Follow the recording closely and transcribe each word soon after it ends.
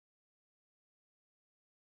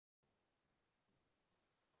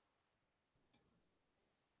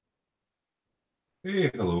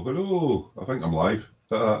Hey, hello, hello. I think I'm live.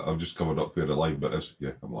 I've just covered up where the live bit is.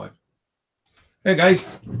 Yeah, I'm live. Hey, guys.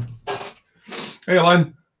 Hey,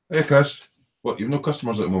 Alan. Hey, Chris. What, you've no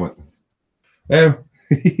customers at the moment? Very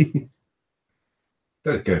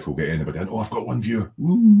careful get anybody in. Oh, I've got one viewer.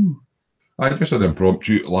 Ooh. I just had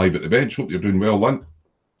impromptu live at the bench. Hope you're doing well.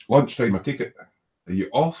 Lunchtime, I take it. Are you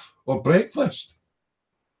off? Or breakfast?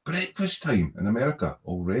 Breakfast time in America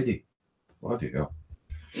already. Bloody hell.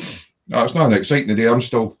 No, it's not an exciting day. I'm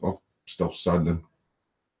still standing.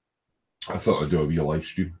 I thought I'd do a wee live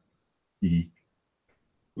stream.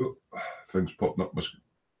 Oh, things popping up my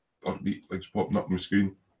things popping up on my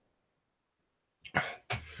screen.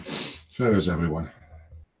 So how's everyone?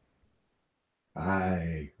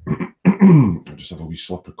 Aye. I just have a wee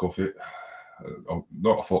slip of coffee.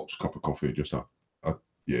 Not a Fox cup of coffee, just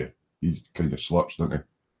yeah, he kind of slaps, doesn't he?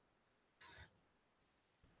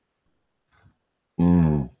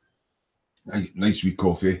 Nice wee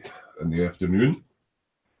coffee in the afternoon.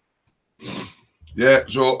 Yeah,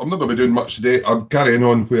 so I'm not going to be doing much today. I'm carrying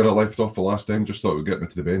on where I left off the last time. Just thought we'd get me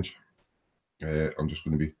to the bench. I'm just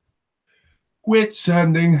going to be wet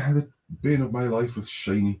sanding the bane of my life with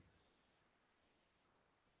shiny.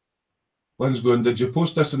 Lynn's going, did you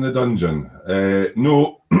post this in the dungeon?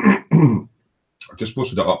 No. I just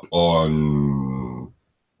posted it up on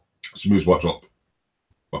Smoo's WhatsApp,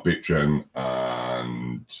 my Patreon,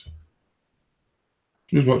 and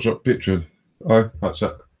Smoo's WhatsApp, Patreon. Aye, that's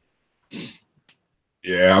it.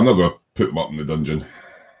 Yeah, I'm not going to put them up in the dungeon.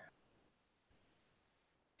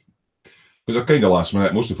 Because they're kind of last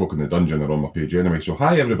minute. Most of the folk in the dungeon are on my page anyway. So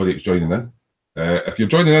hi, everybody that's joining in. If you're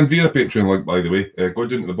joining in via the Patreon link, by the way, go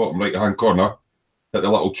down to the bottom right-hand corner, hit the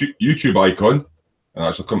little YouTube icon, and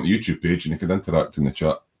actually come to the YouTube page and you can interact in the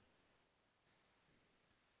chat.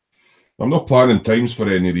 I'm not planning times for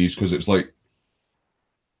any of these because it's like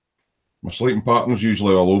my sleeping pattern's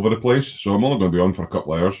usually all over the place, so I'm only going to be on for a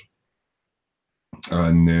couple of hours.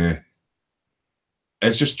 And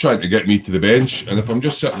it's just trying to get me to the bench, and if I'm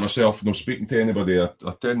just sitting myself, no speaking to anybody, I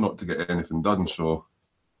tend not to get anything done, so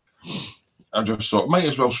I just thought, might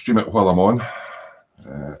as well stream it while I'm on.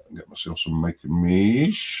 Get myself some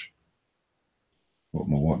micromage. What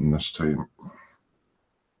am I wanting this time?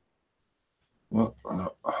 Well,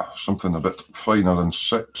 something a bit finer than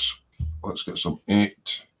 6. Let's get some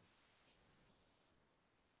 8.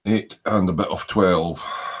 8 and a bit of 12.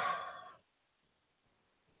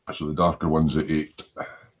 So the darker one's at 8.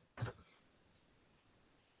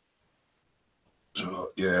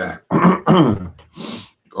 So, yeah.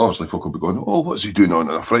 Obviously, folk will be going, oh, what's he doing on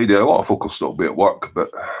a Friday? A lot of folk will still be at work, but,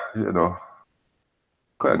 you know,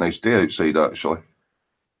 quite a nice day outside, actually.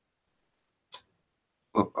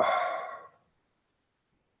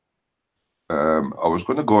 I was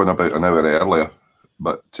going to go on about an hour earlier,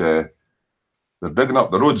 but they're digging up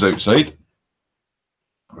the roads outside.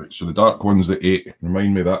 Right, so the dark one's the 8.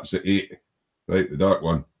 Remind me that's the 8. Right, the dark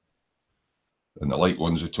one. And the light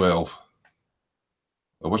one's the 12.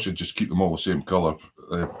 I wish I'd just keep them all the same colour.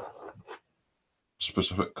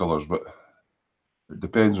 Specific colours, but it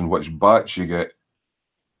depends on which batch you get.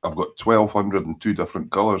 I've got 1,202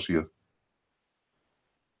 different colours here.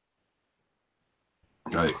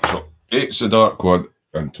 Right, so 8's the dark one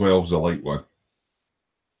and 12's the light one.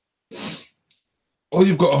 Oh,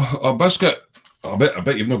 you've got a biscuit. I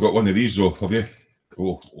bet you've not got one of these though, have you?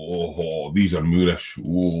 Oh, these are Moorish.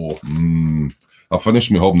 I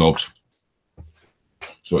finished my hobnobs.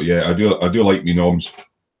 So yeah, I do like me noms.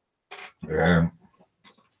 Yeah,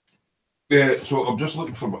 so I'm just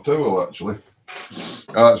looking for my towel actually.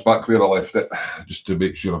 That's back where I left it, just to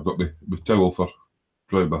make sure I've got my towel for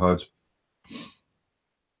drying my hands.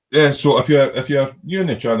 Yeah, so if you're new in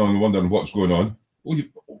the channel and wondering what's going on,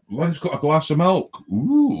 Lynn's got a glass of milk.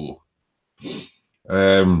 Ooh.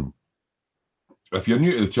 If you're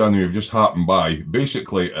new to the channel, you've just happened by.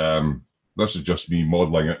 Basically, this is just me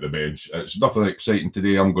modelling at the bench. It's nothing exciting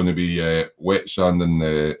today. I'm going to be wet sanding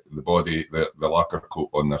the body, the lacquer coat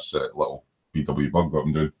on this little PW bug that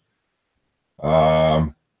I'm doing.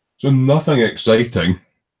 So nothing exciting.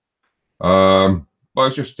 But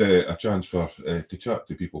it's just a chance for to chat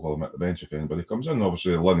to people while I'm at the bench if anybody comes in.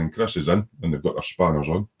 Obviously, Lynn and Chris is in, and they've got their spanners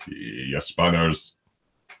on. Yeah, spanners.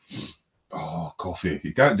 Oh, coffee.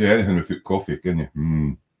 You can't do anything without coffee, can you?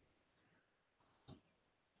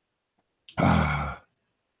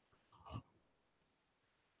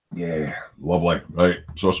 Yeah, lovely. Right,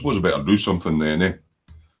 so I suppose I better do something then, eh?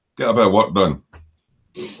 Get a bit of work done.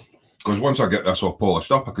 Because once I get this all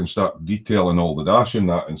polished up, I can start detailing all the dash in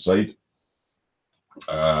that inside.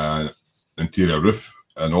 Interior roof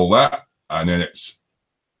and all that. And then it's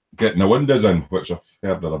getting the windows in, which I've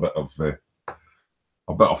heard are a bit of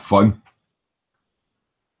a bit of fun.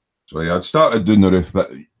 So yeah, I'd started doing the roof,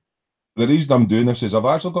 but the reason I'm doing this is I've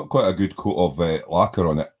actually got quite a good coat of lacquer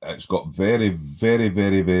on it. It's got very, very,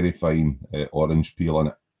 very, very fine orange peel on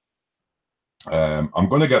it. I'm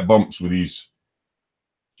going to get bumps with these.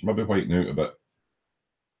 It's maybe whitening out a bit.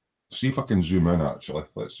 See if I can zoom in, actually.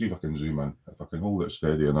 Let's see if I can zoom in. If I can hold it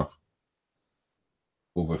steady enough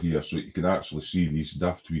over here so you can actually see these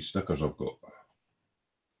daft wee stickers I've got.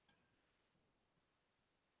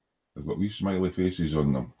 They've got wee smiley faces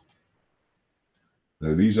on them.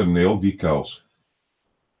 Now, these are nail decals.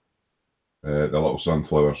 The little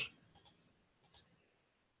sunflowers.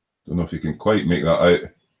 Don't know if you can quite make that out.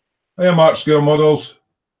 Hiya, Mark Scale Models.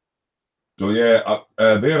 So yeah,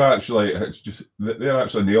 they're actually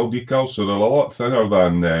nail decals, so they're a lot thinner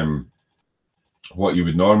than what you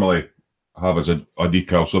would normally have as a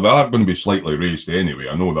decal. So they are going to be slightly raised anyway.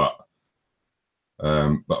 I know that.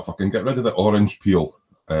 But if I can get rid of the orange peel,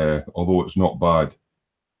 although it's not bad,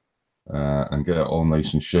 and get it all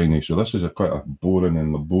nice and shiny. So this is quite a boring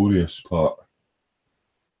and laborious part.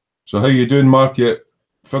 So how you doing, Mark? You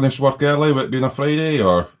finished work early with it being a Friday,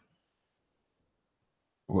 or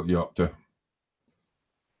what are you up to?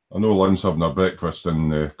 I know Lynn's having her breakfast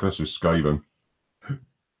and Chris is skiving.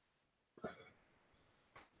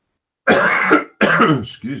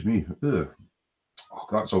 Excuse me. Ugh. Oh,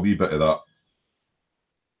 that's a wee bit of that.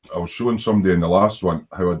 I was showing somebody in the last one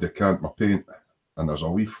how I decant my paint, and there's a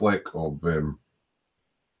wee fleck of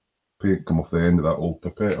paint come off the end of that old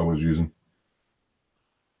pipette I was using.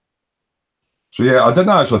 So yeah, I didn't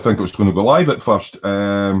actually think it was going to go live at first.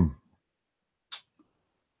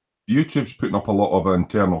 YouTube's putting up a lot of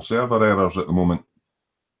internal server errors at the moment.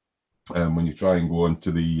 When you try and go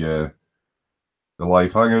into the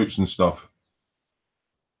live hangouts and stuff.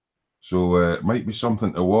 So it might be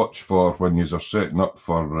something to watch for when you are setting up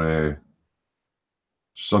for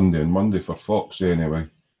Sunday and Monday for Fox anyway.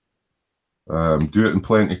 Do it in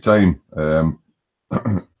plenty of time.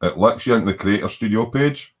 It lets you into the Creator Studio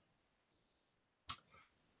page,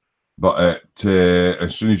 but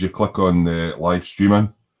as soon as you click on live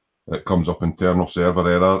streaming, it comes up internal server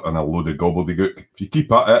error and a load of gobbledygook. If you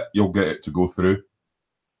keep at it, you'll get it to go through.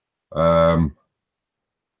 But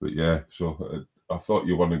yeah, so I thought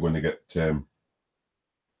you weren't going to get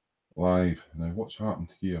live. Now, what's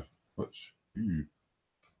happened here? That's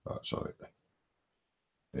all right.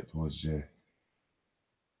 It was...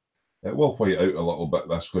 it will white out a little bit,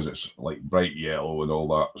 this, because it's like bright yellow and all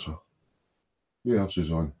that. So, who else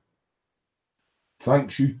is on?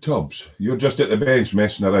 Thanks, you Tubbs. You're just at the bench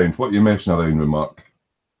messing around. What are you messing around with, Mark?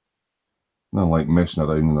 Not like messing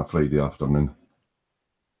around on a Friday afternoon.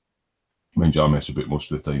 Mind you, I mess about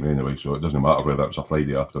most of the time anyway, so it doesn't matter whether it's a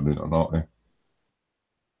Friday afternoon or not.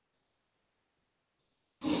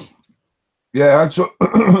 Yeah, so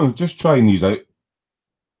just trying these out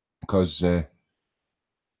because I'm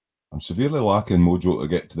severely lacking mojo to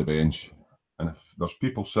get to the bench, and if there's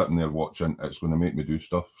people sitting there watching, it's going to make me do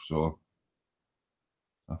stuff. So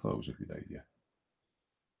I thought it was a good idea.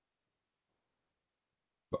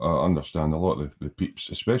 But I understand a lot of the peeps,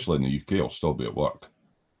 especially in the UK, will still be at work.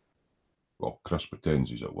 Well, Chris pretends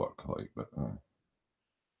he's at work, like, but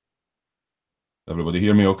everybody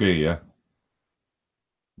hear me okay, yeah?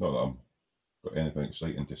 Not that I've got anything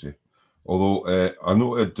exciting to say. Although I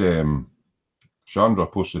noted Chandra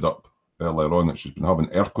posted up earlier on that she's been having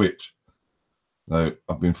earthquakes. Now,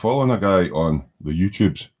 I've been following a guy on the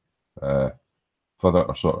YouTubes for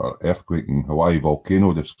that sort of earthquake and Hawaii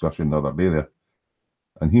volcano discussion the other day there.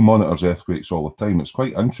 And he monitors earthquakes all the time. It's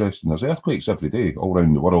quite interesting. There's earthquakes every day all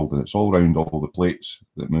around the world, and it's all around all the plates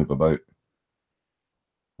that move about.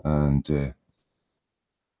 And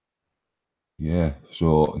yeah,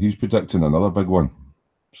 so he's predicting another big one.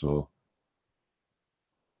 So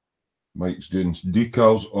Mike's doing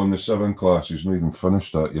decals on the 7 class. He's not even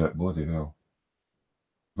finished that yet. Bloody hell.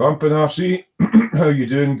 Vampin' RC, how you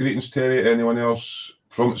doing? Greetings, Terry. Anyone else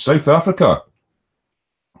from South Africa?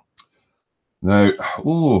 Now,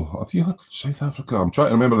 have you had South Africa? I'm trying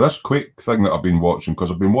to remember this quake thing that I've been watching,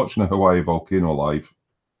 because I've been watching a Hawaii volcano live.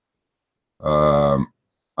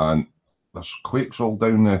 And there's quakes all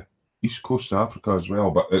down the east coast of Africa as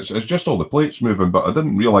well. But it's just all the plates moving, but I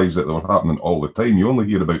didn't realise that they were happening all the time. You only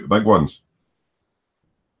hear about the big ones.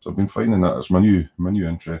 So I've been finding that as my new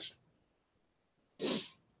interest.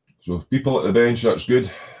 So people at the bench, that's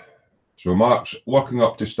good. So Mark's working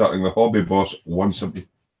up to starting the Hobby Boss 172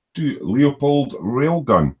 Leopold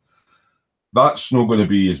railgun. That's not going to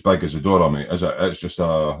be as big as a Dora, mate, is it? It's just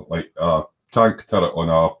a tank turret on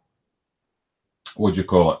a, what do you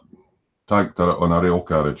call it? Tank turret on a rail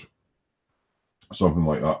carriage. Something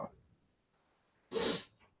like that.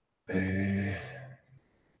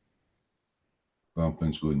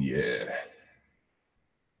 Vampin's going, yeah.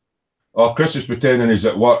 Oh, Chris is pretending he's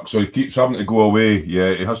at work, so he keeps having to go away.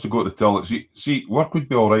 Yeah, he has to go to the toilet. See, work would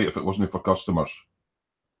be all right if it wasn't for customers.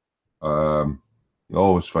 You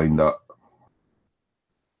always find that.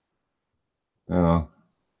 You know,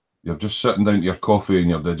 you're just sitting down to your coffee and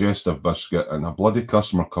your digestive biscuit, and a bloody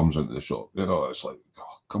customer comes into the shop. You know, it's like,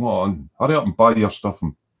 oh, come on, hurry up and buy your stuff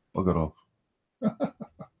and bugger off.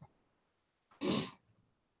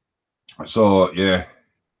 So, yeah.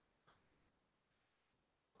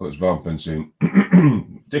 What's Vampin saying?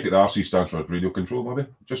 Take it the RC stands for radio control, maybe.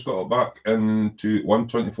 Just got it back into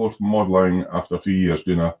 124th mod line after 3 years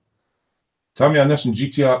doing a Tamiya Nissan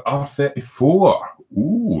GTR R34.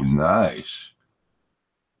 Ooh, nice.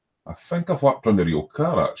 I think I've worked on the real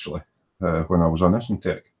car, actually, when I was on Nissan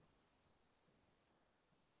Tech.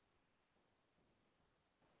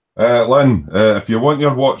 Lynn, if you want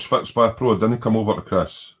your watch fixed by a pro, then come over to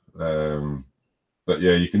Chris. But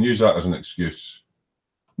yeah, you can use that as an excuse.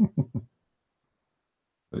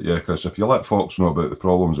 But yeah, Chris, if you let Fox know about the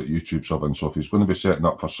problems that YouTube's having, so if he's going to be setting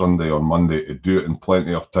up for Sunday or Monday, to do it in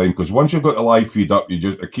plenty of time, because once you've got the live feed up, you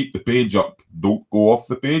just keep the page up. Don't go off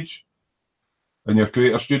the page in your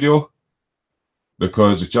Creator Studio,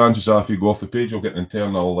 because the chances are if you go off the page, you'll get an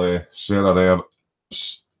internal server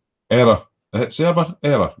error. Server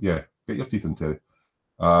error, yeah. Get your teeth into it.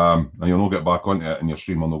 And you'll not get back onto it and your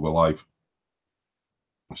stream will not go live.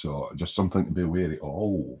 So just something to be wary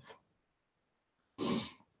of.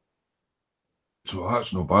 So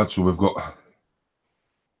that's no bad. So we've got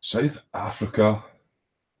South Africa.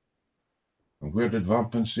 And where did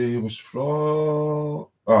Vampin say he was from?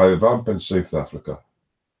 Vampin, South Africa.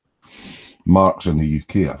 Mark's in the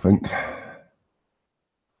UK, I think.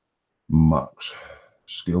 Mark's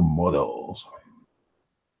scale models.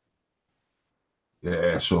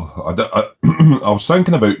 Yeah, so I was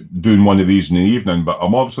thinking about doing one of these in the evening, but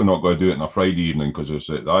I'm obviously not going to do it on a Friday evening because it's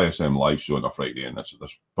the ISM live show on a Friday, and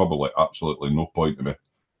there's probably absolutely no point to me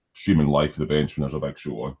streaming live for the bench when there's a big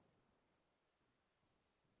show on.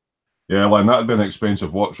 Yeah, like that'd be an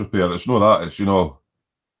expensive watch repair. It's not that, it's, you know,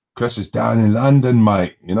 Chris is down in London,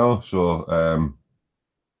 mate, you know, so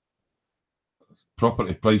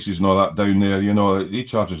property prices and all that down there, you know, he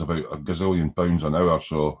charges about £1 gazillion an hour,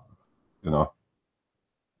 so, you know.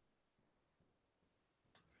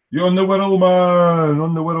 You're on the Wirral, man,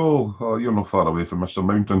 on the Wirral. Oh, you're not far away from Mr.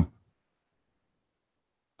 Mountain.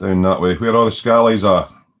 Down that way, where all the Scallies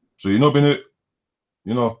are. So you've not been out,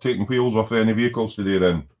 you know, taking wheels off any vehicles today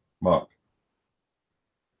then, Mark?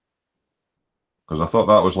 Because I thought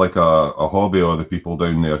that was like a hobby of the people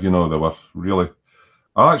down there, you know, they were really...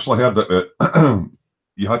 I actually heard that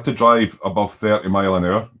you had to drive above 30 mile an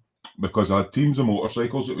hour because I had teams of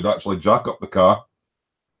motorcycles that would actually jack up the car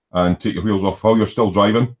and take your wheels off while you're still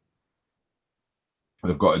driving.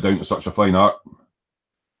 They've got it down to such a fine art.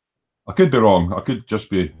 I could be wrong. I could just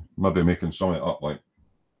be maybe making something up, like.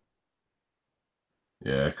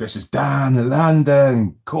 Yeah, Chris is down in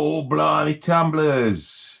London. Cold blimey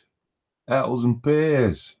tumblers. Apples and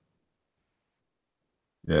pears.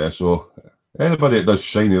 Yeah, so anybody that does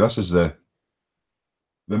shiny, this is the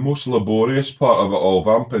most laborious part of it all.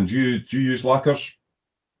 Vamping. Do you use lacquers?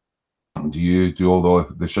 Do you do all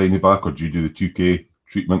the shiny back, or do you do the 2K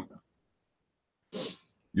treatment?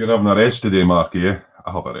 You're having a rest today, Mark, yeah?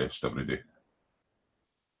 I have a rest every day.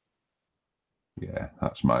 Yeah,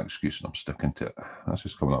 that's my excuse and I'm sticking to it. That's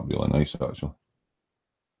just coming up really nice, actually.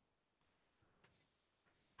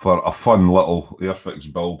 For a fun little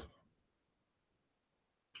Airfix build.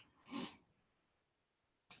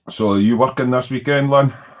 So are you working this weekend,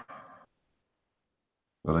 Lynn?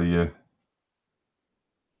 Or are you...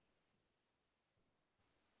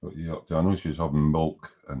 What are you up to? I know she's having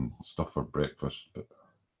milk and stuff for breakfast, but...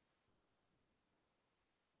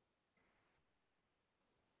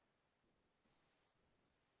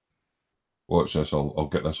 Watch this, I'll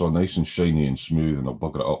get this all nice and shiny and smooth and I'll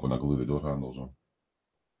bugger it up when I glue the door handles on.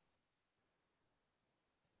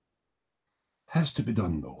 Has to be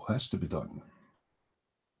done though, has to be done.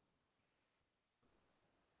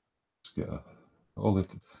 Let's get all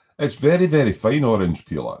the... It's very, very fine orange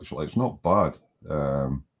peel, actually. It's not bad.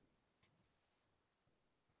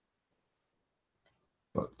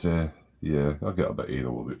 But yeah, I get a bit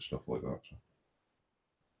anal about stuff like that. So.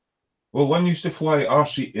 Well, Lynn used to fly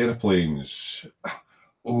RC airplanes.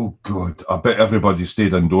 Oh, God. I bet everybody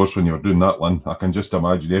stayed indoors when you were doing that, Lynn. I can just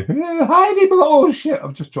imagine you. Heidi, oh, shit,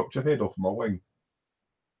 I've just chopped your head off my wing.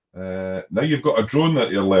 Now you've got a drone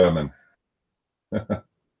that you're learning.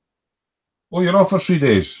 Oh, you're off for 3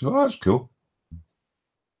 days. Oh, that's cool.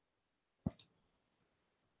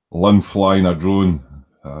 Lynn flying a drone.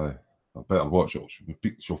 I better watch it.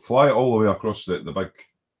 She'll fly it all the way across the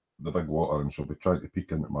big water, and she'll be trying to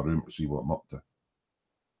peek into my room to see what I'm up to.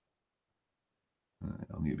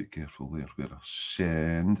 I'll need to be careful there where I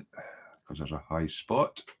send, because there's a high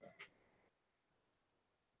spot.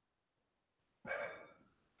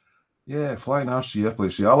 Yeah, flying RC airplane.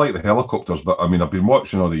 See, I like the helicopters, but I mean, I've been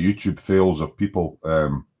watching all the YouTube fails of people. I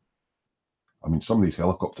mean, some of these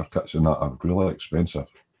helicopter kits and that are really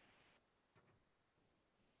expensive.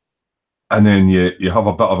 And then you have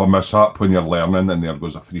a bit of a mishap when you're learning, and there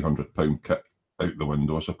goes a £300 kit out the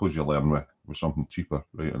window. I suppose you learn with something cheaper,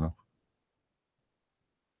 right enough.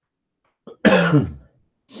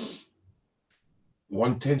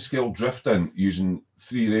 110 scale drifting using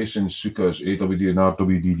 3 racing Sukas, AWD and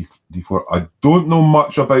RWD D4. I don't know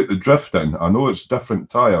much about the drifting. I know it's different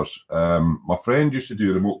tyres. My friend used to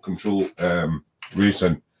do remote control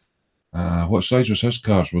racing. What size was his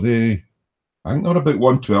cars? Were they? I think they were about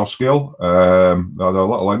 112 scale. They had a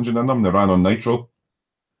little engine in them. They ran on nitro.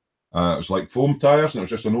 It was like foam tyres, and it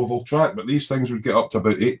was just an oval track. But these things would get up to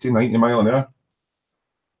about 80, 90 mile an hour.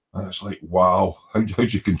 And it's like, wow, how do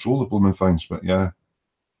you control the blooming things? But yeah.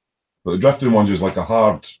 But the drifting ones is like a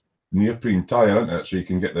hard neoprene tyre, isn't it? So you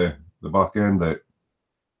can get the back end out.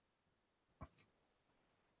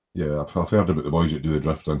 Yeah, I've heard about the boys that do the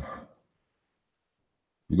drifting.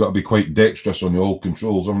 You've got to be quite dexterous on the old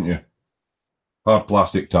controls, haven't you? Hard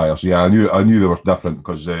plastic tyres. Yeah, I knew they were different,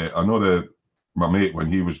 because I know my mate, when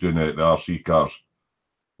he was doing the RC cars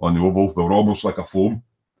on the oval, they were almost like a foam.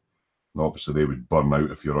 And obviously they would burn out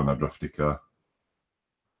if you're on a drifty car.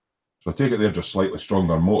 So I take it they're just slightly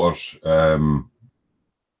stronger motors,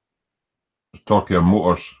 torquier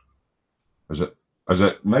motors. Is it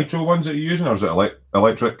nitro ones that you're using, or is it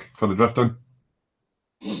electric for the drifting?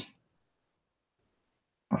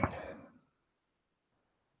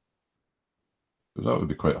 That would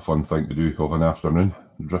be quite a fun thing to do of an afternoon,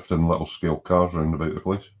 drifting little scale cars around about the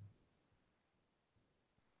place.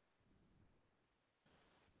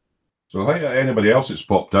 So hi to anybody else that's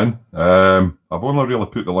popped in. I've only really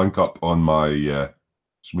put the link up on my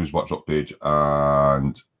Smoo's Workshop page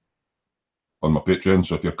and on my Patreon.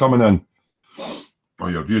 So if you're coming in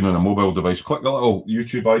or you're viewing on a mobile device, click the little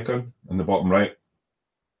YouTube icon in the bottom right.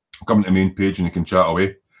 Come to the main page and you can chat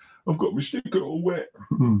away. I've got my sticker all wet.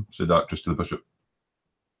 Said that just to the bishop.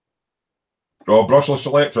 Oh, brushless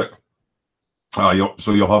electric. So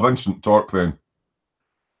you'll have instant torque then.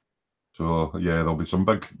 So yeah, there'll be some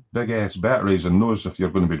big ass batteries in those if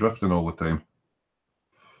you're going to be drifting all the time.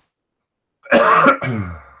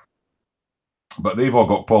 But they've all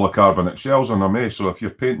got polycarbonate shells on them, eh? So if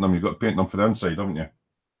you're painting them, you've got to paint them for the inside, haven't you?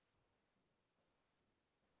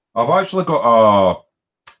 I've actually got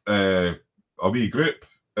a wee group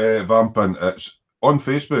vamping. It's on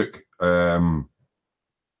Facebook.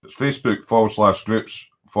 It's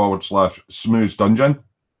Facebook.com/groups/Smoo's Dungeon.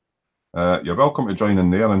 You're welcome to join in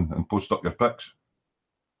there and post up your pics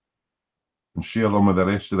and share them with the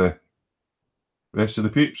rest of the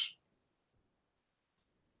peeps.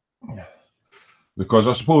 Because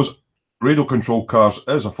I suppose radio control cars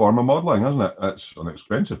is a form of modelling, isn't it? It's an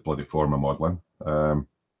expensive bloody form of modelling. I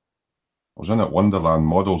was in at Wonderland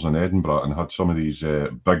Models in Edinburgh and had some of these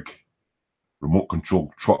big remote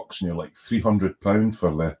control trucks, and you're like £300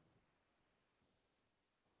 for the.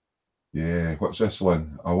 Yeah, what's this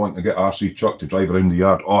one? I want to get RC Chuck to drive around the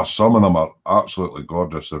yard. Oh, some of them are absolutely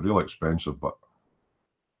gorgeous. They're really expensive, but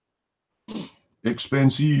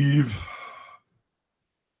expensive.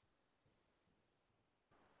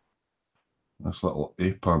 This little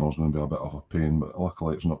A panel is going to be a bit of a pain, but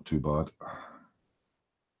luckily it's not too bad.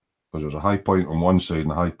 Because there's a high point on one side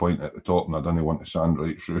and a high point at the top, and I didn't want to sand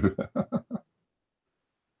right through.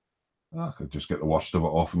 I could just get the worst of it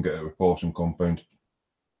off and get it with polishing compound.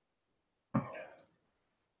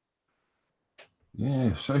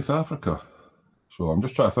 Yeah, South Africa. So I'm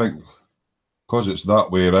just trying to think, because it's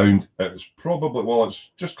that way around, it's probably, well,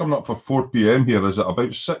 it's just coming up for 4 p.m. here. Is it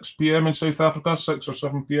about 6 p.m. in South Africa? 6 or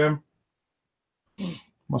 7 p.m.?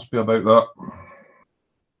 Must be about that.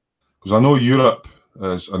 Because I know Europe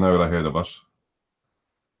is an hour ahead of us.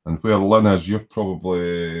 And where Lynn is, you're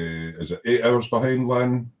probably, is it 8 hours behind,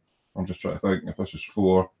 Lynn? I'm just trying to think if this is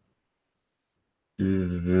 4.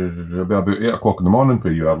 It'll be about 8 o'clock in the morning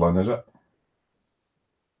where you are, Lynn, is it?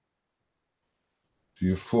 So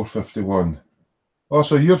you're 4:51. Oh,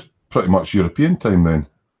 so you're pretty much European time then.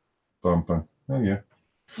 Bumping. Oh, yeah.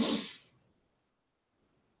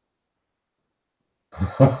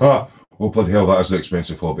 Oh, bloody hell, that is an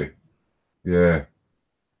expensive hobby. Yeah.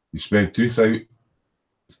 You spend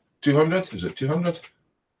 2,200? Is it 200?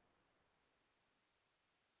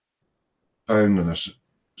 on a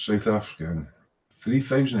South African.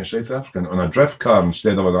 3,000 a South African on a drift car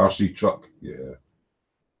instead of an RC truck. Yeah.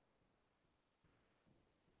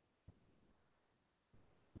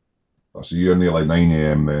 So you're nearly 9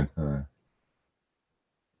 AM then.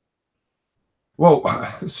 Well,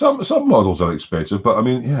 some models are expensive, but I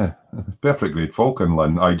mean, yeah, perfect grade Falcon,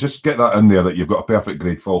 Lynn. I just get that in there that you've got a perfect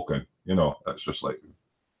grade Falcon. You know, it's just like,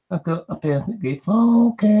 I've got a perfect grade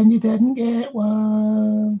Falcon, you didn't get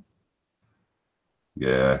one.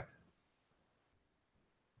 Yeah.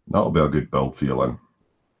 That'll be a good build for you, Lynn.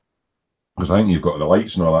 Because I think you've got the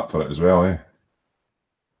lights and all that for it as well, eh?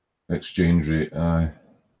 Exchange rate, aye.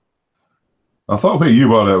 I thought where you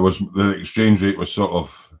were, it was the exchange rate was sort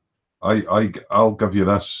of, I'll give you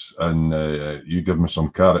this, and you give me some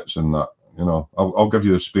carrots and that. You know, I'll give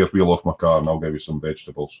you the spare wheel off my car, and I'll give you some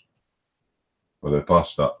vegetables. Well, they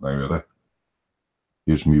passed that now, are they?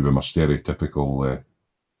 Here's me with my stereotypical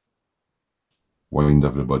wind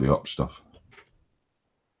everybody up stuff.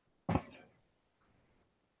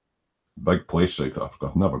 Big place, South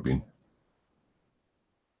Africa. Never been.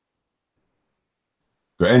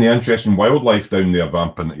 Got any interesting wildlife down there,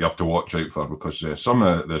 Vamping, that you have to watch out for? Because some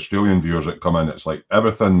of the Australian viewers that come in, it's like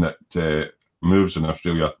everything that moves in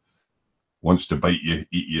Australia wants to bite you,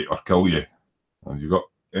 eat you, or kill you. Have you got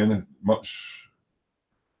any much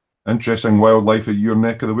interesting wildlife at your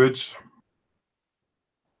neck of the woods?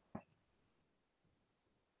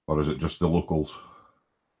 Or is it just the locals?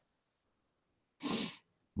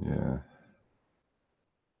 Yeah.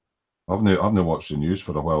 I've not watched the news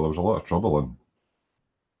for a while. There was a lot of trouble in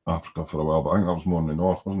Africa for a while, but I think that was more in the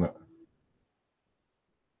north, wasn't it?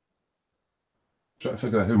 Trying to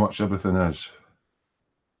figure out how much everything is.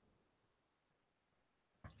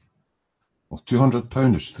 Well,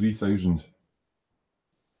 £200 is 3,000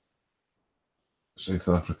 South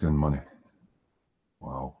African money.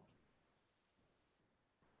 Wow.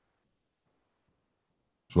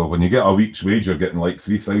 So when you get a week's wage, you're getting like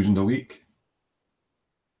 3,000 a week.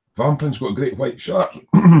 Vampin's got a great white shark.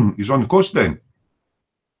 He's on the coast then.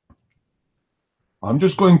 I'm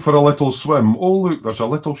just going for a little swim. Oh, look, there's a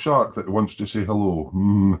little shark that wants to say hello.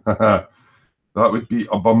 That would be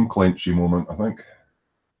a bum clenchy moment, I think.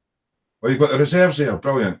 Well, you've got the reserves there.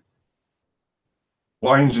 Brilliant.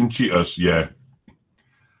 Lions and cheetahs, yeah.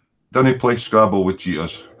 Don't play Scrabble with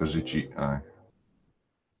cheetahs because they cheat. Aye.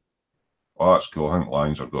 Oh, that's cool. I think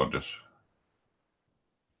lions are gorgeous.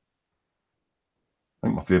 I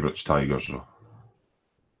think my favourite's tigers, though.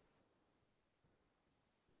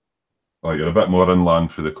 Oh, you're a bit more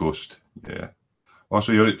inland for the coast. Yeah. Oh,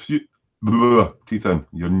 so you're at teeth in.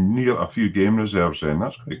 You're near a few game reserves then.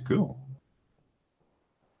 That's quite cool.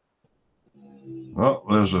 Well,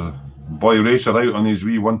 there's a boy racer out on his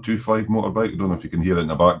wee 125 motorbike. I don't know if you can hear it in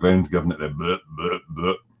the background, giving it the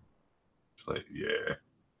but. It's like, yeah.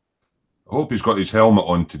 I hope he's got his helmet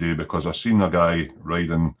on today, because I seen a guy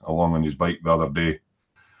riding along on his bike the other day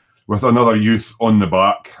with another youth on the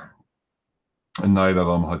back, and neither of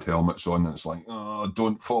them had helmets on. And it's like, oh,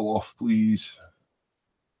 don't fall off, please.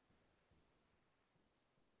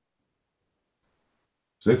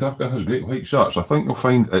 South Africa has great white sharks. I think you'll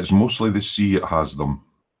find it's mostly the sea that has them.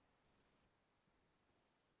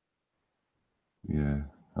 Yeah,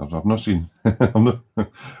 I've not seen. I'm not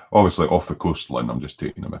obviously off the coastline. I'm just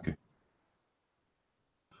taking a mickey.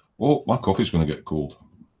 Oh, my coffee's going to get cold.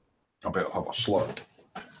 I better have a slurp.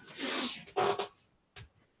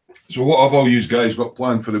 So what have all you guys got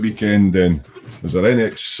planned for the weekend then? Is there any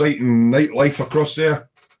exciting nightlife across there?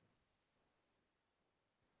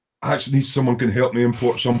 I actually need someone can help me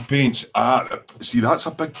import some paints. See, that's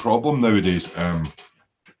a big problem nowadays.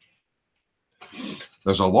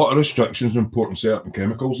 There's a lot of restrictions importing certain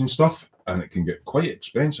chemicals and stuff, and it can get quite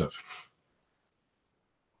expensive.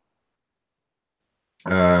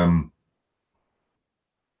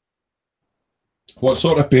 What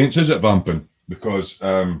sort of paints is it, Vamping? Because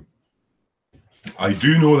I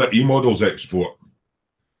do know that eModels export.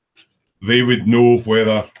 They would know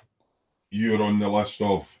whether you're on the list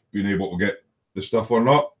of being able to get the stuff or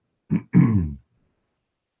not.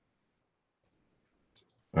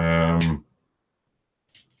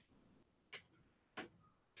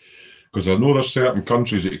 Because I know there's certain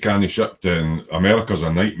countries that you can't ship to, and America's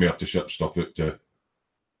a nightmare to ship stuff out to.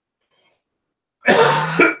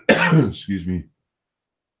 Excuse me.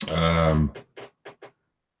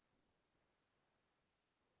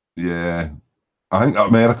 Yeah, I think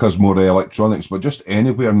America's more electronics, but just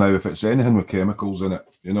anywhere now, if it's anything with chemicals in it,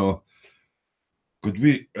 you know. Could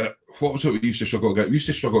we, what was it we used to struggle to get? We used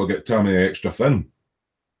to struggle to get Tammy extra thin.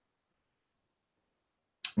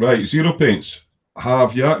 Right, zero paints.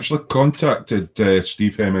 Have you actually contacted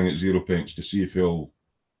Steve Hemming at 0 pence to see if he'll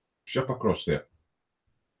ship across there?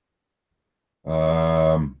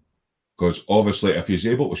 Because obviously, if he's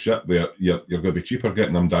able to ship there, you're going to be cheaper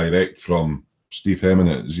getting them direct from Steve Hemming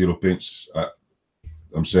at 0 pence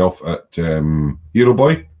himself at Hero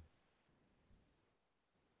Boy.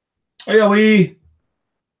 Hey, Lee.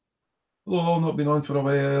 Hello, not been on for a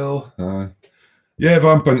while. Yeah,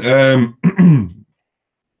 vamping.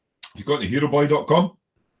 If you go to heroboy.com,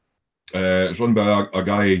 it's run by a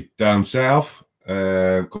guy down south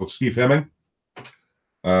called Steve Hemming.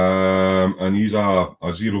 And he's a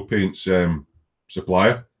 0 pence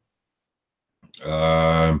supplier.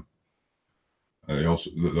 And they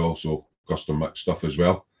also custom mix stuff as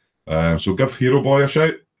well. So give Hero Boy a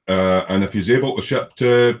shout. And if he's able to ship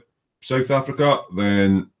to South Africa,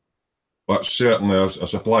 then that's certainly a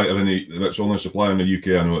supplier that's only a supplier in the UK.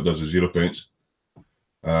 I know it does a 0 pence.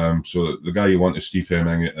 So the guy you want is Steve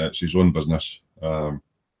Hemming. It's his own business, and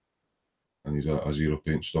he's a 0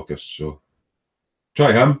 pence stockist. So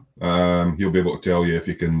try him. He'll be able to tell you if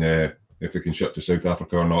he can ship to South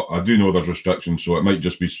Africa or not. I do know there's restrictions, so it might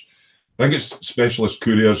just be. I think it's specialist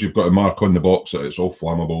couriers. You've got to mark on the box that it's all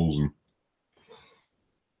flammables and.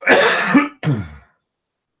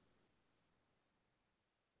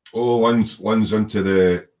 Oh, Lynn's into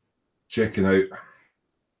the checking out.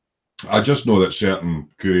 I just know that certain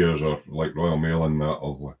couriers are like Royal Mail and that.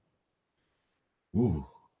 Ooh,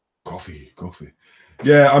 coffee.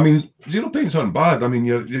 Yeah, I mean, 0 pence aren't bad. I mean,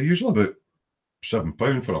 you're usually about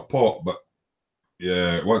 £7 for a pot, but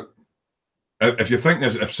yeah, if you think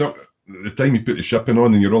the time you put the shipping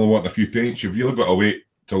on and you're only wanting a few pints, you've really got to wait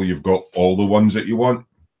till you've got all the ones that you want.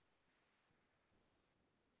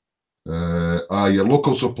 Your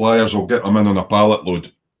local suppliers will get them in on a pallet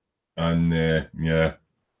load, and yeah.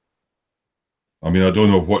 I mean, I don't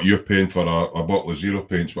know what you're paying for a bottle of 0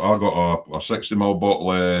 pence, but I got a 60ml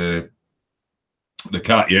bottle, the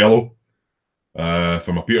Cat Yellow,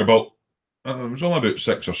 from a Peterbilt. It was only about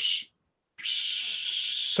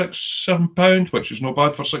 £7, which is not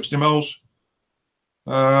bad for 60 mils.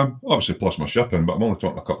 Obviously plus my shipping, but I'm only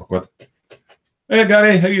talking a couple of quid. Hey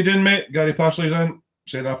Gary, how you doing, mate? Gary Parsley's in.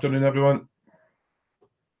 Say good afternoon, everyone.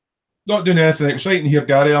 Not doing anything exciting here,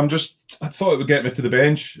 Gary. I thought it would get me to the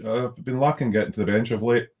bench. I've been lacking getting to the bench of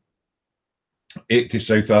late. 80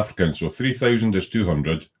 South African, so 3,000 is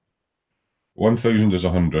 200. 1,000 is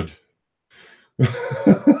 100.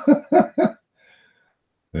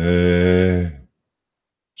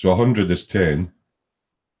 So 100 is 10.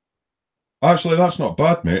 Actually, that's not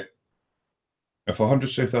bad, mate. If 100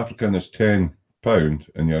 South African is £10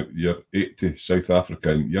 and you're 80 South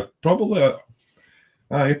African, you're probably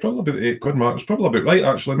you're probably about the £8 mark. It's probably about right,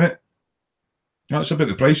 actually, mate. That's about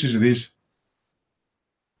the prices of these.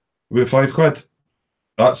 About £5.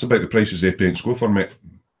 That's about the prices they pay go for, mate.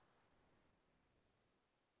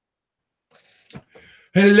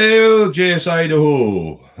 Hello, JS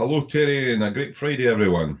Idaho. Hello, Terry, and a great Friday,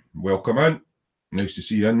 everyone. Welcome in. Nice to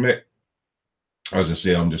see you in, mate. As I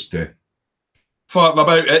say, I'm just farting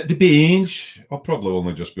about at the bench. I'll probably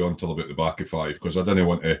only just be on till about the back of 5 because I didn't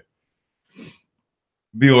want to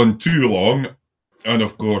be on too long. And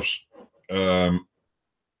of course, later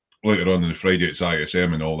on the Friday it's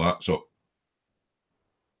ISM and all that. So,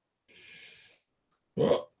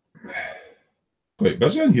 well, quite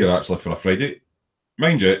busy in here actually for a Friday.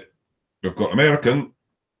 Mind you, we've got American,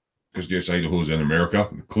 because yes, Idaho's in America.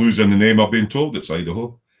 The clue's in the name, I've been told, it's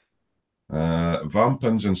Idaho.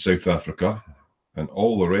 Vampins in South Africa, and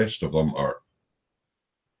all the rest of them are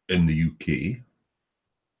in the UK,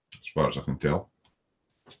 as far as I can tell.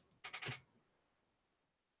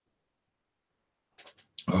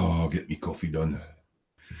 Oh, get me coffee done.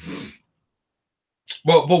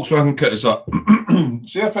 What Volkswagen kit is that?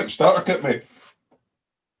 CFX starter kit, mate.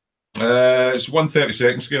 It's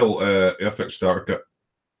 1/32 scale Airfix starter kit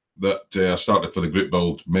that I started for the group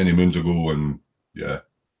build many moons ago, and yeah,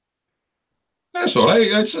 it's all right.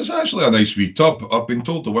 It's actually a nice wee tub. I've been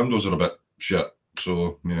told the windows are a bit shit,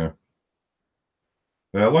 so yeah.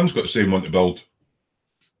 Lynn's got the same one to build.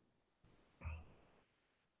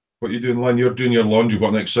 What are you doing, Lynn? You're doing your laundry.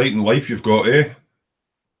 What an exciting life you've got, eh?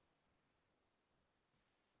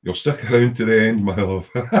 You'll stick around to the end, my love.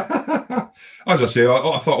 As I say,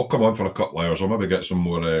 I thought I'll come on for a couple of hours. I'll maybe get some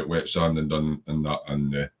more wet sanding done and that.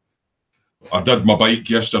 And I did my bike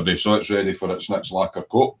yesterday, so it's ready for its next lacquer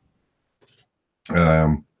coat.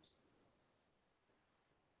 That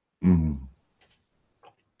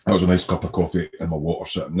was a nice cup of coffee and my water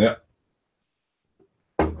sitting there.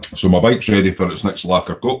 So my bike's ready for its next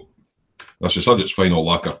lacquer coat. This has had its final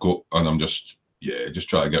lacquer coat, and I'm just Yeah, just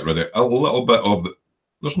try to get rid of a little bit of the.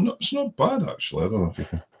 It's not bad actually. I don't know if you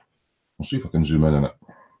can. We'll see if I can zoom in on it.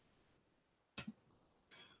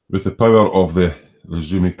 With the power of the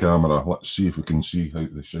zoomy camera, let's see if we can see how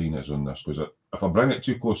the shine is on this. Because if I bring it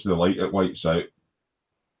too close to the light, it whites out.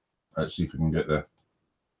 Let's see if we can get the.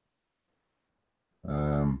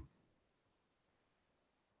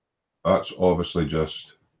 That's obviously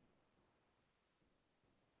just.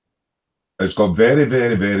 It's got very,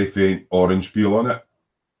 very, very faint orange peel on it.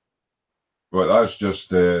 But that's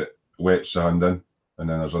just wet sanding. And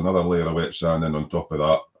then there's another layer of wet sanding on top of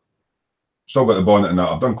that. Still got the bonnet and that.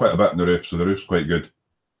 I've done quite a bit in the roof, so the roof's quite good.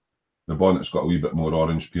 The bonnet's got a wee bit more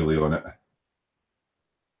orange peel here on it.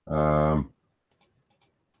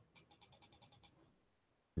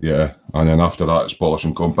 Yeah, and then after that, it's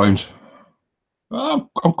polishing compounds. I'm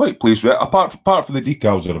quite pleased with it. Apart from the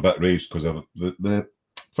decals are a bit raised because of the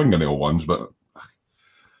fingernail ones, but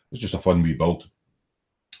it's just a fun wee build.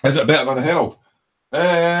 Is it better than the Herald?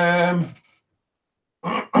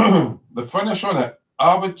 The finish on it,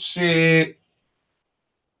 I would say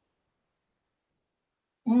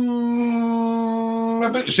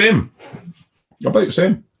about the same. About the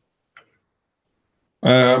same.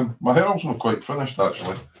 My Herald's not quite finished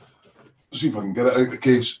actually. Let's see if I can get it out of the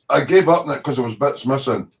case. I gave up on it because there was bits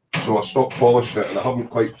missing, so I stopped polishing it, and I haven't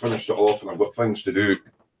quite finished it off, and I've got things to do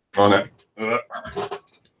on it.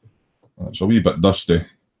 It's a wee bit dusty.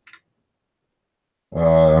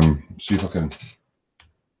 See if I can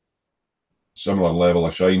similar level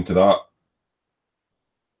of shine to that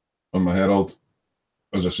on my Herald.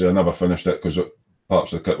 As I say, I never finished it because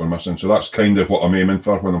parts of the kit were missing, so that's kind of what I'm aiming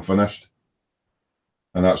for when I'm finished.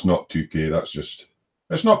 And that's not 2K. That's just.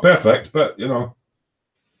 It's not perfect, but you know,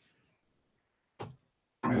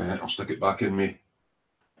 I'll stick it back in me.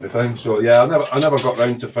 I think so. Yeah, I never got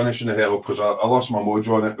round to finishing the Herald because I lost my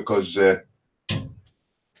mojo on it because I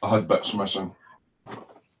had bits missing,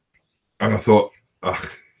 and I thought,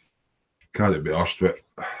 can't it be arsed with it?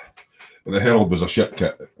 But the Herald was a shit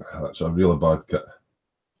kit. That's a really bad kit.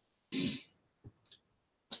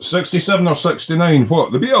 67 or 69?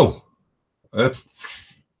 What, the Beetle? I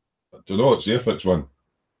don't know. It's the FX one.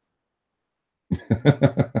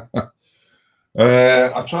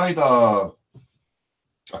 I tried a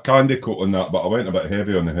candy coat on that, but I went a bit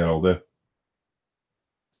heavy on the Herald there.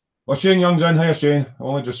 Well, Shane Young's in. Hiya, Shane. I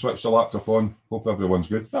only just switched the laptop on. Hope everyone's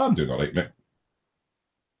good. I'm doing all right, mate.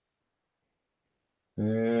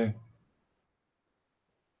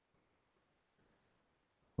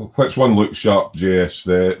 Which one looks sharp,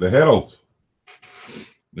 JS? The Herald.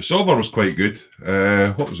 The silver was quite good.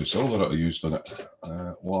 What was the silver that I used on it?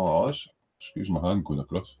 Was, excuse my hand going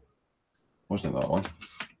across. Wasn't that one?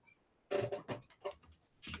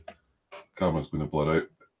 Camera's going to blur out.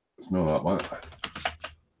 It's not that one.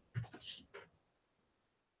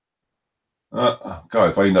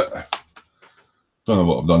 Can't find it. Don't know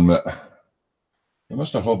what I've done with it. The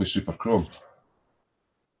Mr. Hobby Super Chrome.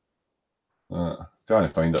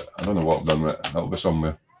 Can't find it. I don't know what I've done with it. That'll be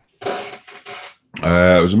somewhere.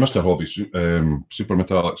 It was a Mr. Hobby Super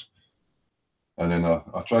Metallics. And then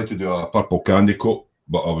I tried to do a purple candy coat,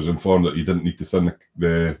 but I was informed that you didn't need to thin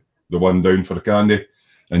the one down for the candy.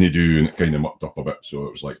 And you do, and it kind of mucked up a bit. So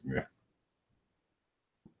it was like, yeah.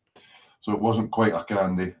 So it wasn't quite a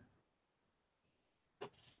candy.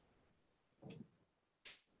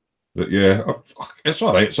 But yeah, it's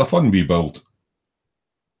all right. It's a fun wee build.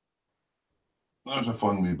 There's a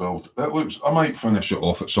fun wee build. It looks. I might finish it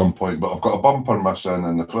off at some point, but I've got a bumper missing,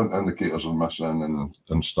 and the front indicators are missing,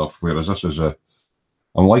 and stuff. Whereas this is I'm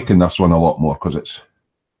liking this one a lot more because it's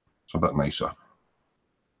a bit nicer.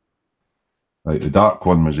 Right, the dark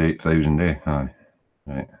one was 8,000, eh? Aye,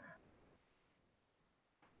 right.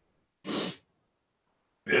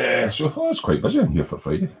 Yeah, so it's quite busy in here for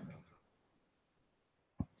Friday.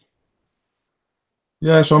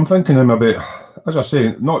 Yeah, so I'm thinking of maybe, as I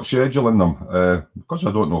say, not scheduling them because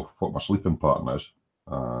I don't know what my sleeping pattern is,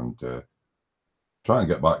 and trying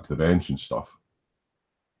to get back to the bench and stuff.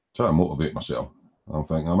 Try to motivate myself. I'm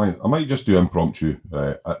thinking I might just do impromptu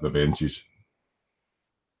at the benches.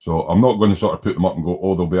 So I'm not going to sort of put them up and go,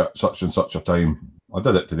 oh, they'll be at such and such a time. I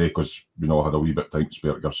did it today because, you know, I had a wee bit of time to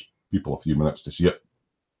spare. It gives people a few minutes to see it.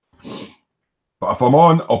 But if I'm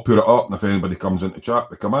on, I'll put it up, and if anybody comes into chat,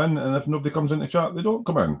 they come in, and if nobody comes into chat, they don't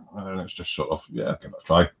come in. And it's just sort of, yeah, give it a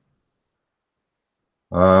try.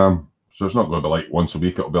 So it's not going to be like once a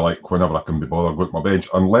week. It'll be like whenever I can be bothered going to my bench,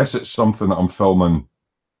 unless it's something that I'm filming.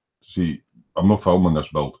 See, I'm not filming this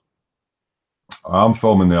build. I'm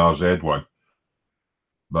filming the RZ one,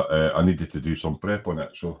 but I needed to do some prep on it.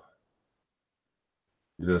 So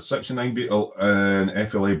You did a 69 Beetle in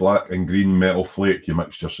FLA black and green metal flake. You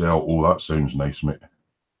mixed yourself. Oh, that sounds nice, mate.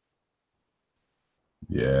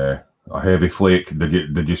 Yeah, a heavy flake.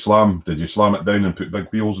 Did you slam it down and put big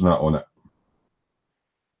wheels and that on it?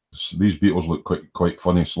 These Beetles look quite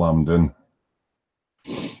funny slammed in.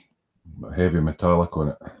 Heavy metallic on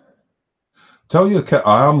it. Tell you a kit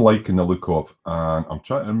I am liking the look of, and I'm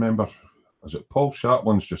trying to remember, is it Paul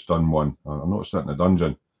Chaplin's just done one? I noticed that in the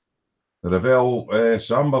dungeon. The Revell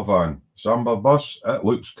Samba bus, it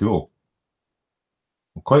looks cool.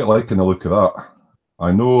 I'm quite liking the look of that.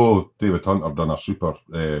 I know David Hunter done a super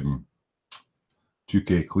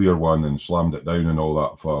 2K clear one and slammed it down and all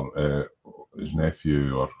that for his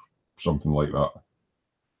nephew or something like that.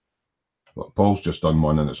 But Paul's just done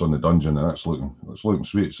one and it's on the dungeon and it's looking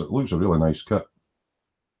sweet. So it looks a really nice kit.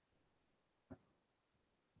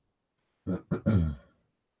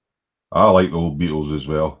 I like the old Beetles as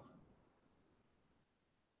well.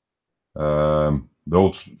 The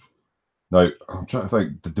old. Now I'm trying to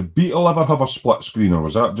think. Did the Beetle ever have a split screen, or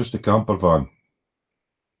was that just a camper van?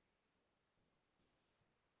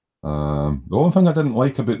 The only thing I didn't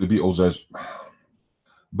like about the Beetles is a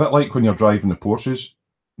bit like when you're driving the Porsches.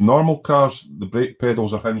 Normal cars, the brake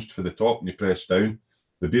pedals are hinged for the top and you press down.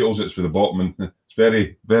 The Beetles, it's for the bottom, and it's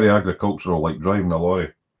very, very agricultural, like driving a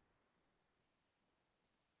lorry.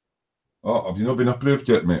 Oh, have you not been approved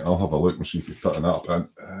yet, mate? I'll have a look and see if you're putting that up in.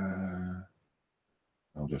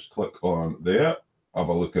 I'll just click on there, have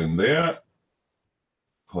a look in there,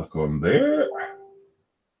 click on there.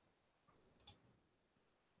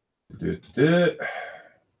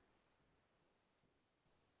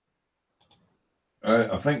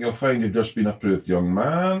 I think you'll find you've just been approved, young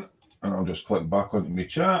man. And I'll just click back onto my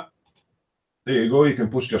chat. There you go, you can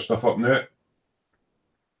post your stuff up now.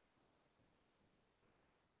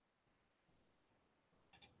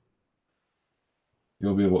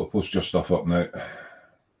 You'll be able to post your stuff up now.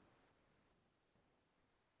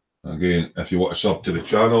 Again, if you want to sub to the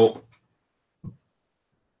channel,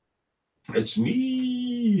 it's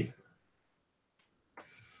me.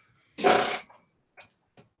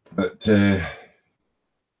 But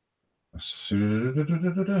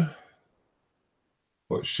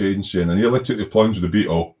what's Shane saying? I nearly took the plunge of the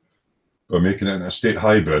Beetle by making it an estate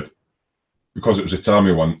hybrid because it was a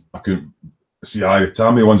Tammy one. I couldn't see. The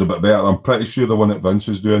Tammy one's a bit better. I'm pretty sure the one that Vince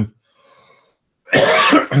is doing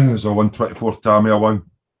is a 1/24 Tammy one.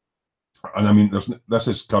 And I mean, this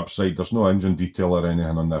is curbside. There's no engine detail or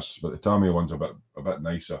anything on this, but the Tammy one's a bit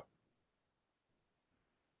nicer.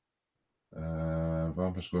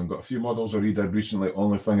 Vampus going, got a few models I redid recently.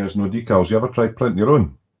 Only thing is no decals. You ever tried printing your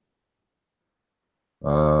own?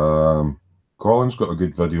 Colin's got a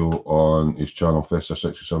good video on his channel, Festa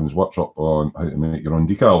 67's workshop, on how to make your own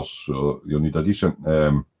decals. So you'll need a decent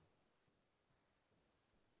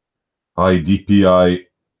high DPI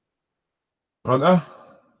printer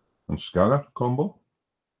and scanner combo,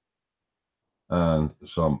 and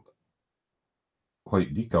some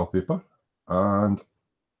white decal paper and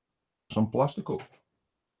some plastico.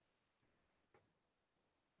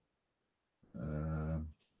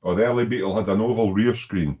 Oh, the early Beetle had an oval rear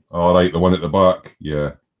screen. All right, the one at the back,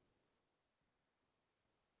 yeah.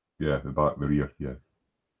 Yeah, the back, the rear, yeah.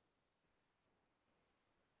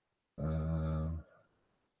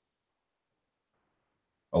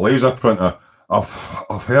 A laser printer.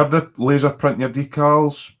 I've heard of laser printing your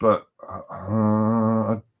decals, but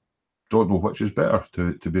I don't know which is better,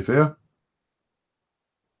 to be fair.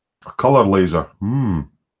 A colour laser.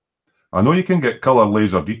 I know you can get colour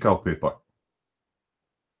laser decal paper.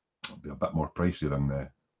 It'll be a bit more pricey than the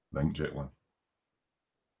inkjet one.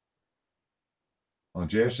 Oh,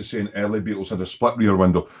 Jess is saying early Beetles had a split rear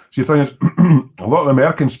window. See, the thing is, a lot of the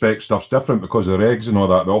American spec stuff's different because of the regs and all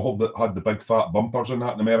that. They all had the big fat bumpers and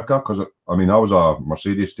that in America. Because I mean, I was a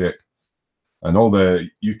Mercedes tech, and all the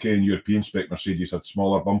UK and European spec Mercedes had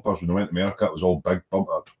smaller bumpers. When they went to America, it was all big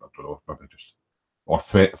bumpers. I don't know, maybe just or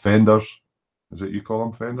fenders. Is it you call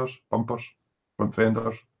them fenders? Bumpers, front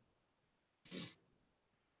fenders.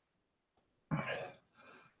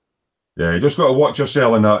 Yeah, you just got to watch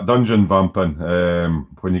yourself in that dungeon vamping.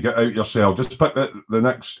 When you get out yourself, just pick the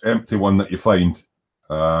next empty one that you find.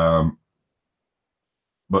 But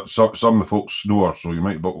some of the folks snore, so you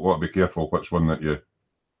might want to be careful which one that you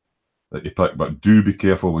pick. But do be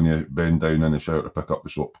careful when you bend down in the shower to pick up the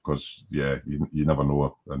soap, because yeah, you never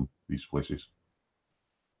know in these places.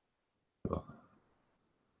 So.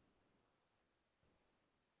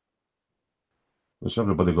 What's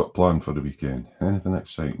everybody got planned for the weekend? Anything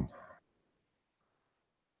exciting?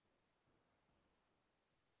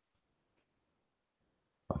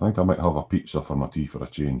 I think I might have a pizza for my tea for a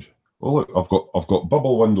change. Oh look, I've got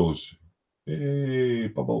bubble windows. Hey,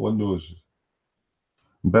 bubble windows.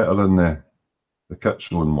 Better than the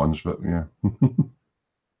kitchen ones, but yeah.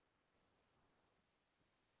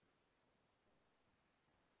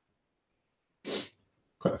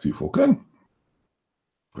 Quite a few folk in.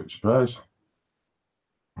 Quite surprised.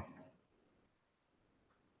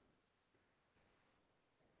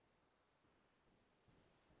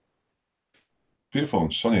 Beautiful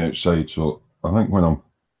and sunny outside, so I think when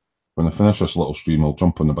I finish this little stream, I'll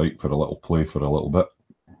jump on the bike for a little play for a little bit.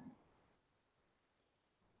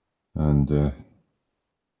 And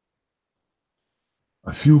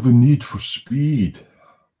I feel the need for speed.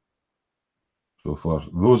 So for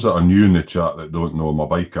those that are new in the chat that don't know, I'm a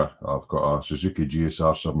biker. I've got a Suzuki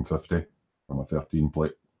GSR 750 on a 13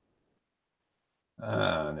 plate.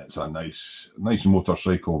 And it's a nice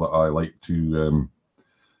motorcycle that I like to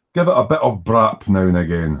give it a bit of brap now and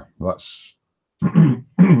again. That's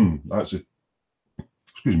that's it.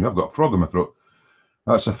 Excuse me, I've got a frog in my throat.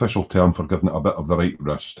 That's the official term for giving it a bit of the right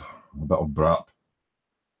wrist, a bit of brap.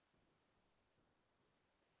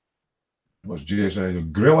 What's Jay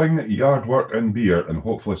saying? Grilling, yard work and beer, and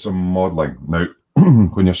hopefully some modelling. Now,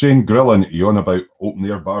 when you're saying grilling, you're on about open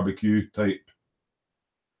air barbecue type,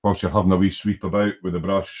 whilst you're having a wee sweep about with a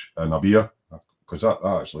brush and a beer, because that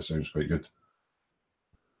actually sounds quite good.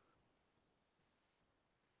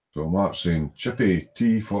 So Mark's saying chippy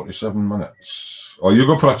tea 47 minutes. Oh, you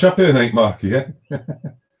go for a chippy tonight, Mark, yeah?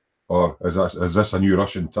 Or is this a new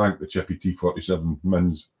Russian tank, the chippy T-47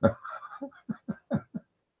 mins?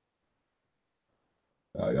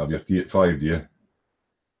 You have your tea at 5, do you?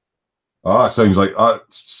 Ah, that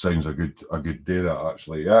sounds a good day, that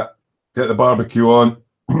actually. Yeah. Get the barbecue on.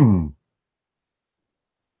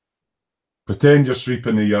 Pretend you're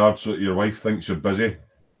sweeping the yard so that your wife thinks you're busy.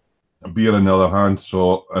 A beer in the other hand.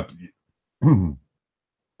 So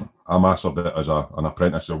I mastered it as an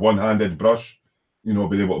apprentice. A one-handed brush, being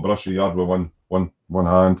able to brush the yard with one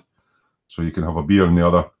hand, so you can have a beer in the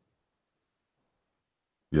other.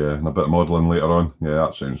 Yeah, and a bit of modelling later on. Yeah,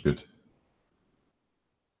 that sounds good.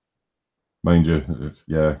 Mind you,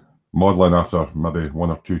 yeah, modelling after maybe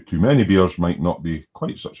one or two too many beers might not be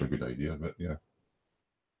quite such a good idea, but yeah.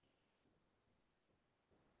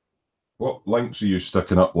 What links are you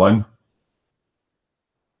sticking up, Lynn?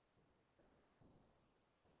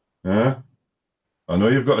 Yeah? I know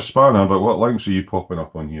you've got a spanner, but what links are you popping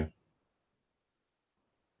up on here?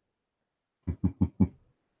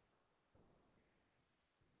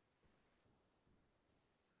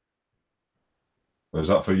 Is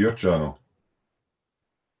that for your channel?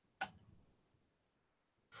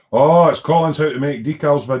 Oh, it's Colin's how to make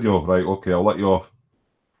decals video. Right, okay, I'll let you off.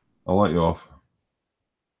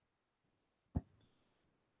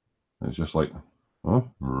 It's just like,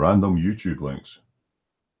 random YouTube links.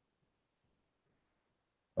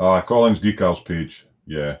 Colin's decals page.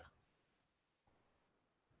 Yeah.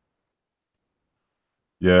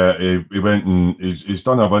 Yeah, he went and he's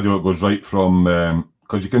done a video that goes right from,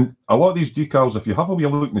 because you can, a lot of these decals, if you have a wee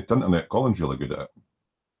look in the internet, Colin's really good at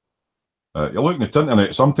it. You look in the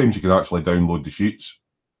internet, sometimes you can actually download the sheets.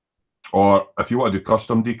 Or if you want to do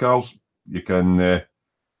custom decals, you can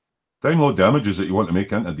download the images that you want to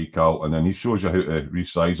make into decal, and then he shows you how to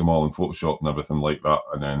resize them all in Photoshop and everything like that,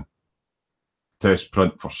 and then test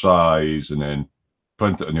print for size, and then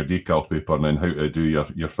print it on your decal paper, and then how to do your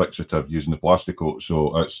fixative using the plastic coat.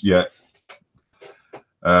 So it's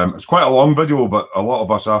it's quite a long video, but a lot of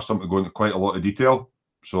us asked him to go into quite a lot of detail.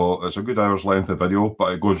 So it's a good hour's length of video,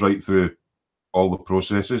 but it goes right through all the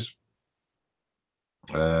processes.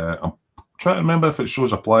 I'm trying to remember if it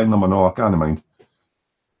shows applying them or not. I can't mind.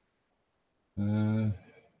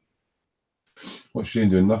 What's Shane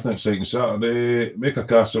doing? Nothing exciting Saturday. Make a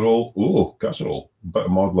casserole. Oh, casserole. A bit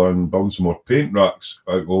of modelling, build some more paint racks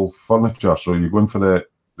out of old furniture. So you're going for the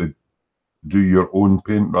do your own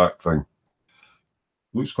paint rack thing.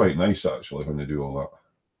 Looks quite nice actually when they do all that.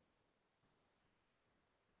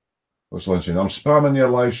 What's Lynn saying? I'm spamming your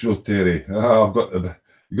live show, Terry. You got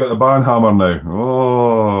the band hammer now.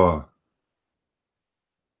 Oh.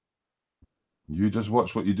 You just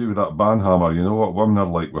watch what you do with that band hammer. You know what women are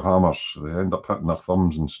like with hammers. They end up hitting their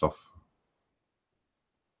thumbs and stuff.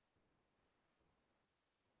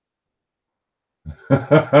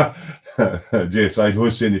 Jess, I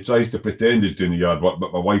was saying he tries to pretend he's doing the yard work,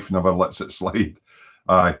 but my wife never lets it slide.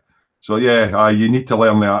 Aye. So yeah, you need to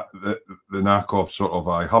learn the knack of sort of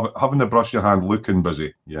having the brush your hand looking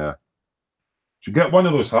busy. Yeah. Should get one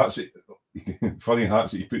of those hats, funny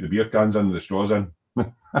hats that you put the beer cans in, the straws in.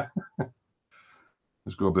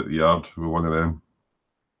 Let's go about the yard with one of them.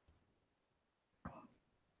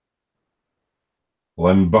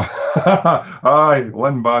 Aye,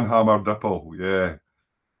 Lynn Banhammer Dipple, yeah.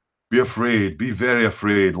 Be afraid, be very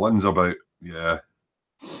afraid. Lynn's about, yeah.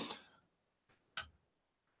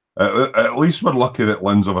 At least we're lucky that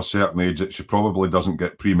Lynn's of a certain age that she probably doesn't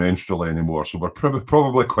get premenstrual anymore, so we're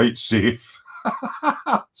probably quite safe.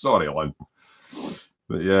 Sorry, Lynn.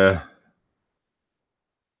 But yeah.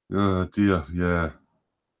 Oh dear, yeah.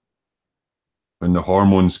 When the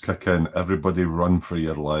hormones kick in, everybody run for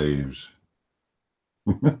your lives.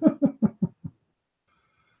 Yeah,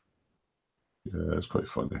 it's quite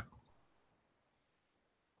funny.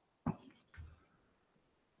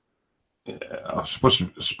 Yeah, I'm supposed to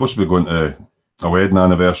be going to a wedding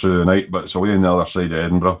anniversary tonight, but it's away on the other side of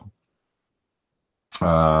Edinburgh.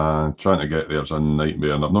 Trying to get there is a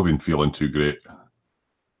nightmare, and I've not been feeling too great.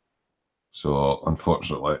 So,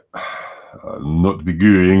 unfortunately, not to be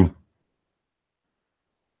going.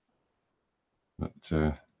 But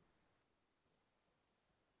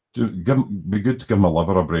be good to give my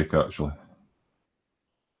liver a break, actually.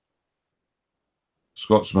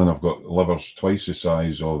 Scotsmen have got livers twice the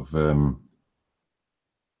size of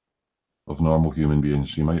normal human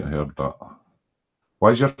beings. You might have heard that.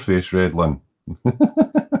 Why is your face red, Lynn?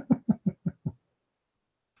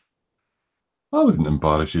 I wouldn't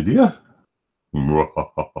embarrass you, do you?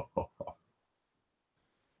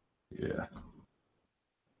 Yeah.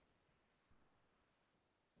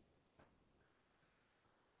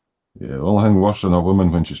 Yeah, the only thing worse than a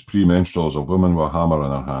woman when she's premenstrual is a woman with a hammer in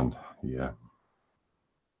her hand. Yeah.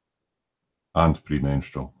 And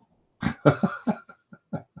premenstrual. It's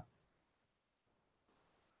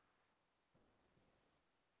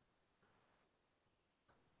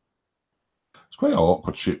quite an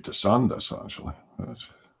awkward shape to sand this, actually.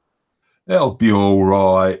 It'll be all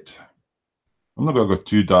right. I'm not going to go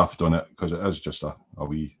too daft on it because it is just a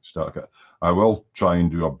wee start kit. I will try and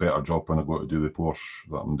do a better job when I go to do the Porsche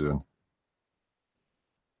that I'm doing.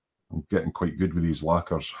 I'm getting quite good with these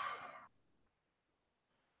lacquers.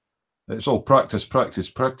 It's all practice, practice,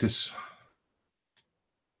 practice.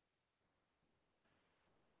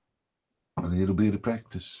 A little bit of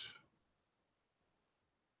practice.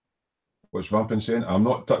 What's Vampin saying? I'm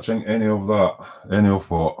not touching any of that. Any of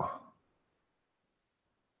what?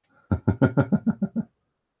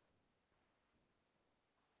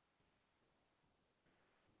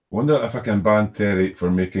 Wonder if I can ban Terry for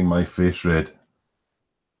making my face red.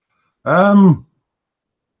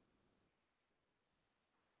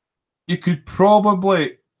 You could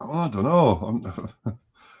probably, I don't know.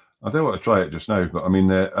 I don't want to try it just now, but I mean,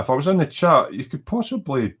 if I was in the chat, you could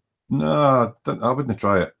possibly, no, I wouldn't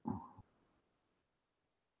try it.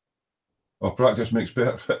 Oh, practice makes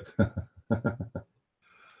perfect.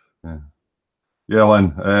 Yeah,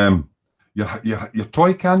 Lynn, your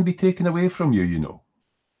toy can be taken away from you, you know.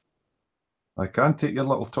 I can take your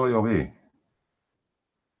little toy away.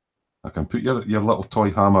 I can put your little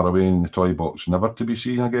toy hammer away in the toy box, never to be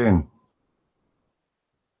seen again.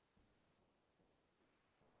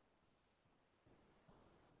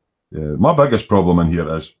 Yeah, my biggest problem in here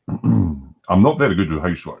is I'm not very good with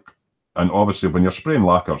housework. And obviously, when you're spraying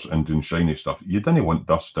lacquers and doing shiny stuff, you didn't want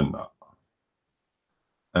dust in that.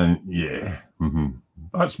 And yeah,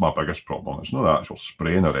 that's my biggest problem. It's not the actual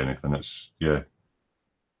spraying or anything. It's, yeah.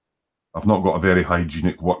 I've not got a very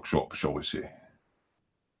hygienic workshop, shall we say.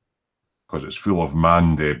 Because it's full of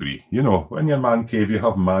man debris. You know, in your man cave, you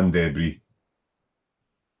have man debris.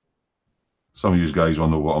 Some of you guys will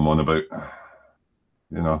know what I'm on about.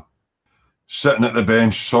 You know, sitting at the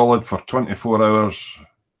bench solid for 24 hours.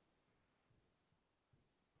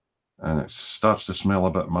 And it starts to smell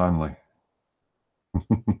a bit manly.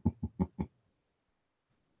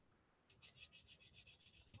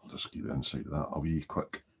 Just get the inside of that a wee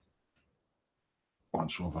quick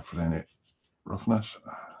once over for any roughness.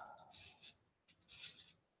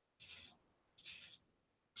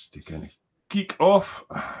 Just take any geek off.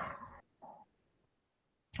 I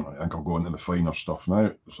think I'll go into the finer stuff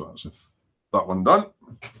now. So that's that one done.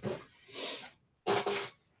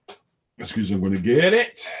 Excuse me, I'm going to get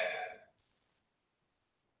it.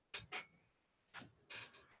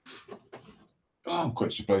 Oh, I'm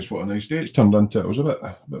quite surprised what a nice day it's turned into. It was a bit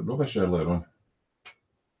rubbish earlier on.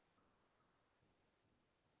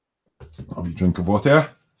 Have a drink of water.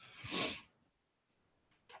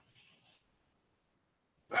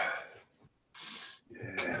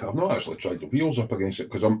 Yeah, I've not actually tried the wheels up against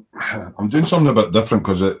it because I'm doing something a bit different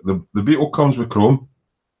because the Beetle comes with chrome.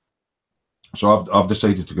 So I've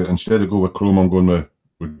decided to instead of go with chrome, I'm going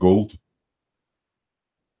with gold.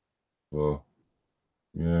 So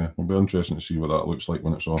yeah, it'll be interesting to see what that looks like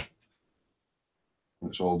when it's all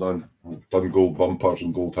done. I've done gold bumpers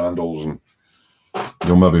and gold handles and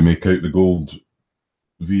you'll maybe make out the gold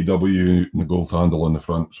VW and the gold handle on the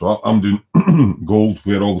front. So I'm doing gold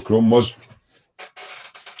where all the chrome was.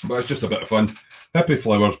 But it's just a bit of fun. Hippie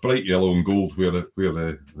flowers, bright yellow and gold where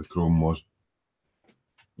the chrome was.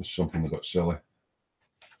 It's something a bit silly.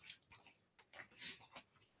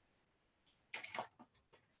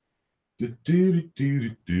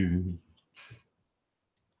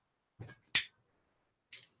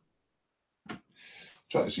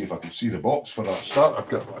 Try to see if I can see the box for that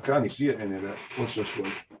start. I can't see it anywhere. What's this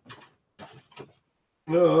one?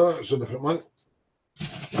 No, that's a different one.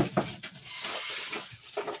 That's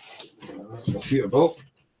my Peterbilt.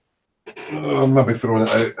 Oh, I'm maybe throwing it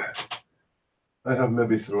out. I have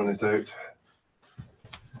maybe thrown it out.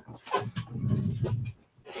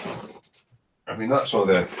 I mean, that's all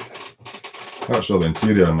the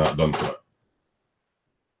interior and that done for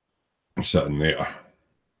it. Sitting there.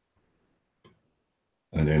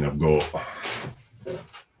 And then I've got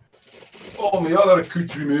all my other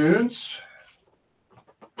accoutrements.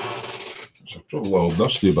 It's probably a little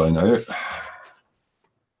dusty by now.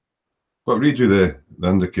 Got to redo the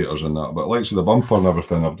indicators and that, but like the bumper and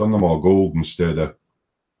everything, I've done them all gold instead of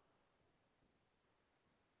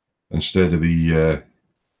the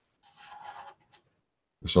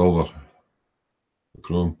silver, the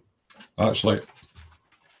chrome. Actually,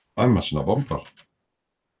 I'm missing a bumper.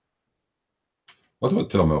 Why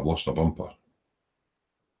don't tell me I've lost a bumper?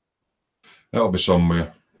 It'll be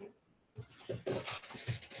somewhere.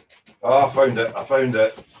 Oh, I found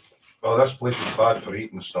it. Oh, this place is bad for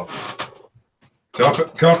eating stuff.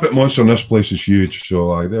 Carpet monster in this place is huge,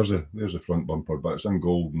 so there's a front bumper, but it's in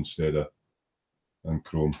gold instead of in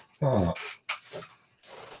chrome. Ah.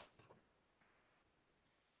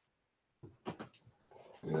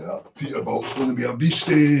 Yeah, that Peterbilt's going to be a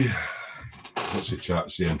beastie. What's the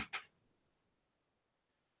chat saying?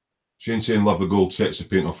 Shane saying, love the gold, sets the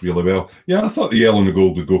paint off really well. Yeah, I thought the yellow and the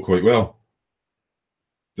gold would go quite well.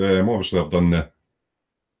 Obviously, I've done the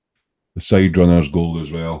side runners gold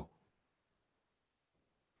as well.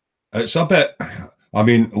 It's a bit, I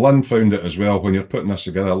mean, Lynn found it as well. When you're putting this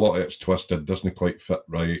together, a lot of it's twisted, doesn't quite fit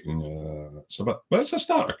right. And it's a bit, but it's a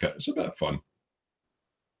starter kit. It's a bit of fun.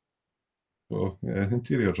 So, yeah,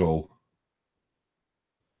 interior's all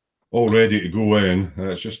ready to go in.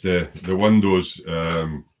 It's just the windows.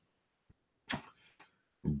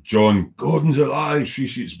 John Gordon's alive. She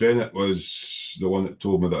Sheets Bennett was the one that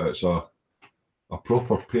told me that it's a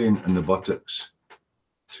proper pain in the buttocks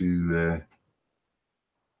to.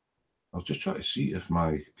 I was just trying to see if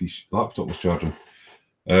my laptop was charging.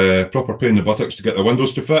 Proper pain in the buttocks to get the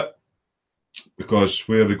windows to fit, because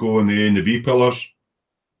where they go in the A and the B pillars,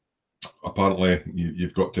 apparently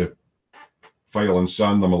you've got to file and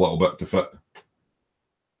sand them a little bit to fit.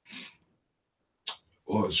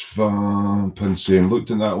 What's fun? Pin saying,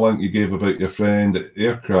 looked at that link you gave about your friend at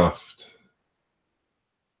Aircraft.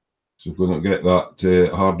 So we're going to get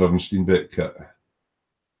that Harder and Steenbeck kit.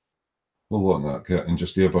 Whole lot on that kit and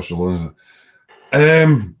just airbrush alone.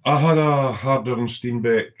 I had a Harder and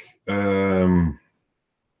Steenbeck.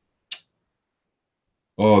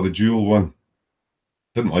 The dual one.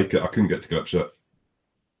 Didn't like it. I couldn't get to grips with it.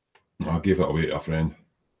 I gave it away to a friend.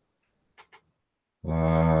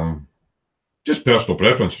 Just personal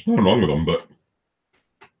preference. There's nothing wrong with them, but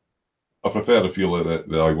I prefer the feel of the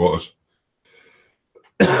Iwatas.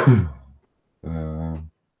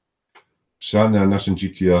 Santa and Nissan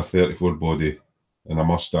GTR 34 body and a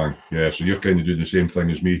Mustang. Yeah, so you're kind of doing the same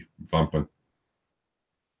thing as me, vamping.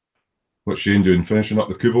 What's Shane doing? Finishing up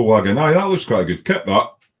the Kubo wagon. Aye, that looks quite a good kit,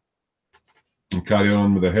 that. And carry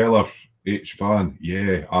on with the Heller H van.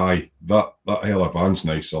 Yeah, aye. That Heller van's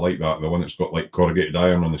nice. I like that. The one that's got like corrugated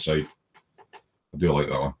iron on the side. I do like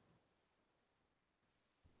that one.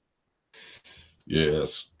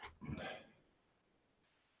 Yes.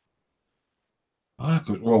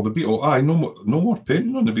 Well, the Beetle. Aye, no more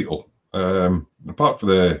painting on the Beetle. Apart from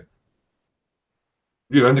the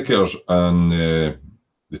rear indicators and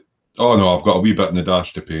oh no, I've got a wee bit in the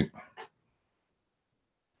dash to paint.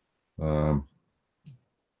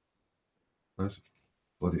 Let's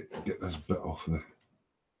bloody get this bit off the.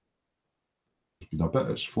 There's been a bit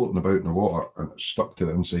that's floating about in the water and it's stuck to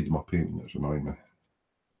the inside of my painting. That's annoying me.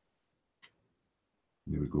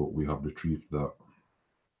 There we go. We have retrieved that.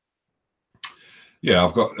 Yeah,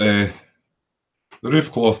 I've got the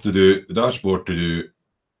roof cloth to do, the dashboard to do,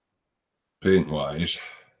 paint-wise,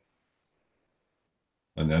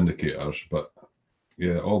 and the indicators, but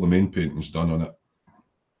yeah, all the main painting's done on it.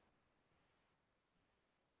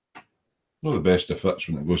 Not the best of fits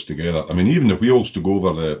when it goes together. I mean, even the wheels to go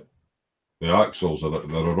over the axles, they're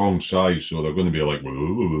a wrong size, so they're going to be like...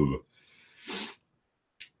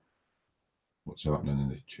 What's happening in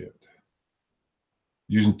the chat?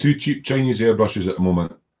 Using 2 cheap Chinese airbrushes at the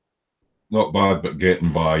moment. Not bad, but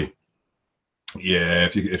getting by. Yeah,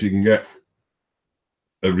 if you can get,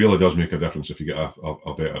 it really does make a difference if you get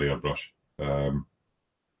a better airbrush.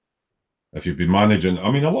 If you've been managing, I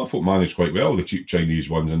mean, a lot of folk manage quite well the cheap Chinese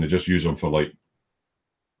ones, and they just use them for like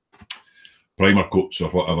primer coats or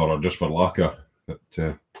whatever, or just for lacquer. But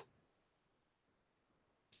as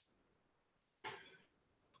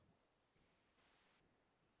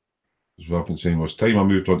I've been saying, was time I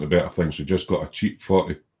moved on to better things. So just got a cheap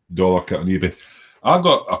 $40 kit on eBay. I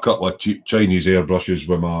got a couple of cheap Chinese airbrushes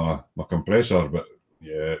with my compressor, but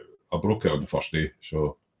yeah, I broke it on the first day.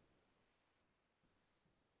 So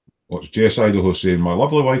what's Jess Idaho saying? My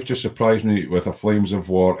lovely wife just surprised me with a Flames of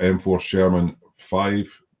War M4 Sherman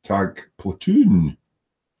 5 tank platoon.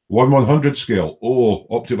 1/100 scale. Oh,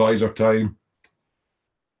 Optivisor time.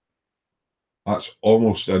 That's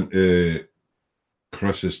almost into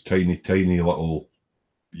Chris's tiny little.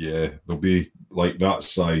 Yeah, they'll be like that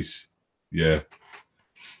size. Yeah.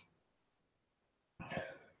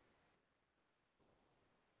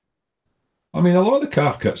 I mean, a lot of the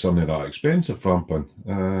car kits aren't that expensive, Fampin.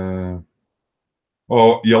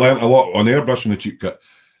 Oh, you learn a lot on airbrushing the cheap kit.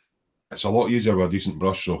 It's a lot easier with a decent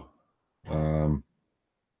brush, so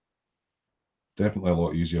definitely a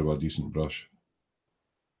lot easier with a decent brush.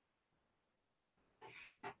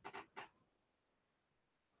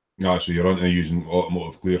 So you're onto using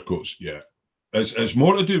automotive clear coats. Yeah, it's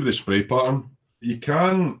more to do with the spray pattern. You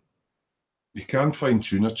can fine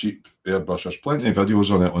tune a cheap airbrush. There's plenty of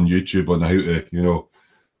videos on it on YouTube on how to,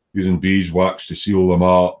 using beeswax to seal them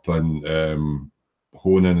up and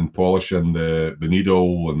honing and polishing the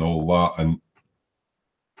needle and all that. And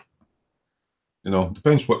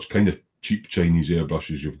depends which kind of cheap Chinese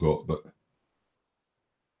airbrushes you've got, but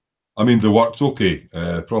I mean, they worked okay.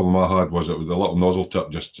 The problem I had was it was the little nozzle tip,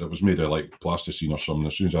 it was made of like plasticine or something.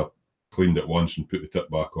 As soon as I cleaned it once and put the tip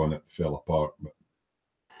back on, it fell apart. But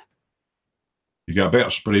you get a better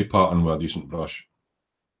spray pattern with a decent brush.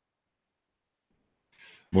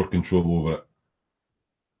 More control over it.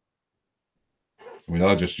 I mean,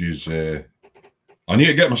 I just use, I need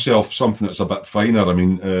to get myself something that's a bit finer. I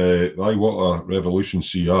mean, the Iwata Revolution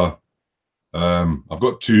CR. I've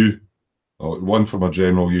got 2. One for my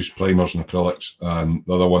general use, primers and acrylics, and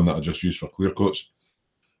the other one that I just use for clear coats.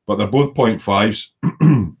 But they're both 0.5s,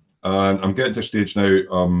 and I'm getting to a stage now,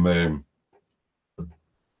 I'm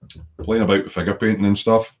playing about with figure painting and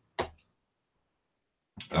stuff.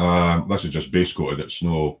 This is just base coated, it's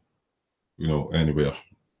no, anywhere.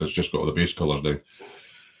 It's just got all the base colours down.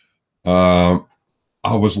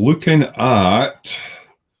 I was looking at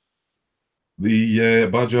the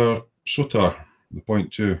Badger Sotar, the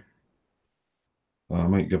 0.2. I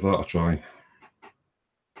might give that a try.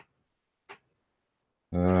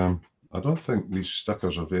 I don't think these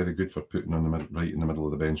stickers are very good for putting on right in the middle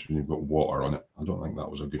of the bench when you've got water on it. I don't think that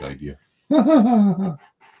was a good idea.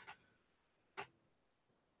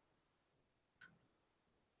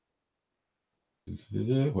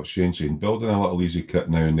 What's Shane saying? Building a little easy kit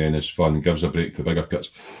now and then is fun. Gives a break to bigger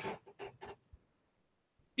kits.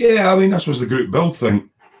 Yeah, I mean, this was the group build thing.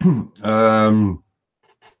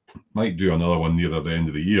 Might do another one near the end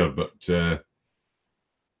of the year, but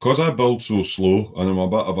because I build so slow and I'm a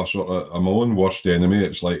bit of I'm my own worst enemy,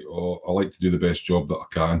 it's like, I like to do the best job that I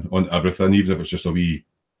can on everything, even if it's just a wee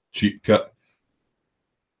cheap kit.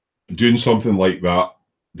 Doing something like that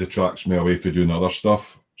detracts me away from doing other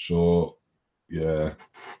stuff. So, yeah,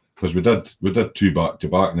 because we did 2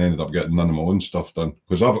 back-to-back and ended up getting none of my own stuff done.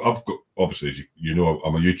 Because I've got, obviously,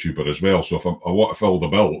 I'm a YouTuber as well, so if I want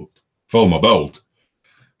to film my build,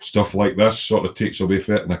 stuff like this sort of takes away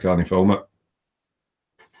from it and I can't film it.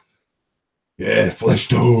 Yeah, flesh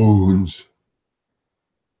tones.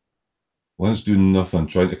 One's doing nothing,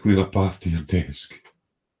 trying to clear a path to your desk.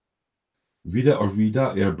 Vida or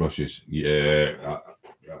Vida airbrushes. Yeah,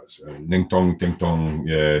 that's Ning Tong, Ding Tong.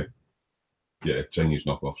 Yeah, Chinese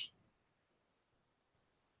knockoffs.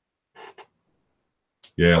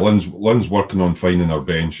 Yeah, Lynn's working on finding her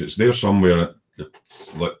bench. It's there somewhere.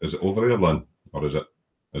 Is it over there, Lynn, or is it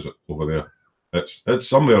over there? It's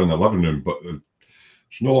somewhere in the living room, but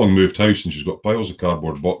she's no long moved house and she's got piles of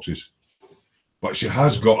cardboard boxes. But she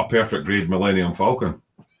has got a perfect grade Millennium Falcon.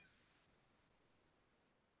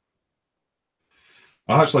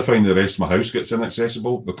 I actually find the rest of my house gets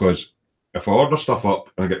inaccessible because if I order stuff up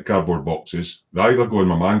and I get cardboard boxes, they either go in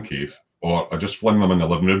my man cave or I just fling them in the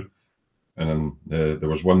living room. And then there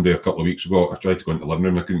was one day a couple of weeks ago, I tried to go into the living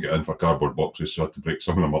room, I couldn't get in for cardboard boxes, so I had to break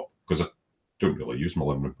some of them up because I don't really use my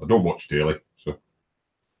living room. I don't watch telly, so.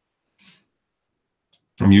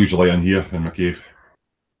 I'm usually in here in my cave.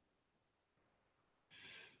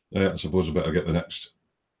 I suppose I better get the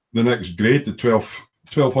next grade, the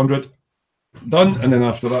 1200 done, and then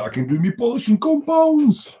after that I can do me polishing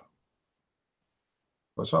compounds.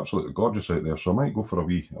 But it's absolutely gorgeous out there, so I might go for a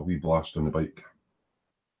wee blast on the bike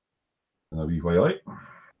and a wee while.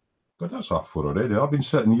 God, that's 4:30 already. I've been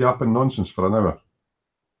sitting yapping nonsense for an hour.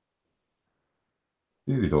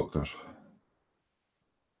 Dairy doctors.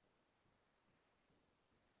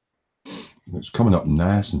 It's coming up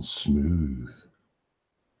nice and smooth.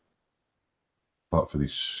 Apart for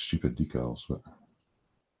these stupid decals, but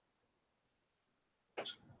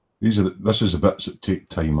this is the bits that take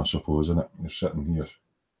time, I suppose, isn't it? You're sitting here.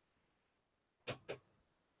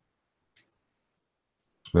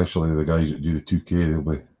 Especially the guys that do the 2K, they'll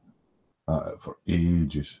be at it for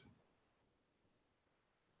ages.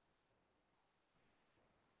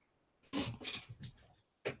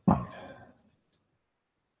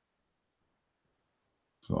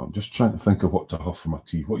 So I'm just trying to think of what to have for my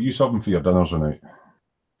tea. What are you having for your dinners tonight?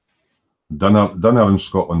 Dinner in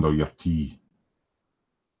Scotland, or your tea?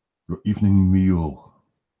 Your evening meal?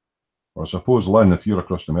 Or I suppose, Lynn, if you're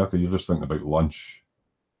across America, you're just thinking about lunch.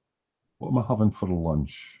 What am I having for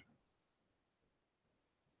lunch?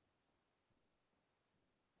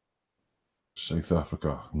 South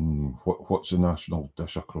Africa. What's the national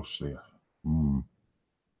dish across there? Because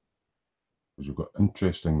you've got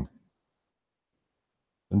interesting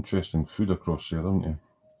food across there, haven't you?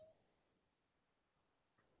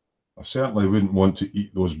 I certainly wouldn't want to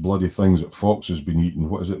eat those bloody things that Fox has been eating.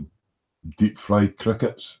 What is it? Deep fried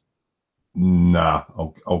crickets? Nah,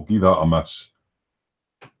 I'll give that a miss.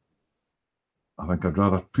 I think I'd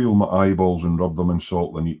rather peel my eyeballs and rub them in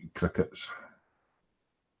salt than eat crickets.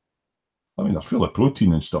 I mean, they're full of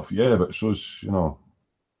protein and stuff, yeah, but so's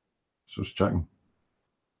chicken.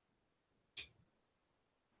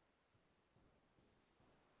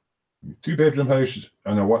 Two-bedroom house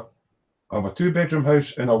and a what? I have a two-bedroom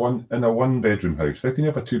house and a one-bedroom house. How can you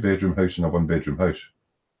have a two-bedroom house and a one-bedroom house?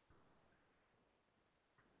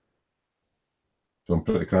 So I'm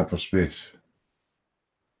pretty cramped for space.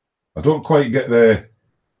 I don't quite get the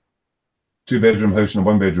two-bedroom house and a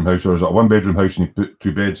one-bedroom house, or is it a one-bedroom house and you put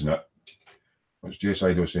two beds in it? Which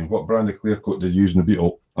JSI was saying, what brand of clear coat did you use in the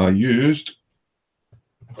Beetle? I used,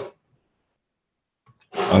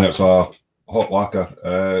 and it's a hot lacquer.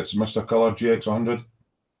 It's Mr. Colour GX100.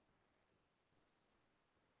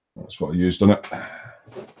 That's what I used on it.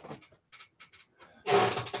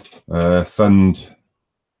 Thinned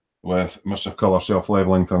with Mr. Colour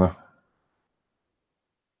self-leveling thinner.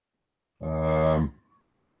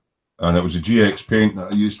 And it was a GX paint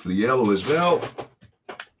that I used for the yellow as well.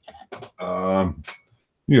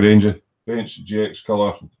 New range of paints, GX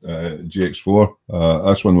Colour, GX4.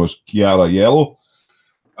 This one was Chiara Yellow.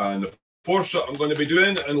 And the Porsche that I'm going to be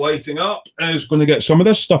doing and lighting up is going to get some of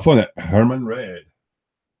this stuff on it. Herman Red.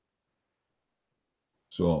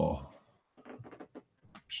 So,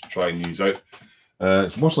 just trying these out.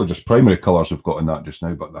 It's mostly just primary colours I've got in that just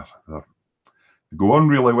now, but they go on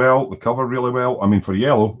really well, they cover really well. I mean, for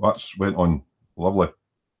yellow, that's went on lovely.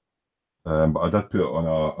 But I did put it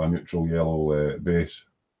on a neutral yellow base.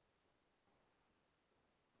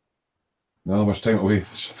 No, there's time to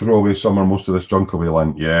throw away some or most of this junk away,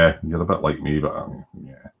 Lynn. Yeah, you're a bit like me, but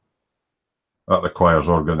yeah. That requires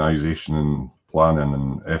organisation and planning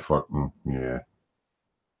and effort, and yeah.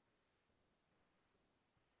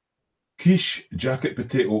 Quiche, jacket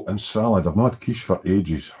potato and salad. I've not had quiche for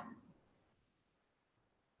ages.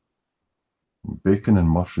 Bacon and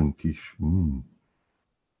mushroom quiche.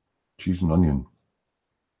 Cheese and onion.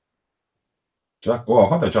 I've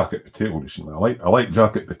had a jacket potato recently. I like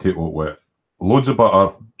jacket potato with loads of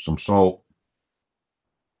butter, some salt,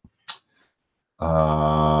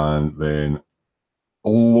 and then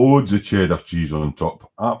loads of cheddar cheese on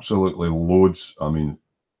top. Absolutely loads. I mean,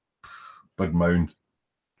 big mound.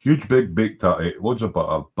 Huge big baked tatty, loads of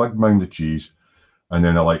butter, big mound of cheese, and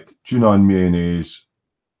then I like tuna and mayonnaise,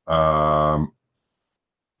 and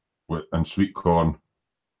sweet corn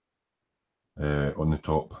on the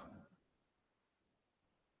top.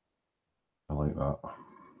 I like that.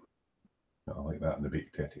 I like that in the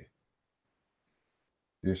baked tatty.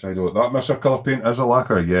 Yes, I do. That Mr. Colour paint is a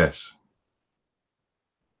lacquer, yes.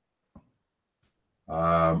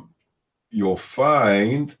 You'll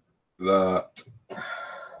find that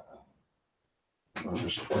I'll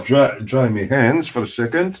just dry my hands for a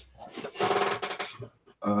second.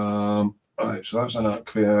 Right, so that's an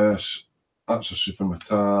aqueous, that's a super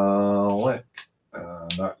metallic,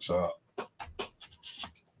 and that's a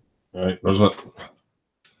right. There's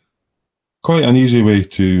quite an easy way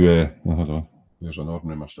to hold on. Here's an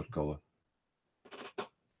ordinary mustard colour.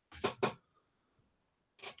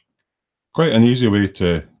 Quite an easy way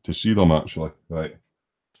to see them, actually, right?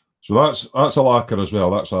 So that's a lacquer as well.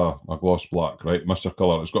 That's a gloss black, right? Mustard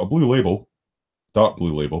colour. It's got a blue label, dark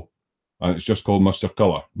blue label, and it's just called mustard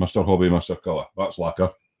colour. Mr. Hobby mustard colour. That's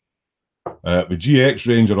lacquer. The GX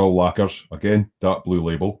range are all lacquers. Again, dark blue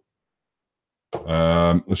label.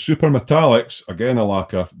 The super metallics, again a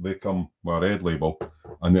lacquer. They come with a red label.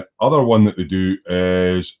 And the other one that they do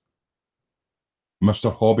is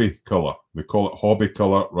Mr. Hobby colour. They call it hobby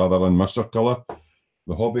colour rather than mustard colour.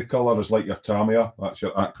 The hobby colour is like your Tamiya, that's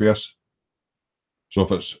your aqueous. So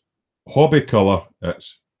if it's hobby colour,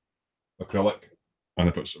 it's acrylic. And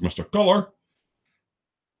if it's Mr. Colour,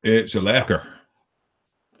 it's a lacquer.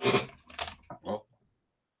 Oh,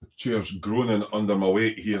 the chair's groaning under my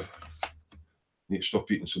weight here. Need to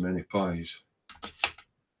stop eating so many pies.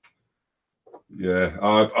 Yeah,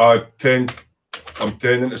 I'm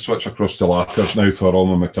tending to switch across to lacquers now for all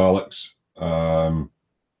my metallics.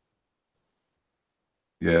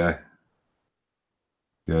 Yeah,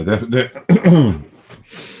 definitely.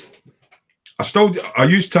 I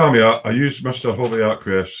use Tamiya, I use Mr. Hobby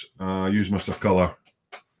Aqueous, I use Mr. Colour,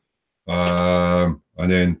 and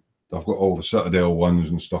then I've got all the Citadel ones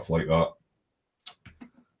and stuff like that.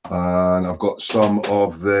 And I've got some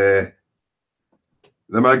of the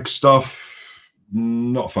MIG stuff.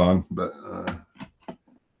 Not a fan, but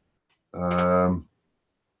I've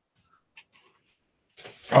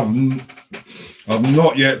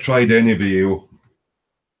not yet tried any VAO.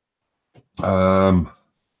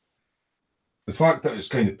 The fact that it's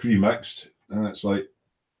kind of pre-mixed, and it's like,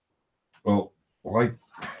 well, why?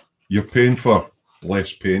 You're paying for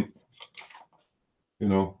less paint, you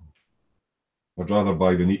know. I'd rather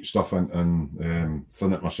buy the neat stuff and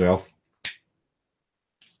thin it myself.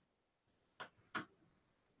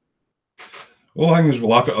 All things with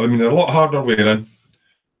lacquer, I mean, they're a lot harder wearing.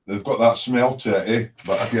 They've got that smell to it, eh?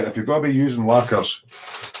 But if you've got to be using lacquers,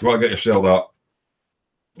 you've got to get yourself that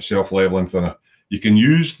self-leveling thinner. You can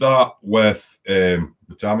use that with the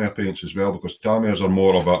Tamiya paints as well, because Tamiyas are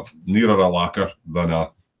more of a nearer a lacquer than an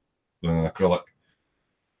acrylic.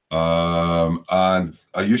 And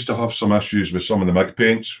I used to have some issues with some of the MIG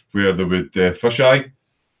paints where they would fisheye,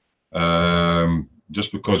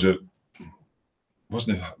 just because it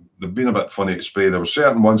wasn't. They've been a bit funny to spray. There were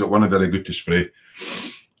certain ones that weren't very good to spray,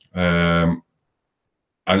 and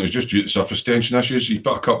it was just due to surface tension issues. You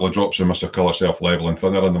put a couple of drops of Mr. Colour self-leveling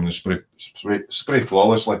thinner in them and spray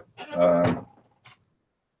flawlessly. But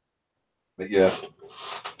yeah,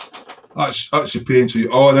 that's the paint.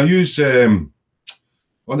 Oh, and I use on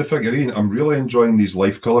the figurine. I'm really enjoying these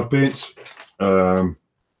life colour paints. You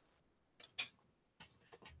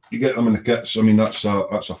get them in the kits. I mean, that's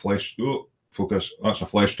a flesh. Oh, focus. That's a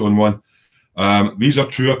flesh tone one. These are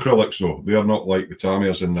true acrylics though. They are not like the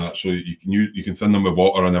Tamiyas in that. So you can thin them with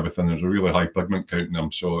water and everything. There's a really high pigment count in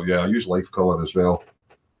them. So yeah, I use life colour as well.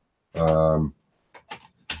 For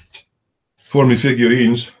my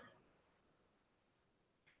figurines.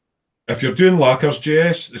 If you're doing lacquers,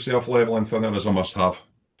 JS, the self-leveling thinner is a must-have.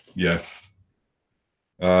 Yeah.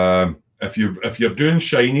 If you're doing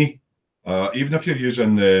shiny, even if you're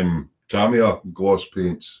using Tamiya gloss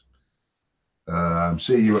paints,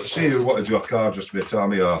 say you want to do a car just with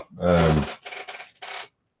Tamiya,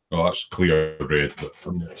 oh, that's clear red, but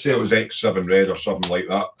say it was X7 red or something like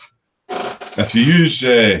that. If you use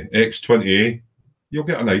X20A, you'll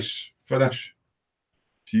get a nice finish.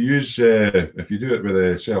 If you do it with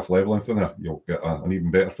a self-leveling thinner, you'll get an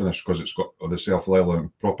even better finish because it's got the self-leveling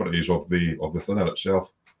properties of the thinner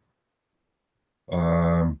itself.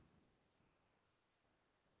 So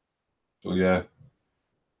yeah,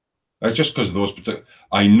 it's just because of those particular.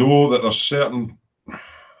 I know that there's certain.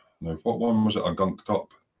 Now, what one was it? I gunked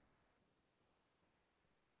up.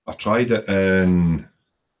 I tried it in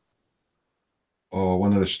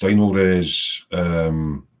one of the Steinolres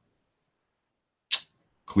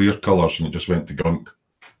clear colours, and it just went to gunk.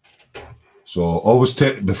 So always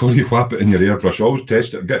before you whap it in your airbrush, always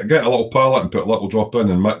test it. Get a little palette and put a little drop in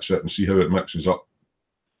and mix it and see how it mixes up.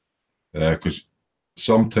 Because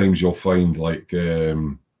sometimes you'll find like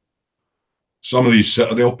some of these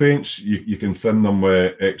Citadel paints, you can thin them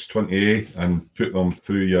with X20A and put them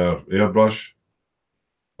through your airbrush,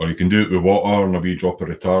 or you can do it with water and a wee drop of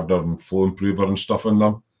retarder and flow improver and stuff in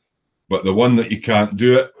them. But the one that you can't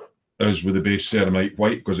do it is with the base ceramite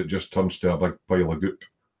white, because it just turns to a big pile of goop.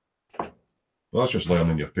 Well, that's just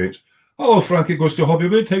learning your paints. Hello, Frankie goes to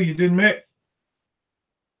Hobbywood. How you doing, mate?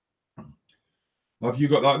 Have you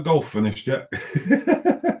got that golf finished yet?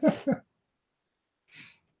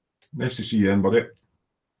 Nice to see you in, buddy.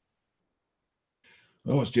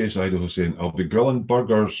 Oh, it's Jess Idaho saying, I'll be grilling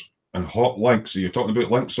burgers and hot links. Are you talking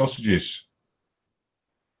about link sausages?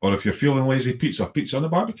 Or if you're feeling lazy, pizza on the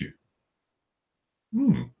barbecue.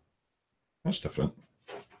 That's different.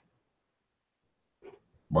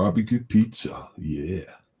 Barbecue pizza, yeah.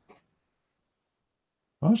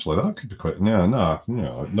 Actually, that could be quite. No,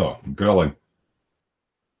 grilling.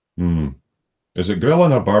 Is it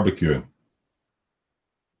grilling or barbecuing?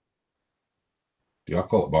 Yeah, I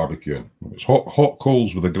call it barbecuing. It's hot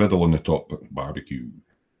coals with a griddle on the top, but barbecue.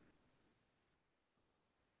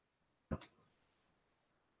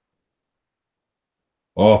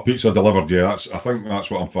 Oh, pizza delivered. Yeah, I think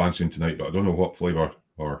that's what I'm fancying tonight, but I don't know what flavour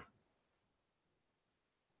or.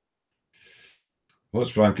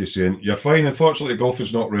 What's Frankie saying? You're fine. Unfortunately, golf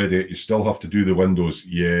is not ready. You still have to do the windows.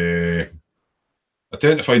 Yeah. I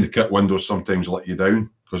tend to find the kit windows sometimes let you down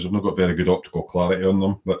because they've not got very good optical clarity on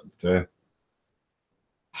them, but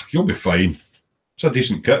you'll be fine. It's a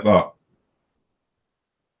decent kit, that.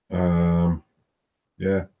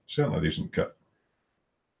 Yeah, certainly a decent kit.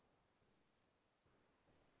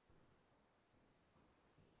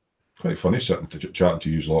 Quite funny sitting to chatting to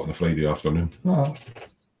you a lot on a Friday afternoon.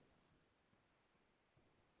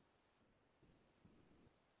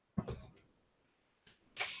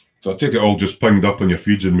 So I take it all just pinged up on your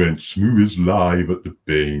feeds and went, Smoo is live at the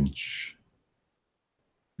bench.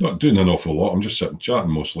 Not doing an awful lot. I'm just sitting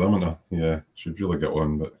chatting mostly, haven't I? Yeah, should really get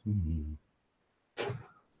on, but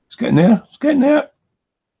it's getting there. It's getting there.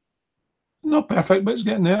 Not perfect, but it's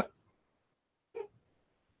getting there.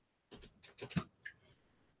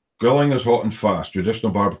 Grilling is hot and fast.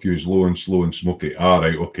 Traditional barbecue is low and slow and smoky.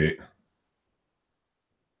 Right, okay.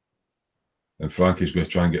 And Frankie's going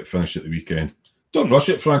to try and get finished at the weekend. Don't rush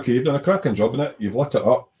it, Frankie. You've done a cracking job in it. You've lit it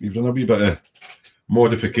up. You've done a wee bit of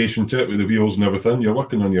modification to it with the wheels and everything. You're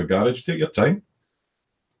working on your garage. Take your time.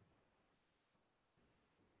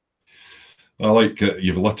 I like it.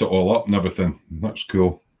 You've lit it all up and everything. That's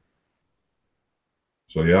cool.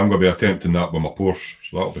 So yeah, I'm going to be attempting that with my Porsche.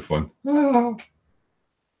 So that'll be fun.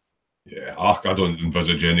 Yeah, I don't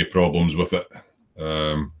envisage any problems with it.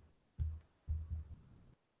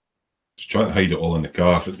 Just trying to hide it all in the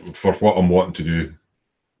car for what I'm wanting to do.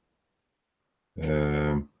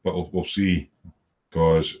 But we'll see,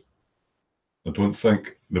 because I don't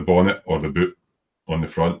think the bonnet or the boot on the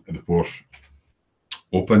front of the Porsche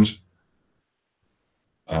opens,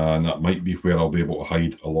 and that might be where I'll be able to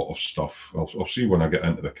hide a lot of stuff. I'll see when I get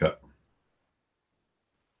into the kit,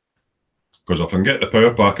 because if I can get the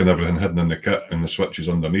power pack and everything hidden in the kit and the switches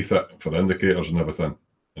underneath it for the indicators and everything,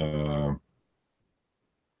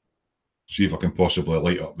 see if I can possibly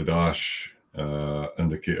light up the dash,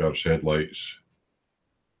 indicators, headlights.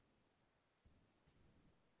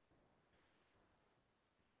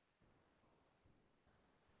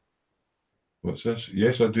 What's this?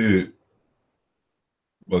 Yes, I do.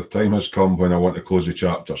 Well, the time has come when I want to close the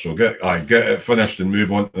chapter. So get it finished and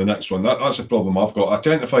move on to the next one. That's the problem I've got. I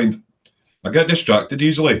tend to find I get distracted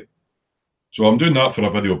easily. So I'm doing that for a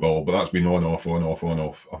video build, but that's been on, off, on, off, on,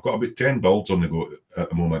 off. I've got about 10 builds on the go at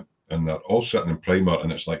the moment, and they're all sitting in primer,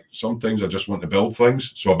 and it's like sometimes I just want to build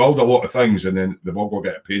things. So I build a lot of things, and then they've all got to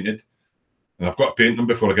get painted. And I've got to paint them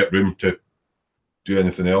before I get room to do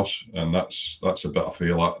anything else, and that's a bit of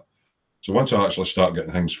fail at. So once I actually start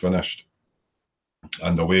getting things finished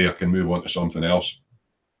and away, I can move on to something else.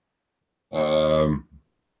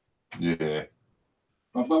 Yeah.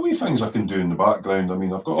 I've got wee things I can do in the background. I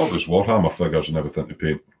mean, I've got all those Warhammer figures and everything to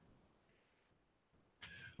paint.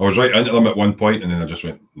 I was right into them at one point, and then I just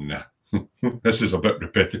went, nah, this is a bit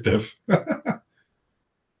repetitive.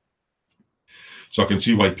 So I can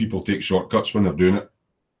see why people take shortcuts when they're doing it.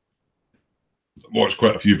 Watched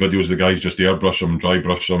quite a few videos of the guys just airbrush them, dry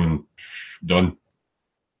brush them, and done.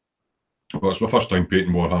 Well, it's my first time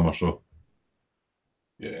painting Warhammer, so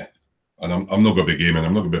yeah. And I'm not going to be gaming.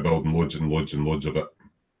 I'm not going to be building loads and loads and loads of it.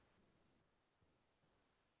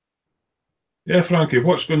 Yeah, Frankie,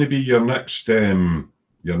 what's going to be your next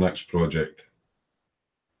project?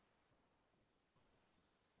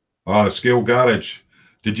 The Scale Garage.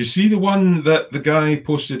 Did you see the one that the guy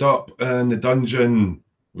posted up in the dungeon?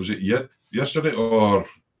 Was it yesterday or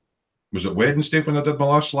was it Wednesday when I did my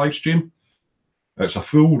last live stream? It's a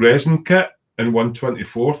full resin kit in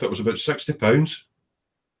 1/24. It was about £60.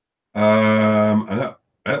 And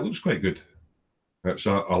it looks quite good. It's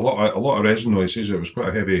a lot of resin noises. It was quite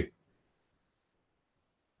a heavy.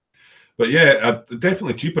 But yeah,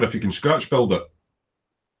 definitely cheaper if you can scratch build it.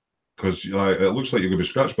 Because it looks like you're going to be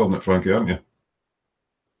scratch building it, Frankie, aren't you?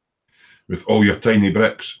 With all your tiny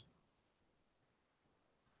bricks.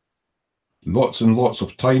 Lots and lots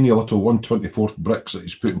of tiny little 1/24 bricks that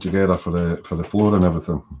he's putting together for the floor and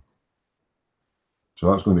everything. So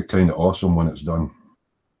that's going to be kind of awesome when it's done.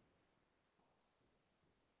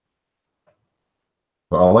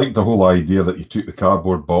 But I like the whole idea that you took the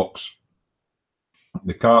cardboard box.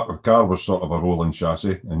 The car was sort of a rolling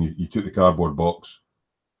chassis, and you took the cardboard box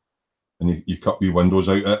and you cut wee windows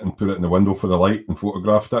out it and put it in the window for the light and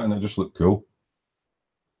photographed it, and it just looked cool.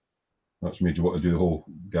 That's made you want to do the whole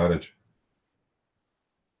garage.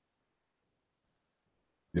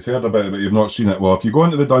 You've heard about it, but you've not seen it. Well, if you go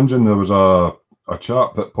into the dungeon, there was a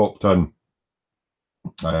chap that popped in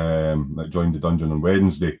that joined the dungeon on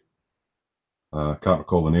Wednesday. I can't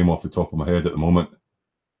recall the name off the top of my head at the moment.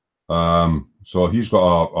 So he's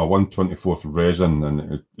got a 1/24 resin,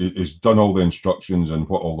 and he's done all the instructions and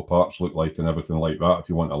what all the parts look like and everything like that if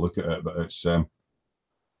you want to look at it. But it's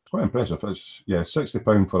quite impressive. It's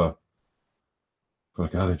 £60 for a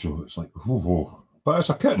garage. It's like, whoa. But it's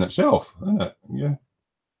a kit in itself, isn't it? Yeah.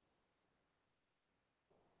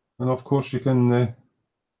 And of course you can,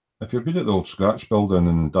 if you're good at the old scratch building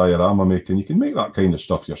and diorama making, you can make that kind of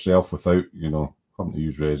stuff yourself without, having to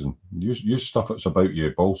use resin. Use stuff that's about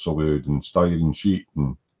you, balsa wood and styrene sheet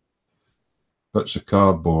and bits of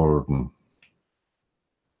cardboard and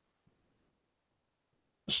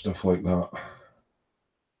stuff like that.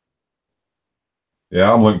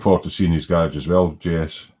 Yeah, I'm looking forward to seeing his garage as well,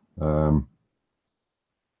 JS.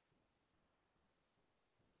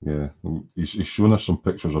 Yeah, he's shown us some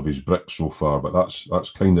pictures of his bricks so far, but that's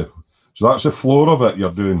kind of, so that's the floor of it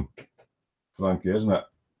you're doing, Frankie, isn't it?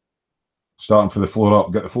 Starting for the floor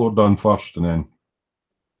up, get the floor done first and then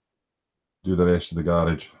do the rest of the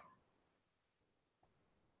garage.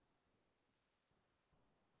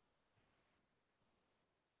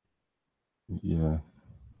 Yeah.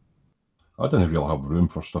 I didn't really have room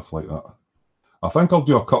for stuff like that. I think I'll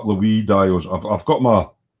do a couple of wee dials. I've got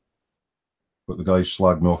what the guy's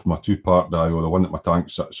slagging off, my 2-part dial, the one that my tank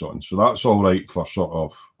sits on. So that's all right for sort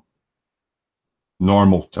of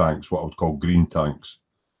normal tanks, what I would call green tanks.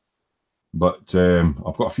 But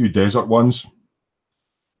I've got a few desert ones.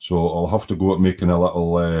 So I'll have to go at making a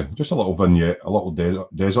little, just a little vignette, a little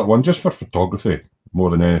desert one, just for photography more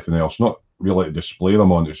than anything else. Not really to display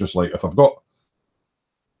them on. It's just like if I've got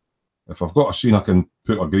a scene I can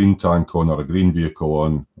put a green tank on or a green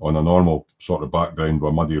vehicle on a normal sort of background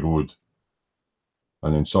with a muddy road,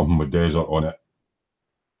 and then something with desert on it,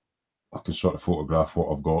 I can sort of photograph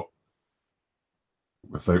what I've got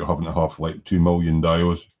without having to have like 2 million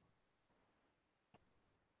dials.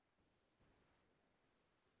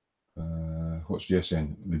 What's Jess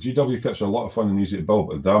saying? The GW kits are a lot of fun and easy to build,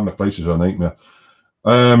 but damn, the prices are a nightmare.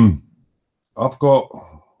 I've got,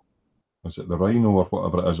 is it the Rhino or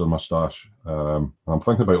whatever it is on my stash? I'm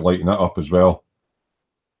thinking about lighting it up as well.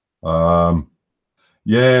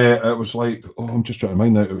 Yeah, it was like, I'm just trying to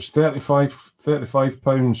mind now. It was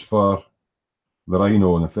 £35 for the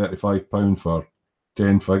Rhino and £35 for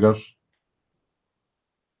 10 figures.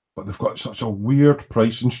 But they've got such a weird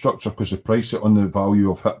pricing structure because they price it on the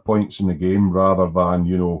value of hit points in the game rather than,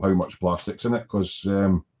 how much plastic's in it. Because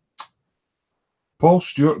Paul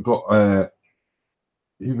Stewart got,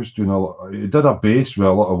 he was doing he did a base with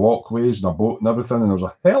a lot of walkways and a boat and everything, and there was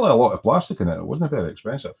a hell of a lot of plastic in it. It wasn't very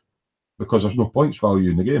expensive because there's no points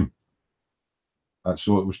value in the game. And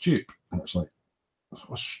so it was cheap. And it's like,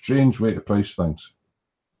 a strange way to price things.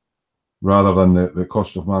 Rather than the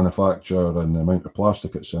cost of manufacture and the amount of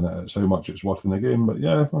plastic it's in it, it's how much it's worth in the game. But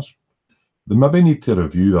yeah, they maybe need to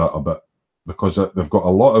review that a bit because they've got a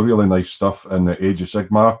lot of really nice stuff in the Age of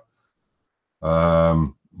Sigmar.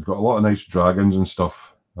 They've got a lot of nice dragons and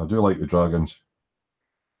stuff. I do like the dragons.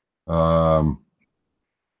 I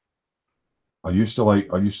used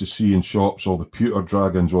to see in shops all the pewter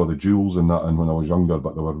dragons or the jewels and that, and when I was younger,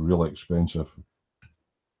 but they were really expensive.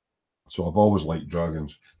 So I've always liked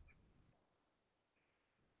dragons.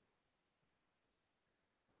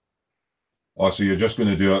 Oh, so you're just going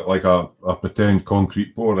to do it like a pretend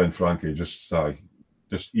concrete pour then, Frankie? Just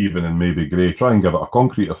even and maybe grey. Try and give it a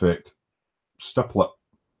concrete effect. Stipple it.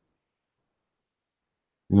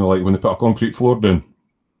 Like when they put a concrete floor down.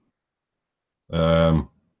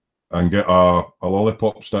 And get a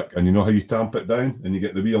lollipop stick, and you know how you tamp it down and you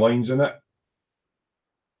get the wee lines in it?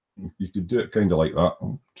 You could do it kind of like that.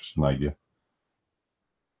 Just an idea.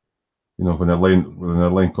 When they're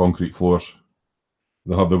laying concrete floors,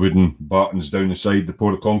 they have the wooden battens down the side, they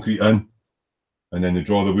pour the concrete in, and then they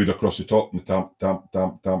draw the wood across the top and tamp,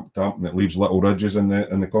 and it leaves little ridges in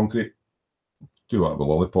the concrete. Do that with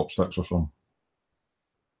lollipop sticks or something.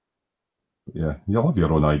 But yeah, you'll have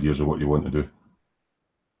your own ideas of what you want to do.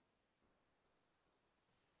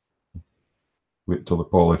 Wait till the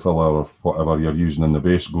polyfiller or whatever you're using in the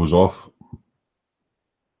base goes off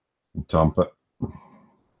and tamp it.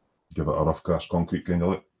 Give it a rough cast concrete kind of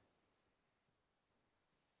look.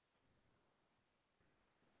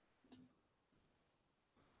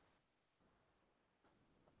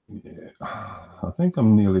 Yeah, I think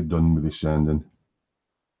I'm nearly done with the sanding.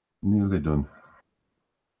 Nearly done.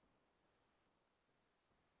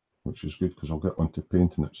 Which is good because I'll get onto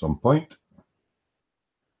painting at some point.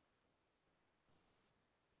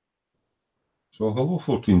 So hello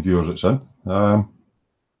 14 viewers, it's in.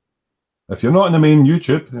 If you're not in the main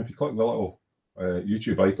YouTube, if you click the little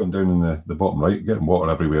YouTube icon down in the bottom right, you're getting water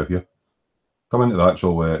everywhere here. Come into the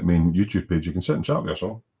actual main YouTube page, you can sit and chat with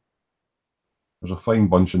yourself. There's a fine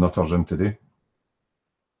bunch of nutters in today.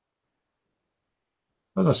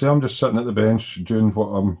 As I say, I'm just sitting at the bench doing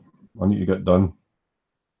what I need to get done.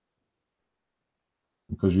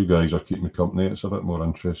 Because you guys are keeping me company, it's a bit more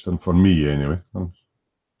interesting for me anyway.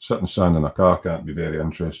 Sitting sand in a car can't be very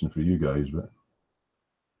interesting for you guys, but it's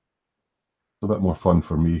a bit more fun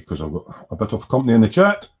for me because I've got a bit of company in the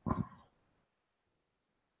chat.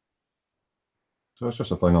 So it's just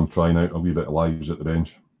a thing I'm trying out, a wee bit of lives at the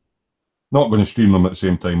bench. Not going to stream them at the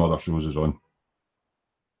same time other shows is on.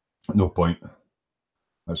 No point.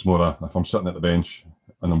 It's more if I'm sitting at the bench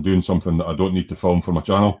and I'm doing something that I don't need to film for my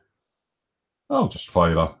channel, I'll just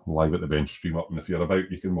fire a live at the bench stream up, and if you're about,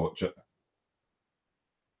 you can watch it.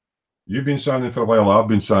 You've been sanding for a while, I've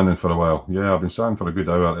been sanding for a while. Yeah, I've been sanding for a good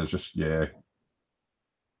hour. It's just, yeah.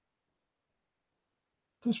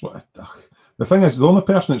 That's what the thing is, the only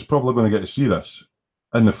person that's probably going to get to see this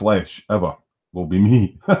in the flesh ever will be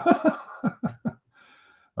me.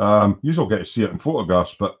 You'll get to see it in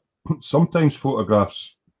photographs, but sometimes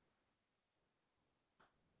photographs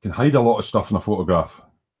can hide a lot of stuff in a photograph.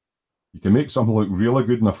 You can make something look really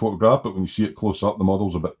good in a photograph, but when you see it close up, the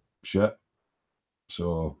model's a bit shit.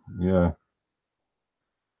 So, yeah.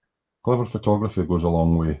 Clever photography goes a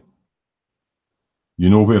long way. You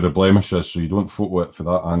know where the blemish is, so you don't photo it for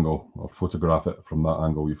that angle or photograph it from that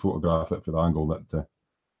angle. You photograph it for the angle that the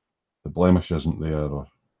blemish isn't there, or,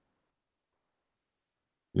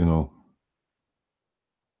 you know,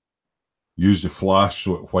 use the flash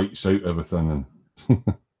so it whites out everything. And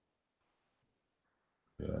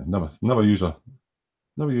yeah, never use a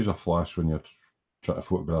flash when you're trying to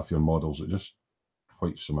photograph your models. It just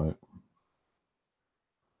whites them out.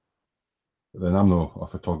 But then I'm not a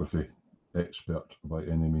photography expert by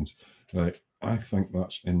any means. Right, I think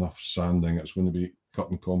that's enough sanding. It's going to be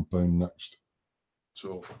cutting compound next.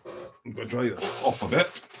 So I'm going to dry this off a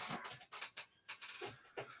bit.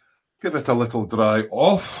 Give it a little dry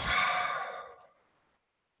off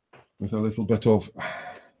with a little bit of,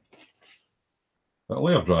 it'll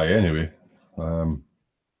layer dry anyway.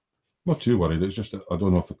 Not too worried. It's just I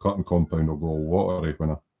don't know if the cutting compound will go watery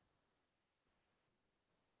when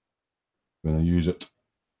I use it,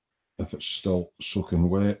 if it's still soaking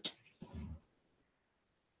wet.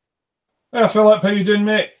 Hey Philip, how you doing,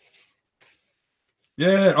 mate?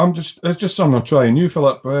 Yeah, it's just something I'm trying new,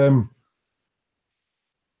 Philip.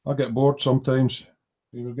 I get bored sometimes.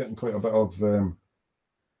 We're getting quite a bit of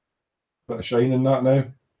shine in that now.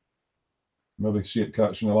 Maybe see it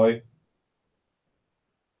catching the light.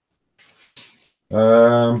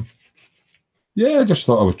 Yeah, I just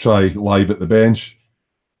thought I would try live at the bench,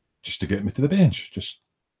 just to get me to the bench. Just,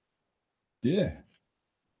 yeah.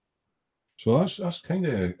 So that's kind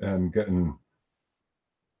of getting.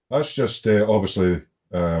 That's just obviously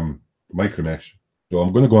micro mesh. So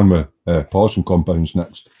I'm going to go on with polishing compounds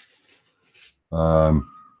next. Because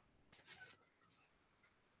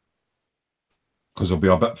they'll be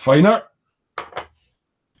a bit finer.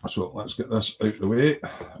 So let's get this out the way.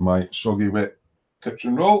 My soggy wet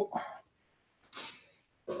kitchen roll.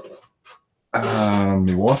 And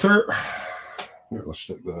my water. Right, let's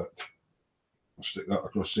stick that. I'll stick that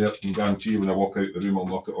across there and guarantee when I walk out the room I'll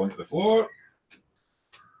knock it onto the floor.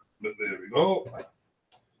 But there we go.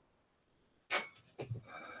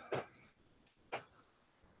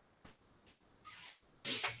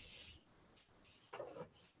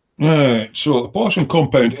 Right, so the polishing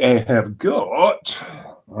compound I have got,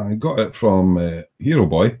 I got it from Hero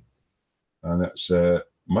Boy, and it's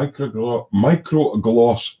micro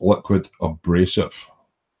gloss liquid abrasive.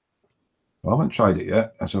 I haven't tried it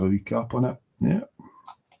yet. Let's have a recap on it. Yeah.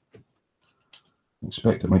 I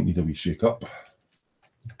expect it might need a wee shake up.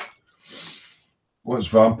 What's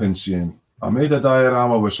Vampin saying? I made a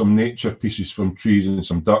diorama with some nature pieces from trees and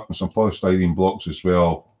some dirt and some polystyrene blocks as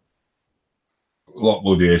well.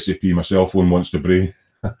 Upload the SAP, my cell phone wants to break.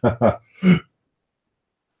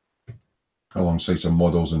 Alongside some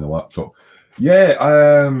models in the laptop.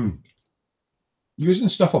 Yeah, using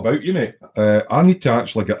stuff about you, mate. I need to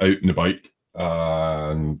actually get out on the bike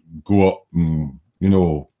and go up and, you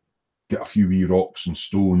know, get a few wee rocks and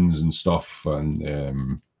stones and stuff,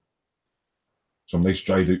 and some nice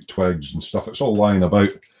dried out twigs and stuff. It's all lying about.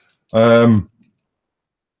 I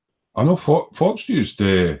know Fox used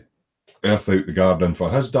earth out the garden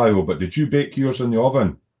for his dio, but did you bake yours in the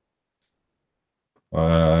oven?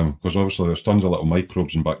 Because obviously there's tons of little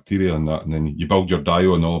microbes and bacteria in that, and then you build your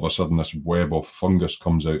dio and all of a sudden this web of fungus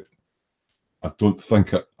comes out. I don't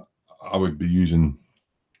think I would be using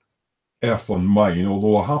earth on mine,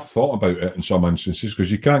 although I have thought about it in some instances,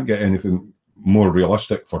 because you can't get anything more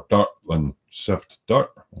realistic for dirt than sift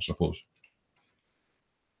dirt, I suppose.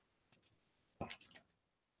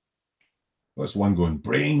 What's Lynn going?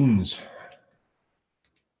 Brains.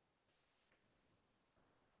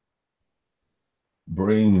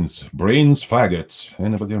 Brains faggots.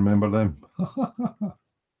 Anybody remember them? All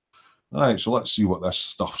right, so let's see what this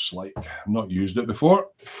stuff's like. I've not used it before.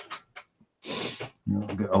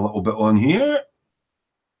 I'll get a little bit on here.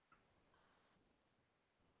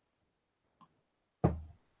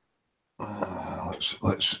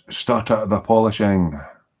 Let's start out the polishing.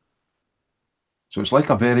 So it's like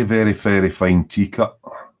a very, very, very fine tea-cut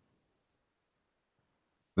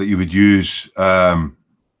that you would use on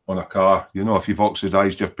a car, you know, if you've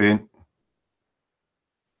oxidized your paint.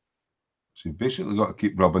 So you've basically got to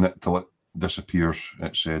keep rubbing it till it disappears,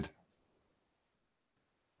 it said.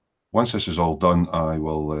 Once this is all done, I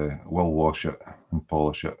will wash it and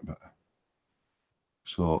polish it.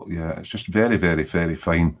 So yeah, it's just very, very, very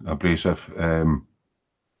fine abrasive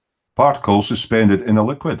particles suspended in a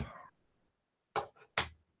liquid.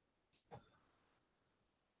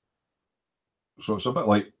 So it's a bit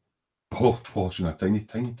like polishing a tiny,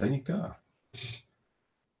 tiny, tiny car.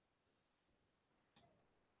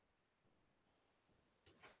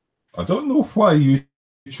 I don't know why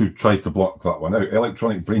YouTube tried to block that one out.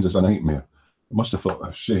 Electronic brains is a nightmare. I must have thought I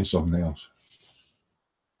was saying something else.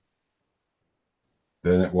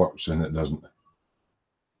 Then it works and it doesn't.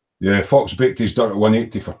 Yeah, Fox baked his dirt at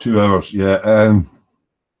 180 for 2 hours. Yeah.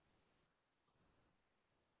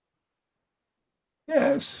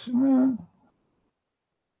 Yes.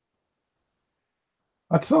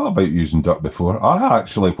 I'd thought about using dirt before.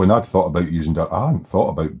 When I'd thought about using dirt, I hadn't thought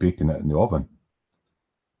about baking it in the oven.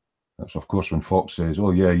 That's, of course, when Fox says,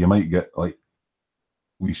 oh, yeah, you might get like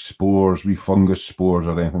wee spores, wee fungus spores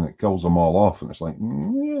or anything that kills them all off. And it's like,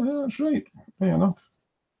 yeah, that's right. Fair enough.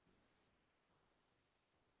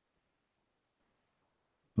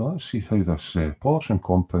 Well, let's see how this polishing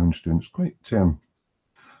compound's doing. It's quite,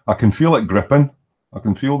 I can feel it gripping. I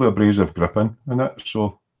can feel the abrasive gripping in it.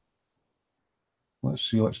 So let's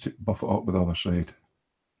see, let's buff it up with the other side.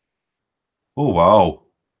 Oh, wow.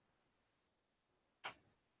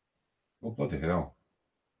 Oh, bloody hell.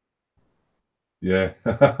 Yeah.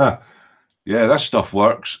 Yeah, this stuff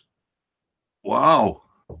works. Wow.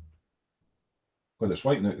 But it's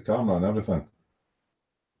whitening out the camera and everything.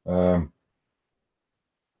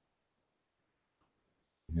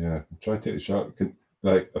 Yeah, try to take a shot.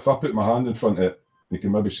 Like, if I put my hand in front of it, you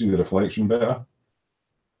can maybe see the reflection better.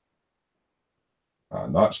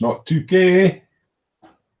 And that's not 2K.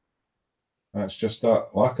 That's just that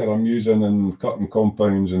lacquer I'm using and cutting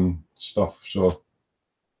compounds and stuff. So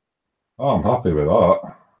I'm happy with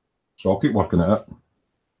that. So I'll keep working at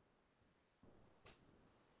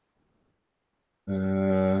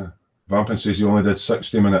it. Vampin says he only did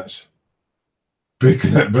 60 minutes.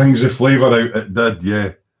 Baking it brings the flavour out. It did,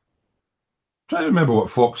 yeah. Try to remember what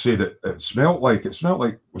Fox said it smelled like. It smelled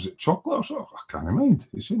like, was it chocolate or something? I can't mind.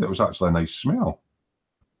 He said it was actually a nice smell.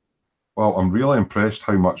 Well, I'm really impressed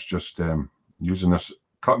how much just using this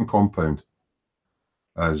cutting compound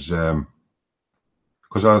as,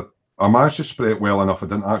 because I managed to spray it well enough. I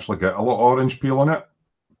didn't actually get a lot of orange peel on it.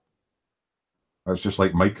 It's just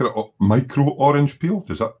like micro orange peel.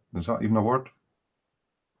 Is that even a word?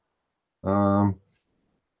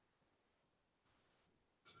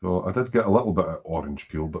 So I did get a little bit of orange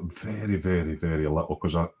peel, but very, very, very little,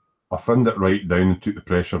 because I thinned it right down and took the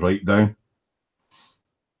pressure right down.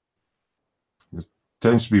 It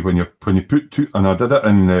tends to be when you put two, and I did it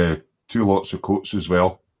in 2 lots of coats as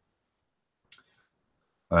well.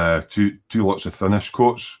 2 lots of thinnish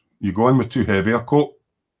coats. You go in with too heavy a coat,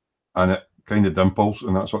 and it kind of dimples,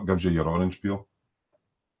 and that's what gives you your orange peel.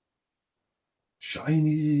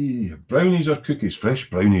 Shiny brownies or cookies, fresh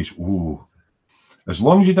brownies. Ooh, as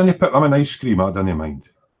long as you didn't put them in ice cream, I didn't mind.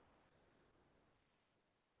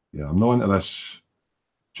 Yeah, I'm not into this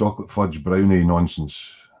chocolate fudge brownie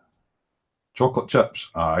nonsense. Chocolate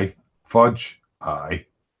chips, aye. Fudge, aye.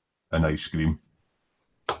 And ice cream.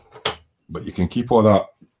 But you can keep all that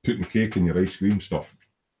putting cake in your ice cream stuff.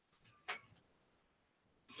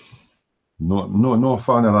 No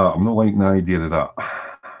fan of that. I'm not liking the idea of that.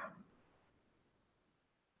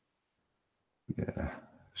 Yeah.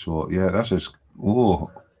 So yeah, this is,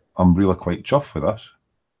 I'm really quite chuffed with this.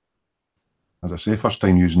 As I say, first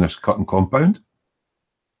time using this cutting compound.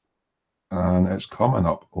 And it's coming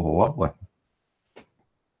up lovely.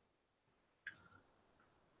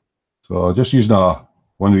 So just using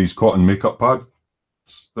one of these cotton makeup pads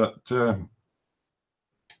that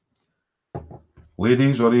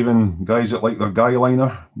ladies or even guys that like their guy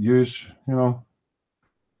liner use, you know,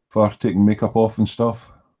 for taking makeup off and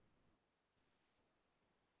stuff.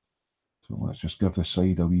 So let's just give the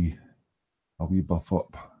side a wee buff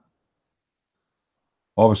up.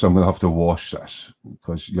 Obviously, I'm going to have to wash this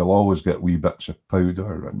because you'll always get wee bits of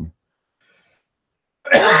powder and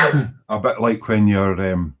a bit like when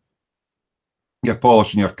you're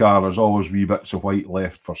polishing your car. There's always wee bits of white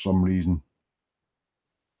left for some reason.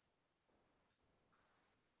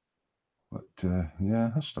 But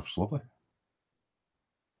yeah, this stuff's lovely.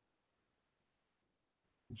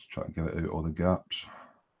 Just try to get it out all the gaps.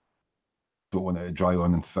 Don't want it to dry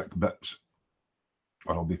on in thick bits,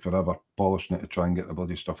 or I'll be forever polishing it to try and get the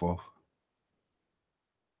bloody stuff off.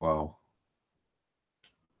 Wow.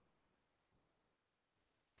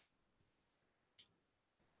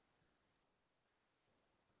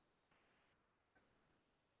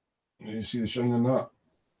 You see the shine on that?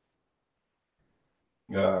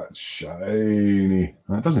 Yeah, it's shiny.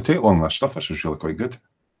 And it doesn't take long, this stuff. This is really quite good.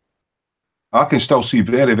 I can still see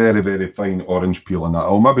very, very, very fine orange peel in that.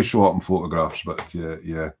 I'll maybe show up in photographs, but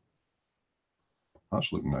yeah.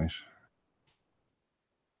 That's looking nice.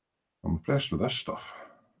 I'm impressed with this stuff.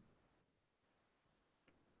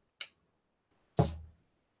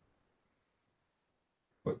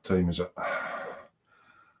 What time is it?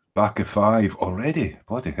 Back at 5 already.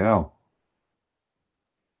 Bloody hell.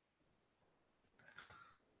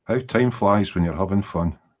 How time flies when you're having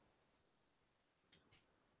fun.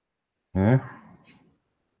 Yeah.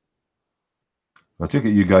 I take it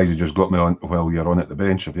you guys have just got me on while you're on at the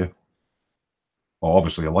bench, have you? Well,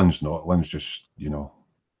 obviously Lynn's not. Lynn's just, you know,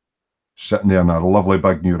 sitting there in her lovely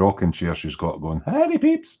big new rocking chair she's got going, "Howdy,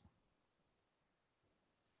 peeps."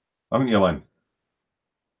 Haven't you, Lynn?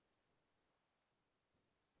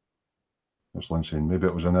 What's Lynn saying? Maybe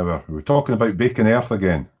it was an hour. We were talking about baking earth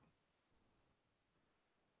again.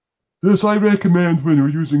 Yes, I recommend when you're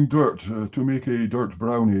using dirt to make a dirt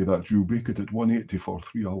brownie that you bake it at 180 for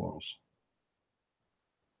 3 hours.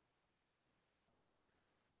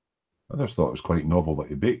 I just thought it was quite novel that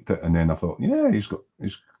he baked it, and then I thought, yeah,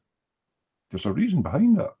 there's a reason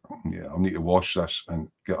behind that. Yeah, I'll need to wash this and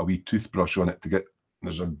get a wee toothbrush on it to get,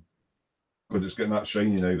 because it's getting that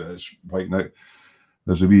shiny now that it's white out.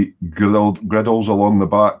 There's a wee griddles along the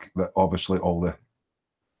back that obviously all the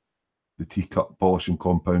teacup polishing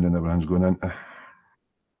compound and everything's going into.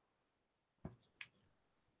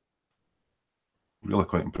 Really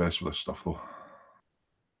quite impressed with this stuff though.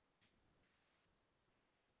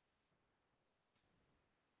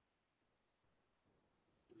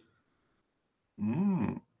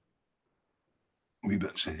 Wee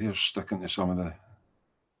bits of hair sticking to some of the. You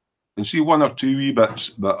can see one or two wee bits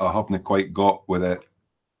that I haven't quite got with it,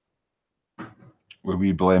 with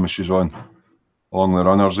wee blemishes on along the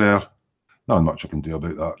runners there. Not much I can do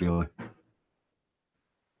about that really.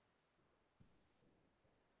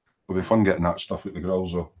 It'll be fun getting that stuff at the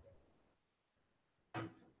grills though.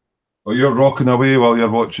 Oh, you're rocking away while you're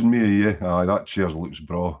watching me, yeah? Aye, that chair looks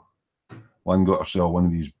bra. One got herself one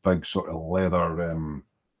of these big sort of leather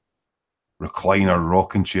recliner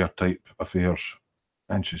rocking chair type affairs,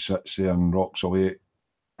 and she sits there and rocks away,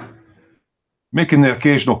 making the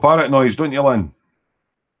occasional parrot noise, don't you, Lynn?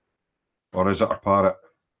 Or is it her parrot?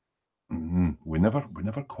 We never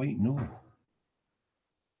quite know.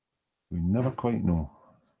 We never quite know.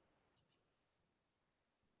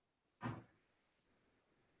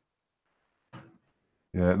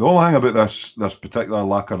 Yeah, the only thing about this particular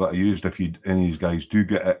lacquer that I used, if any of these guys do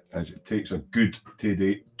get it, is it takes a good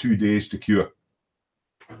 2 days to cure.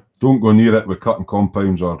 Don't go near it with cutting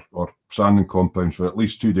compounds or sanding compounds for at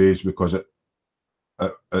least 2 days, because it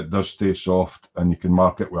does stay soft and you can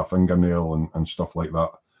mark it with a fingernail and stuff like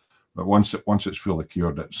that. But once it's fully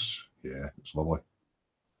cured, it's lovely.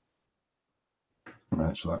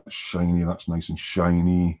 Right, so that's shiny. That's nice and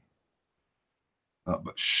shiny. That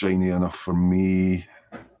bit's shiny enough for me.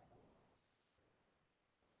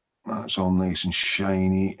 That's all nice and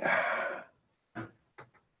shiny. I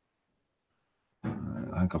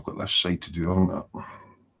think I've got this side to do, haven't I?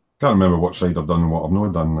 Can't remember what side I've done and what I've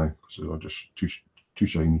not done now, because they're just too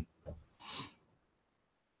shiny.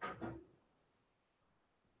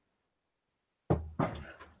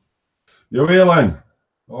 You wailing?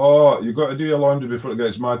 Oh, you got to do your laundry before it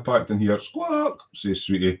gets mad packed in here. Squawk, says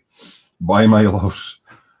Sweetie. Bye, my loves.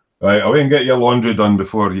 Right, away and get your laundry done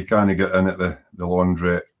before you can't get in at the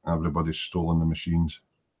laundrette. Everybody's stolen the machines.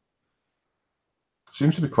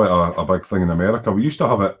 Seems to be quite a big thing in America. We used to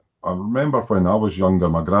have it. I remember when I was younger,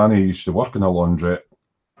 my granny used to work in a laundrette.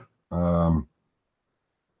 But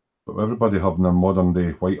everybody having their modern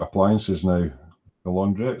day white appliances now, the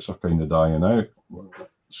laundrettes are kind of dying out.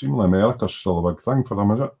 Seemingly America's still a big thing for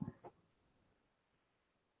them, is it?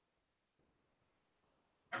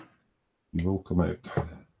 You will come out.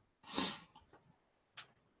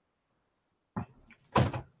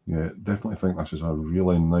 Yeah, definitely think this is a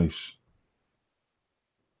really nice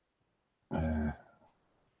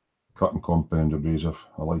cut and compound abrasive.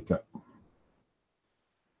 I like it.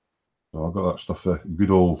 So I've got that stuff, the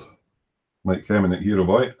good old Mike Hemingway Hero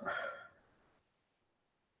Boy.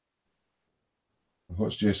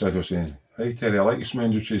 What's Jay Sadio saying? Hi Terry, I like your Smoo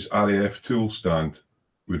Industries RAF tool stand.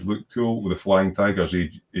 Would look cool with the Flying Tigers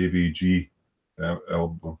AVG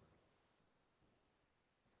album.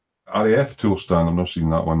 RAF tool stand, I've not seen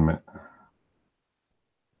that one, mate.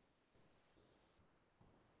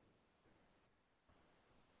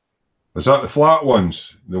 Is that the flat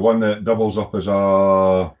ones? The one that doubles up as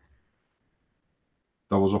a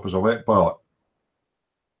wet pallet?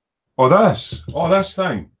 Oh, this! Oh, this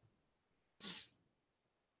thing!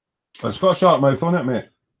 It's got a sharp mouth on it, mate.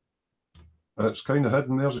 It's kind of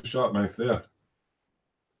hidden. There's a sharp mouth there.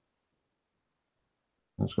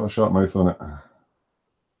 It's got a sharp mouth on it.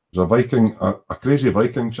 There's a Viking, a crazy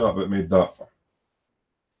Viking chap that made that.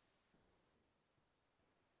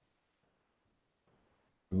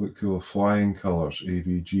 Look cool, flying colours,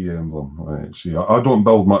 AVG emblem. Right, see, I don't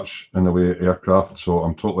build much in the way of aircraft, so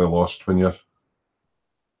I'm totally lost when you're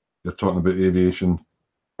talking about aviation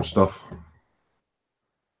stuff.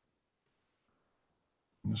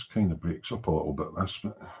 This kind of breaks up a little bit, this,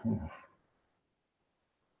 but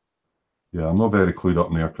yeah, I'm not very clued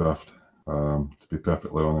up in aircraft, to be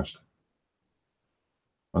perfectly honest.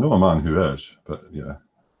 I know a man who is, but yeah.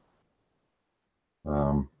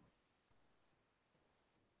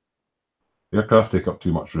 Aircraft take up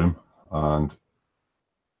too much room, and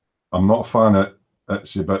I'm not a fan of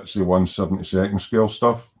itsy bitsy 1/72 scale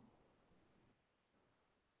stuff.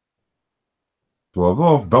 So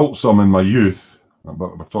although I've built some in my youth,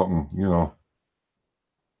 but we're talking, you know,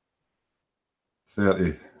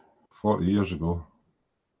 30, 40 years ago,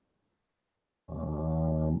 I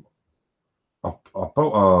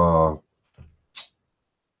built a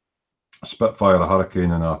Spitfire, a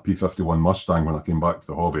Hurricane, and a P-51 Mustang when I came back to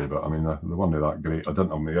the hobby, but I mean, they weren't that great. I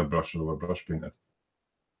didn't have my airbrush, so they were brush painted.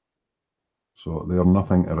 So they're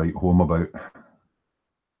nothing to write home about.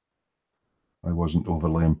 I wasn't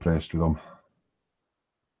overly impressed with them.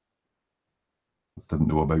 I didn't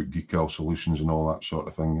know about decal solutions and all that sort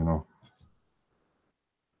of thing, you know.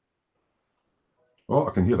 Oh,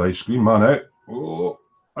 I can hear the ice cream man out. Oh,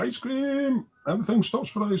 ice cream! Everything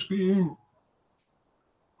stops for ice cream.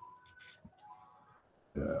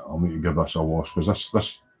 Yeah, I'll need to give this a wash because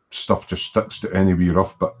this stuff just sticks to any wee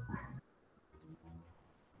rough bit.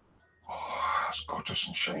 Oh, it's gorgeous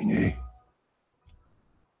and shiny.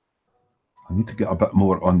 I need to get a bit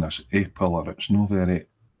more on this A-pillar. It's no very...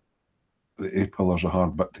 The A-pillar's a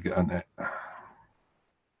hard bit to get into.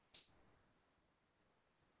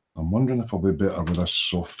 I'm wondering if I'll be better with this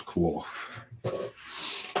soft cloth.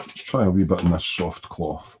 Let's try a wee bit in this soft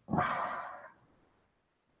cloth.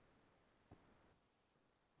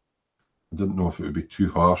 I didn't know if it would be too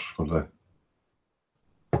harsh for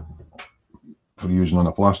using on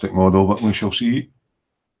a plastic model, but we shall see.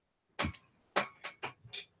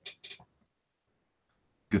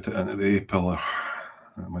 Get it into the A-pillar.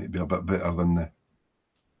 It might be a bit better than that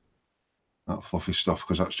fluffy stuff,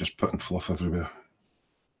 because that's just putting fluff everywhere.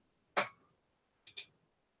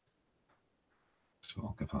 So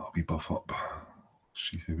I'll give that a wee buff up.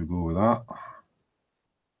 See how we go with that.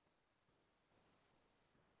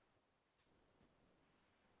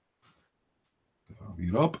 Give that a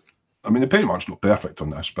wee rub. I mean, the paint mark's not perfect on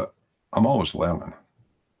this, but I'm always learning.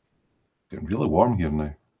 Getting really warm here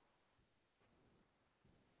now.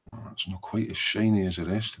 It's not quite as shiny as the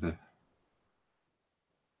rest of the...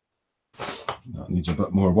 That needs a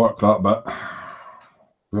bit more work, that bit.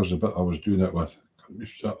 There's the bit I was doing it with.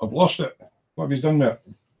 I've lost it. What have you done with it?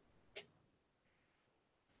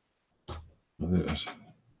 Oh, there it is.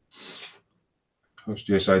 What's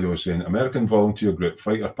Jay Sido was saying? American volunteer group,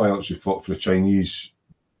 fighter pilots who fought for the Chinese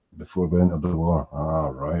before they entered the war. Ah,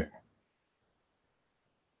 right.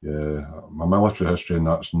 Yeah, my military history and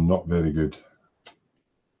that's not very good.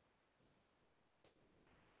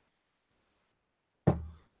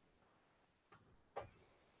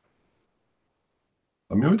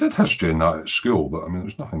 I mean, we did history in that at school, but I mean,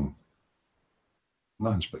 there's nothing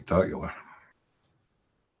spectacular.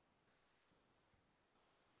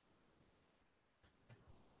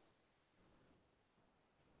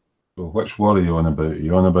 So which war are you on about? Are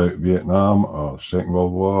you on about Vietnam or the Second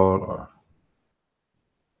World War? Or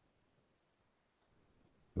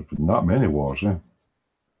there's been that many wars, eh?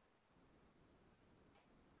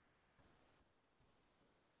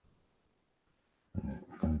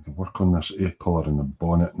 I need to work on this A-pillar in the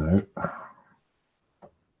bonnet now.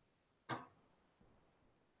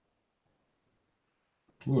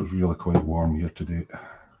 Oh, it's really quite warm here today.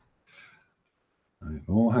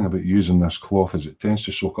 The only thing about using this cloth is it tends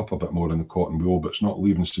to soak up a bit more in the cotton wool, but it's not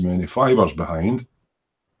leaving so many fibres behind,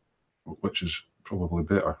 which is probably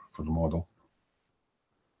better for the model.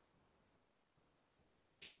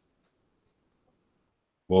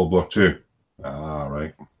 World War II. Ah,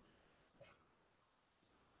 right.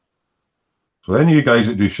 So any of you guys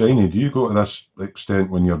that do shiny, do you go to this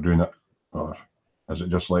extent when you're doing it? Or is it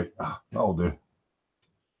just like, that'll do?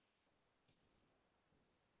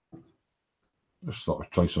 Just sort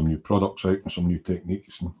of try some new products out and some new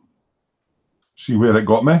techniques and see where it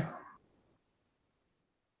got me.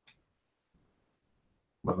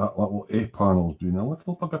 But that little A panel's doing a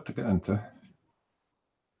little bugger to get into.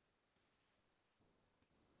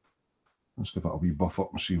 Let's give it a wee buff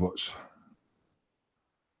up and see what's...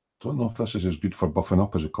 Don't know if this is as good for buffing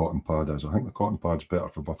up as a cotton pad is. I think the cotton pad's better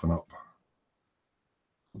for buffing up.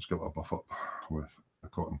 Let's give it a buff up with the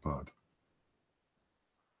cotton pad.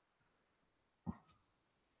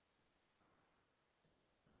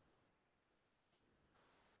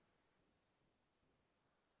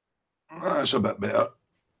 That's a bit better.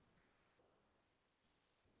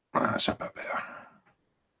 That's a bit better.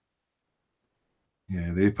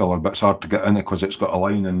 Yeah, the A-pillar bit's hard to get in because it's got a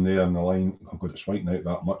line in there and the line, oh god, it's whitening out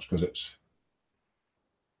that much because it's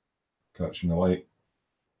catching the light.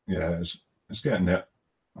 Yeah, it's getting there.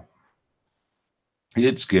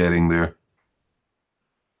 It's getting there.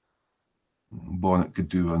 Bonnet could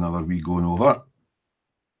do another wee going over.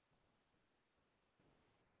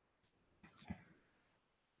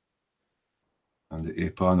 And the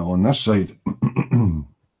A-panel on this side.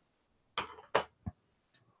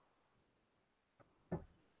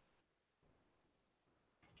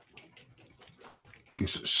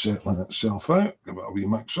 Guess it's settling itself out. Give it a wee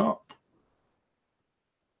mix up.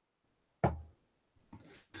 Get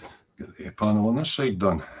the A-panel on this side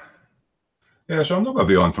done. Yeah, so I'm not going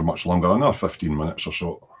to be on for much longer, another 15 minutes or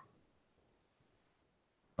so.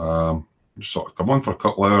 Just sort of come on for a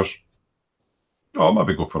couple hours. I'll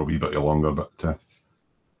maybe go for a wee bit longer, but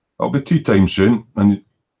it'll be tea time soon, and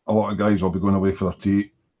a lot of guys will be going away for their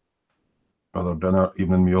tea, or their dinner,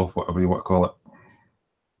 evening meal, whatever you want to call it.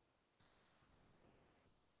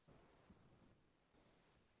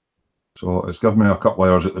 So it's given me a couple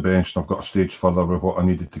of hours at the bench, and I've got a stage further with what I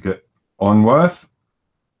needed to get on with.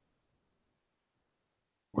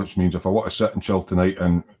 Which means if I want to sit and chill tonight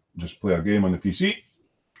and just play a game on the PC,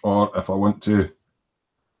 or if I want to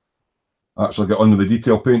actually get on with the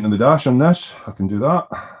detail paint and the dash on this, I can do that.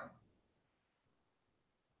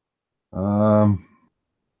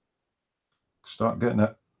 Start getting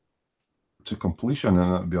it to completion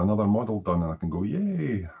and it'll be another model done and I can go,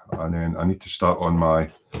 yay. And then I need to start on my,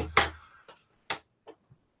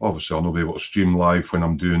 obviously I'll not be able to stream live when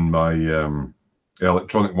I'm doing my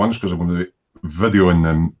electronic ones because I'm going to be videoing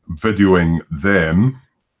them,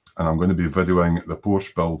 and I'm going to be videoing the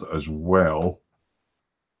Porsche build as well.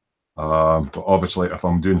 But obviously if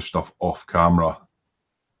I'm doing stuff off camera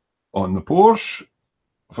on the Porsche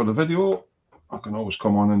for the video, I can always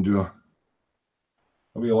come on and do a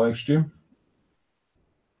wee live stream.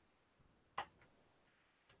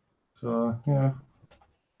 So yeah,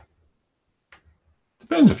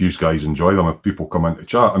 depends if you guys enjoy them, if people come into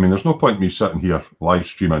chat. I mean, there's no point in me sitting here live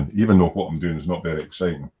streaming, even though what I'm doing is not very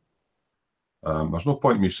exciting. There's no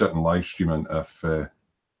point in me sitting live streaming if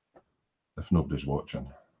nobody's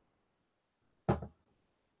watching,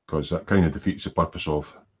 because that kind of defeats the purpose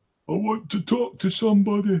of, I want to talk to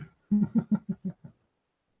somebody.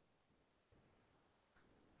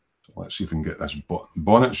 So let's see if we can get this.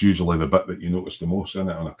 Bonnet's usually the bit that you notice the most in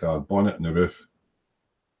it on a car. Bonnet and the roof.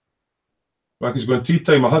 Frankie's going tea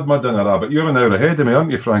time. I had my dinner, but you're an hour ahead of me,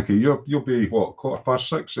 aren't you, Frankie? You'll be, what,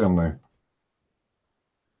 6:15 there now?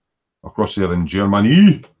 Across there in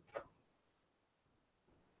Germany.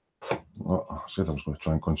 Oh, I said I was going to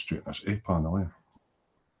try and concentrate on this A panel, eh?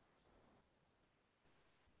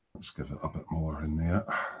 Let's give it a bit more in there.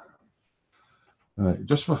 Right,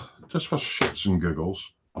 just for shits and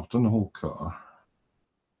giggles, I've done the whole car.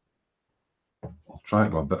 I'll try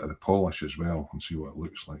and do a bit of the polish as well and see what it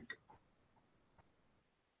looks like.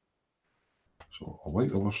 So I'll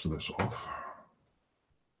wipe the worst of this off.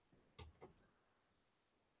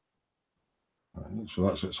 Right, so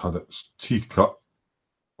it's had its tea-cut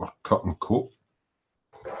or cut and coat.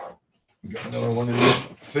 Get another one of these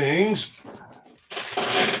things.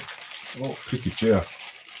 Oh, creaky chair.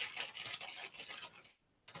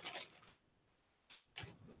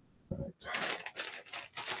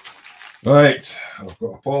 Right, I've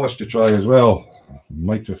got a polish to try as well.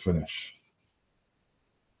 Micro finish.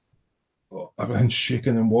 Oh, everything's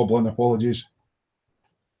shaking and wobbling, apologies.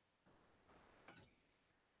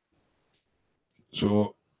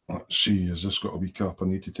 So, let's see, has this got a wee cap I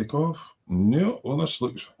need to take off? No, well, this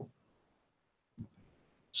looks...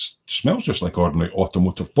 Smells just like ordinary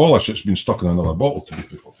automotive polish. It's been stuck in another bottle, to be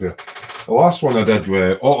fair. The last one I did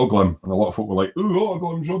with Autoglym, and a lot of folk were like, ooh,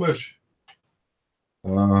 Autoglym's rubbish.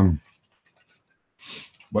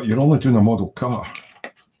 But you're only doing a model car.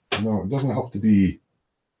 No, it doesn't have to be...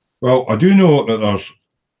 Well, I do know that there's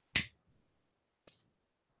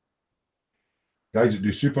guys that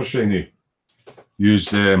do super shiny use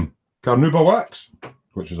Carnauba wax,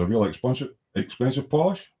 which is a really expensive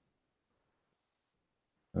polish.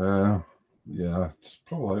 Yeah, it's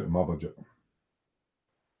probably out of my budget.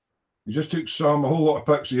 You just took a whole lot of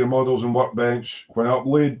pics of your models and workbench. When I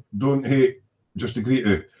upload, don't hate, just agree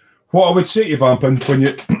to. What I would say to you, Vampin, when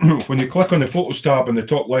you when you click on the photos tab in the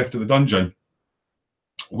top left of the dungeon,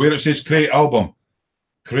 where it says create album,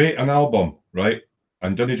 create an album, right?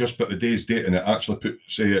 And didn't just put the day's date in it, actually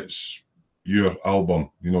say it's your album,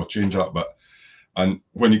 you know, change that bit. And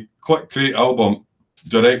when you click create album,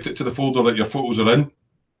 direct it to the folder that your photos are in,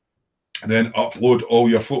 and then upload all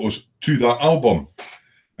your photos to that album.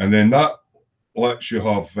 And then that lets you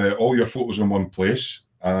have all your photos in one place,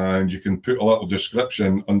 and you can put a little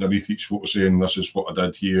description underneath each photo saying this is what I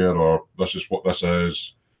did here, or this is what this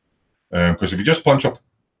is. Because if you just punch up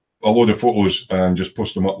a load of photos and just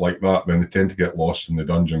post them up like that, then they tend to get lost in the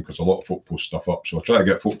dungeon because a lot of folk post stuff up. So I try to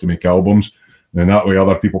get folk to make albums, and then that way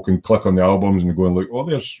other people can click on the albums and go and look, oh,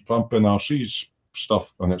 there's Vampin RC's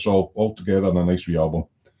stuff, and it's all together in a nice wee album.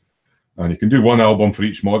 And you can do one album for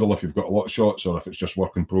each model if you've got a lot of shots, or if it's just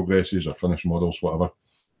work in progresses or finished models, whatever.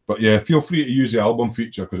 But yeah, feel free to use the album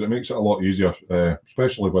feature because it makes it a lot easier,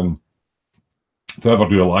 especially when if I ever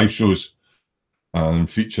do live shows and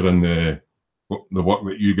featuring the work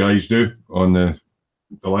that you guys do on the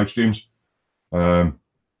live streams.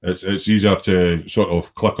 It's easier to sort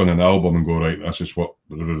of click on an album and go, right, this is what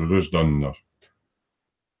is done there.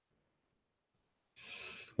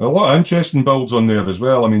 A lot of interesting builds on there as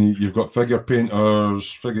well. I mean, you've got figure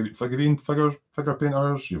painters, figure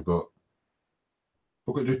painters. You've got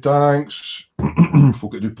folk that do tanks,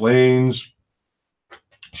 folk that do planes,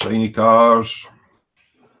 shiny cars.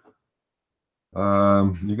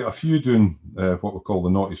 You get a few doing what we call the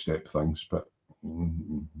naughty step things, but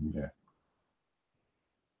yeah.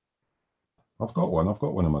 I've got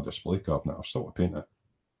one in my display cabinet. I've still got to paint it.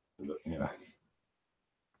 But, yeah.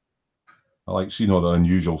 I like seeing all the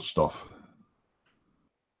unusual stuff.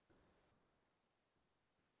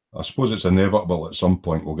 I suppose it's inevitable at some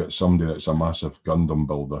point we'll get somebody that's a massive Gundam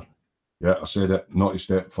builder. Yeah, I said it. Naughty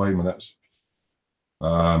step, 5 minutes.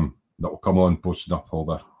 That'll come on posting up all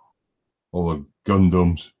the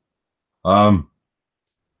Gundams.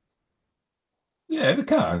 Yeah, they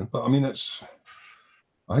can, but I mean, I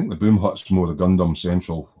think the Boom Hut's more the Gundam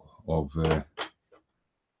central of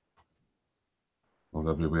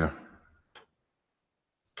everywhere.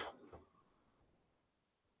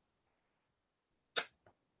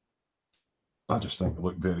 I just think they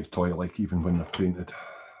look very toy-like even when they're painted.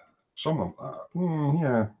 Some of them,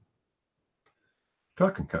 yeah.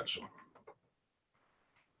 Cracking kits.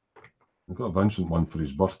 We've got a Vincent one for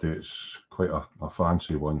his birthday. It's quite a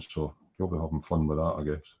fancy one, so he'll be having fun with that, I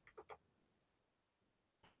guess.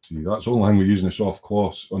 See, that's the only thing we're using the soft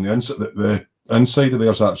cloths. On the inside, the inside of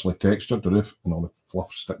there's actually textured, the roof, and all the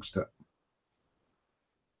fluff sticks to it.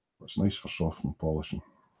 It's nice for softening, polishing.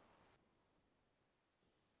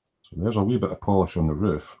 So there's a wee bit of polish on the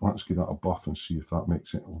roof. Let's give that a buff and see if that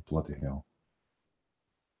makes it. Oh, bloody hell.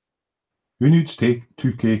 Who needs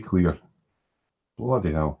 2K clear?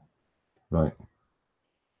 Bloody hell. Right.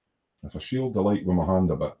 If I shield the light with my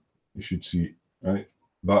hand a bit, you should see, right?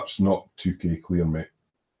 That's not 2K clear, mate.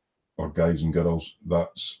 Or guys and girls,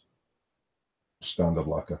 that's standard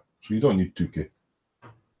lacquer. So you don't need 2K.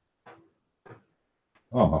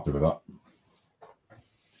 I'm happy with that.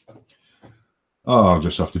 I'll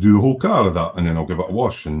just have to do the whole car of that, and then I'll give it a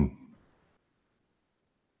wash and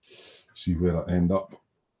see where I end up.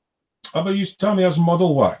 Have I used Tamiya's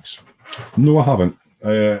model wax? No, I haven't.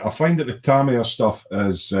 I find that the Tamiya stuff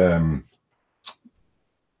is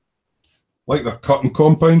like their cutting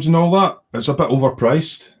compounds and all that. It's a bit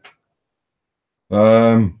overpriced.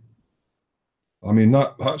 I mean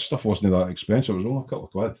that stuff wasn't that expensive. It was only a couple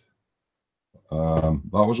of quid. That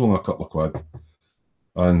was only a couple of quid,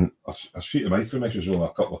 and a sheet of micro mesh was only a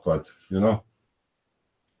couple of quid. You know.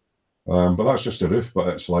 But that's just a roof. But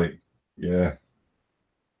it's like, yeah,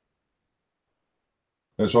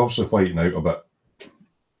 it's obviously whitening out a bit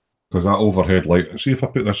because that overhead light. See if I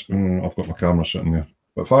put this. I've got my camera sitting there.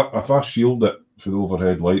 But if I shield it for the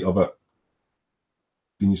overhead light a bit,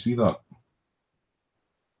 can you see that?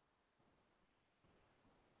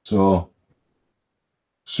 So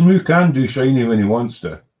Smoo can do shiny when he wants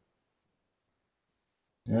to.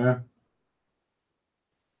 Yeah.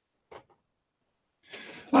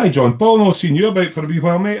 Hi, John Paul. Not seen you about for a wee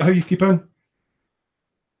while, mate. How you keeping?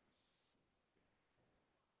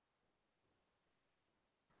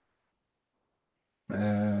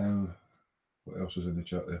 What else is in the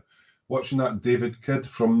chat there? Watching that David Kidd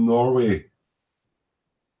from Norway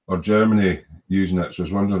or Germany using it. So I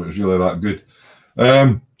was wondering if it was really that good.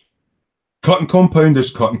 Cutting compound is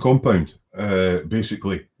cutting compound.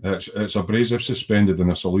 Basically, it's abrasive suspended in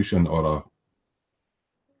a solution or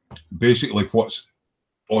basically what's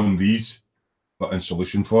on these, but in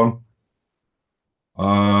solution form.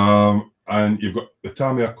 And you've got the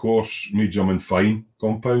Tamiya coarse, medium, and fine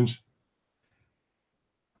compounds.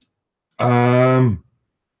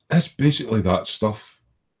 It's basically that stuff.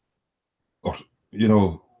 Or, you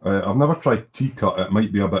know, I've never tried T-cut. It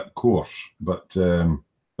might be a bit coarse, but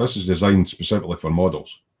this is designed specifically for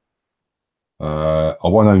models. A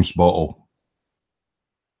 1 ounce bottle.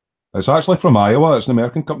 It's actually from Iowa. It's an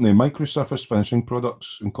American company, Microsurface Finishing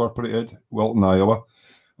Products Incorporated, Wilton, Iowa.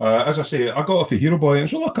 As I say, I got off a Hero Boy, and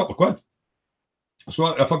it's only a couple of quid. So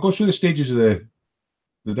if I go through the stages of the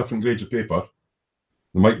different grades of paper,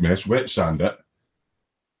 the mic mesh, wet sand it,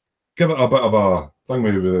 give it a bit of a thing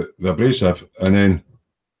with the abrasive, and then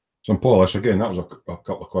some polish. Again, that was a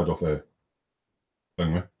couple of quid off a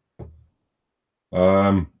thing with.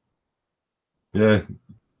 Yeah,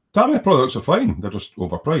 Tamiya products are fine. They're just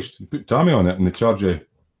overpriced. You put Tamiya on it, and they charge you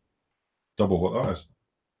double what that is.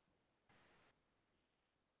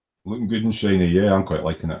 Looking good and shiny. Yeah, I'm quite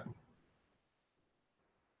liking it.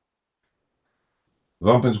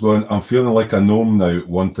 Vampin's going, I'm feeling like a gnome now,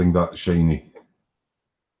 wanting that shiny.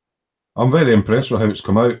 I'm very impressed with how it's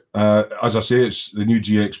come out. As I say, it's the new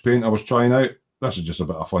GX paint I was trying out. This is just a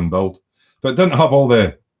bit of fun build. But it didn't have all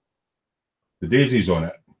the daisies on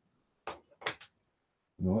it.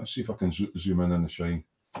 No, let's see if I can zoom in on the shine.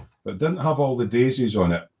 But it didn't have all the daisies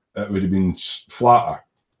on it. It would have been flatter.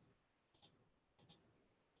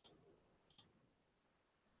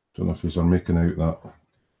 Don't know if he's making out that.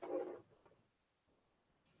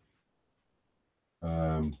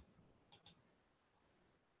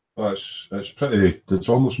 Well, it's pretty. It's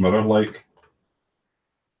almost mirror-like.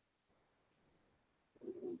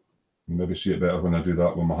 Maybe see it better when I do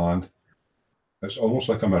that with my hand. It's almost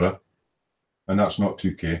like a mirror, and that's not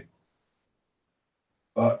 2K.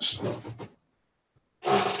 That's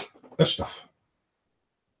this stuff.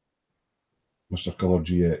 Mr. Colour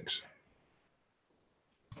GX.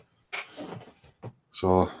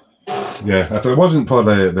 So, yeah, if it wasn't for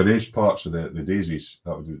the raised parts of the daisies,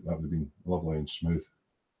 that would have been lovely and smooth.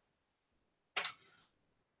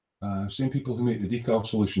 Same people who make the decal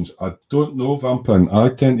solutions. I don't know, Vampin. I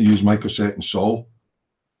tend to use Microset and Sol.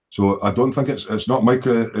 So I don't think it's no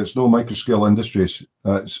Microscale Industries.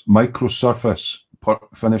 It's Microsurface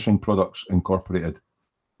Finishing Products Incorporated.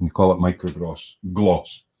 And you call it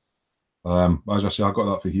Gloss. As I say, I got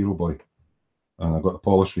that for Hero Boy. And I got the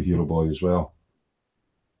polish for Hero Boy as well.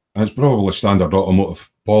 And it's probably standard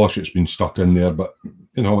automotive polish that's been stuck in there, but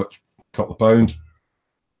you know, it's a couple of pound.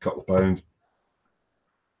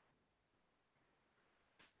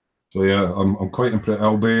 So yeah, I'm quite impressed.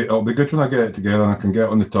 It'll be good when I get it together and I can get it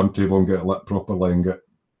on the turntable and get it lit properly and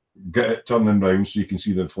get it turning round so you can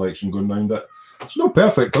see the reflection going round it. It's not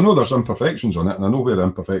perfect. I know there's imperfections on it, and I know where the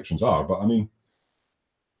imperfections are, but I mean,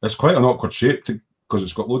 it's quite an awkward shape because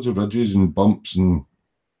it's got loads of ridges and bumps and.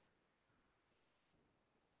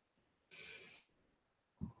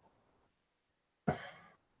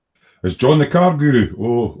 Is John the car guru?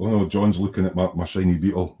 Oh no, John's looking at my shiny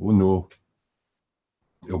Beetle. Oh no.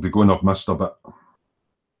 He'll be going, I've missed a bit.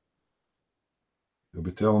 He'll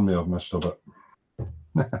be telling me I've missed a bit.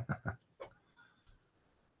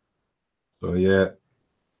 So yeah.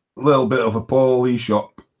 little bit of a polish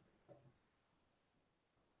up.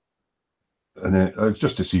 And then it's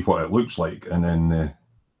just to see what it looks like. And then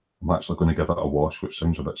I'm actually going to give it a wash, which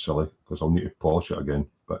sounds a bit silly because I'll need to polish it again.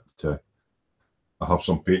 But I have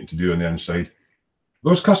some painting to do on the inside.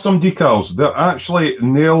 Those custom decals, they're actually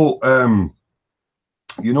nail...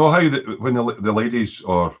 you know how when the ladies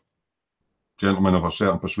or gentlemen of a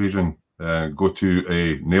certain persuasion go to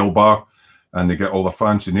a nail bar and they get all the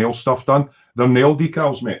fancy nail stuff done? They're nail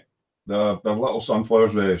decals, mate. They're little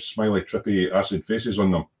sunflowers with smiley, trippy, acid faces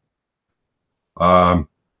on them.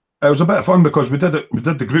 It was a bit of fun because we did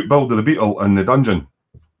the group build of the Beetle in the dungeon,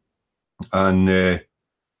 and a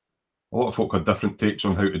lot of folk had different takes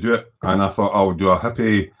on how to do it. And I thought I'll do a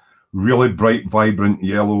hippie, really bright, vibrant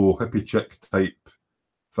yellow hippie chick type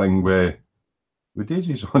thing with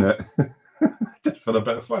daisies on it, just for a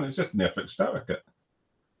bit of fun. It's just an effort static it.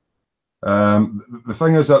 The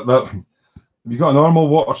thing is that if you got a normal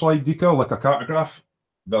water slide decal like a cartograph,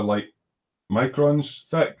 they're like microns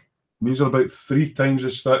thick. These are about 3 times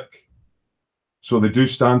as thick, so they do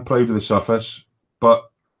stand proud of the surface. But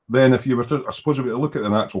then, if you were to, I suppose, if you were to look at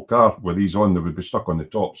an actual car with these on, they would be stuck on the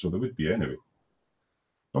top, so they would be anyway.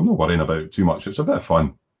 I'm not worrying about it too much. It's a bit of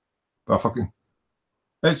fun, but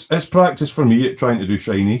it's practice for me at trying to do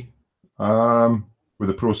shiny, with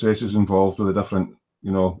the processes involved, with the different,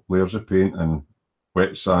 you know, layers of paint and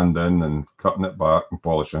wet sand in and cutting it back and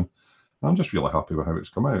polishing. I'm just really happy with how it's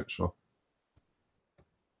come out. So.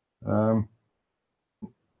 And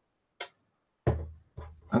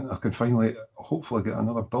I can finally, hopefully, get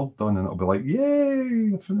another build done, and it'll be like,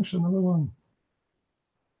 yay, I finished another one.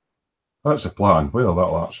 That's the plan. Whether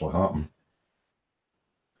that'll actually happen.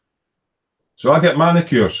 So I get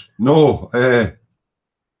manicures. No,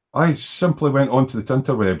 I simply went onto the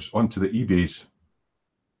tinterwebs, onto the eBays,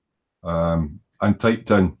 and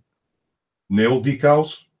typed in nail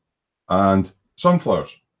decals and sunflower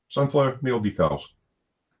nail decals.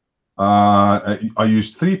 I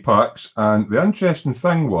used 3 packs, and the interesting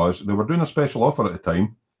thing was they were doing a special offer at the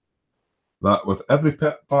time that with every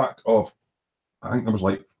pack of, I think there was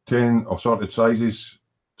like 10 assorted sizes,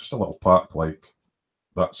 just a little pack like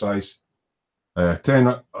that size,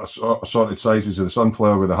 10 assorted sizes of the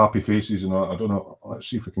sunflower with the happy faces and all. I don't know. Let's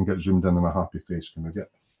see if we can get zoomed in on a happy face. Can we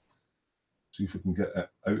see if we can get it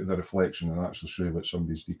out of the reflection and actually show you what some of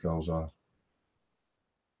these decals are.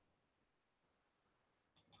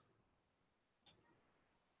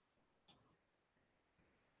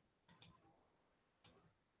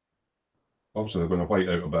 Obviously, they're going to white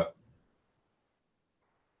out a bit.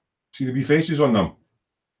 See the wee faces on them?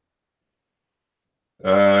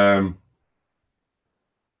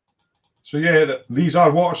 So yeah, these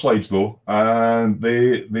are water slides though, and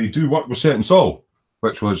they do work with set and sol,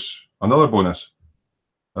 which was another bonus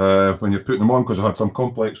when you're putting them on, because I had some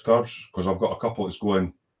complex curves, because I've got a couple that's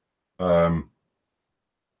going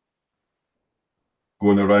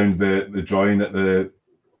around the join at the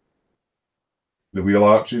wheel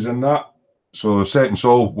arches and that. So set and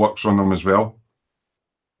sol works on them as well.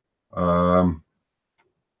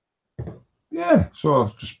 Yeah, so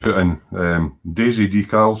I've just put in daisy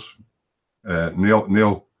decals,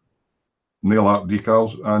 nail art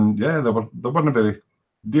decals, and yeah, they weren't very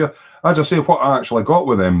dear. As I say, what I actually got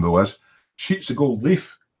with them though is sheets of gold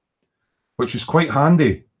leaf, which is quite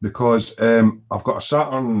handy because I've got a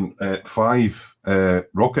Saturn V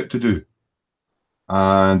rocket to do,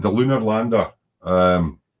 and the lunar lander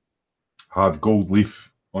had gold leaf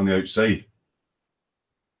on the outside.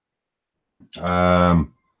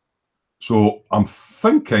 So I'm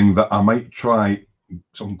thinking that I might try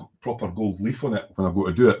some proper gold leaf on it when I go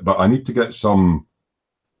to do it, but I need to get some.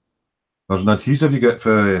 There's an adhesive you get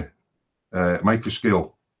for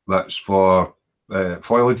microscale that's for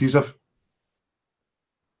foil adhesive.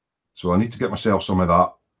 So I need to get myself some of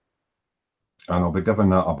that, and I'll be giving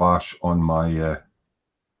that a bash on my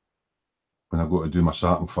when I go to do my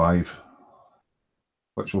Saturn V,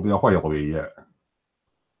 which will be a while away yet.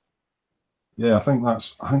 Yeah, I think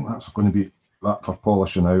that's going to be that for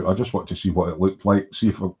polishing out. I just want to see what it looked like, see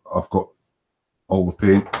if I've got all the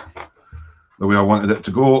paint the way I wanted it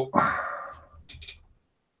to go.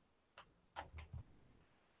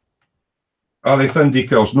 Are they thin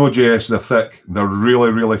decals? No, JS, they're thick. They're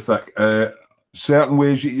really, really thick. Certain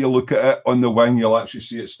ways you look at it on the wing, you'll actually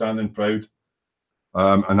see it standing proud.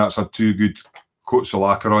 And that's had 2 good coats of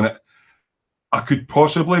lacquer on it. I could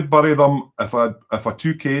possibly bury them if I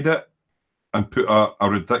 2K'd it and put a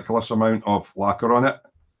ridiculous amount of lacquer on it.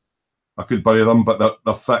 I could bury them, but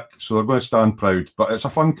they're thick, so they're going to stand proud. But it's a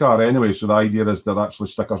fun car anyway, so the idea is they're actually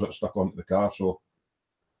stickers that are stuck onto the car. So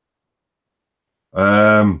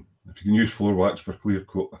If you can use floor wax for clear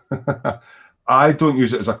coat. I don't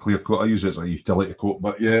use it as a clear coat. I use it as a utility coat.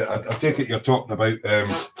 But yeah, I take it you're talking about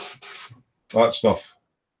that stuff.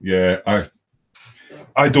 Yeah,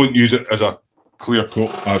 I don't use it as a clear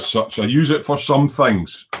coat as such. I use it for some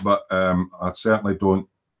things, but I certainly don't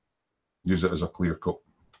use it as a clear coat.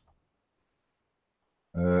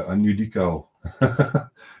 A new decal.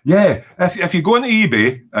 Yeah, if you go into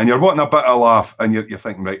eBay and you're wanting a bit of a laugh and you're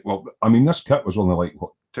thinking, right, well, I mean, this kit was only like,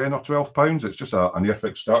 what, 10 or 12 pounds? It's just an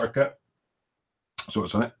Airfix starter kit. So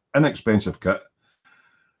it's an inexpensive kit.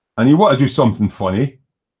 And you want to do something funny.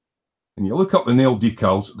 And you look up the nail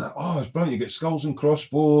decals. Oh, it's brilliant. You get skulls and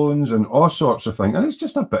crossbones and all sorts of things. And it's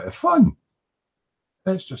just a bit of fun.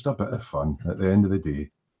 It's just a bit of fun at the end of the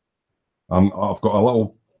day. I've got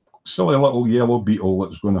a silly little yellow beetle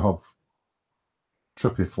that's going to have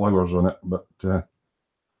trippy flowers on it, but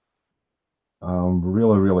I'm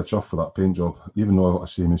really, really chuffed with that paint job, even though I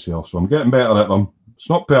see myself. So I'm getting better at them. It's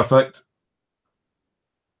not perfect.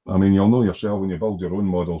 I mean, you'll know yourself when you build your own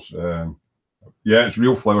models. Yeah, it's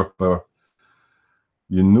real flower power.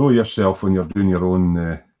 You know yourself when you're doing your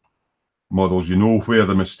own models. You know where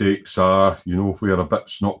the mistakes are. You know where a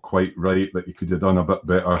bit's not quite right, that you could have done a bit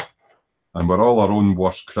better. And we're all our own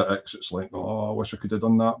worst critics. It's like, oh, I wish I could have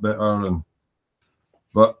done that better.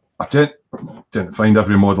 But I tend to find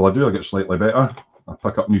every model I do, I get slightly better. I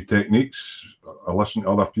pick up new techniques. I listen to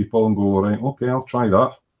other people and go, right, okay, I'll try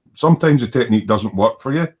that. Sometimes the technique doesn't work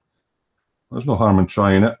for you. There's no harm in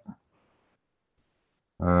trying it.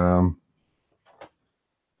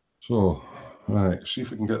 So, right, see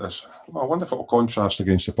if we can get this. Oh, I wonder if it'll contrast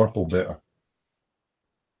against the purple better.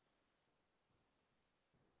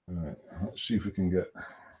 Right, let's see if we can get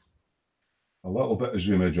a little bit of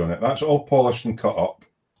zoomage on it. That's all polished and cut up.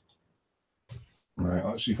 Right,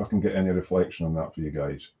 let's see if I can get any reflection on that for you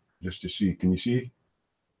guys. Just to see, can you see?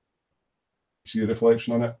 See the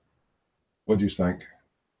reflection on it? What do you think?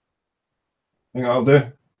 Think that'll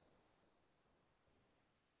do?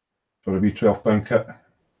 For a wee £12 kit?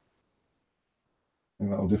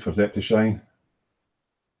 Think that'll do for that to shine?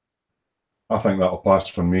 I think that'll pass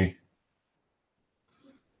for me.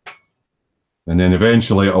 And then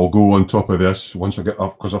eventually it'll go on top of this once I get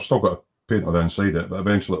off, because I've still got to paint on the inside it, but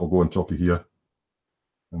eventually it'll go on top of here.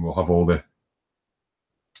 And we'll have all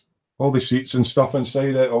the seats and stuff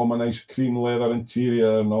inside it, all my nice cream leather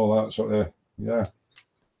interior and all that sort of, yeah.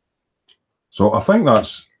 So I think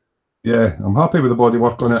that's, yeah, I'm happy with the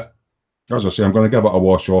bodywork on it. As I say, I'm going to give it a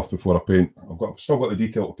wash off before I paint. I've still got the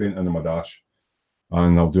detail to paint into my dash.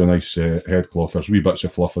 And I'll do a nice head cloth. There's wee bits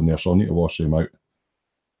of fluff in there, so I'll need to wash them out.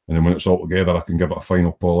 And then when it's all together, I can give it a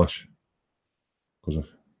final polish. So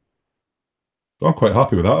I'm quite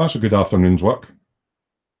happy with that. That's a good afternoon's work.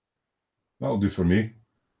 That'll do for me.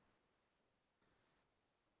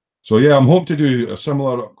 So yeah, I'm hoping to do a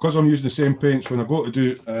similar, because I'm using the same paints when I go to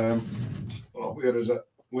do, oh, where is it?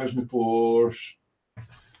 Where's my Porsche?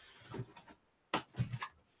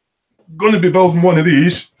 Going to be building one of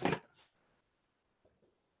these.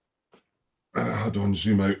 Hold on,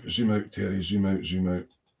 zoom out, Terry, zoom out.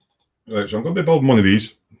 Right, so I'm going to be building one of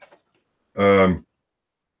these. I'm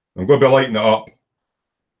going to be lighting it up.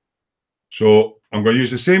 So I'm going to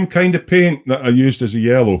use the same kind of paint that I used as a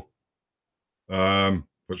yellow,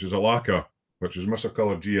 which is a lacquer, which is Mr.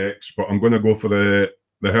 Colour GX, but I'm going to go for the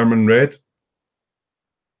Herman Red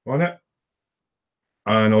on it.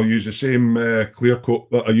 And I'll use the same clear coat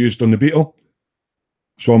that I used on the Beetle.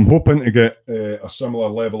 So I'm hoping to get a similar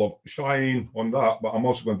level of shine on that, but I'm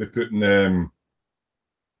also going to be putting, I'm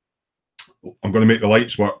going to make the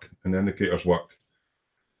lights work and the indicators work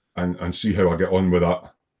and see how I get on with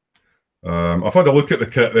that. I've had a look at the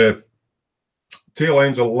kit. The tail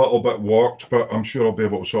end's a little bit warped, but I'm sure I'll be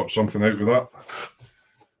able to sort something out with that.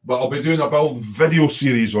 But I'll be doing a build video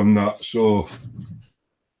series on that, so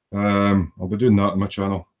I'll be doing that on my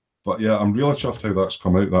channel. But yeah, I'm really chuffed how that's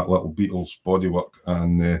come out, that little Beetle's bodywork,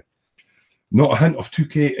 and not a hint of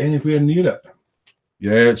 2K anywhere near it.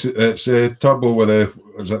 Yeah, it's a turbo with a,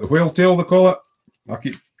 is it the whale tail they call it? I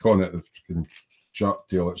keep calling it the shark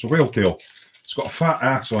tail. It's a whale tail. It's got a fat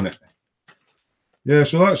ass on it. Yeah,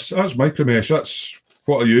 so that's micromesh. That's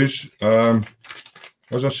what I use.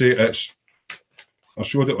 As I say, I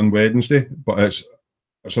showed it on Wednesday, but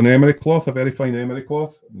it's an emery cloth, a very fine emery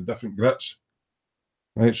cloth, with different grits.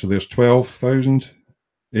 Right, so there's 12,000,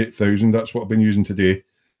 8,000. That's what I've been using today.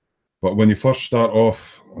 But when you first start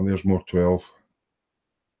off, and there's more 12.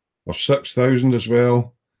 There's 6,000 as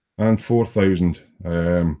well, and 4,000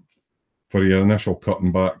 for your initial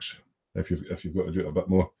cutting backs, if you've got to do it a bit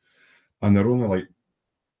more. And they're only like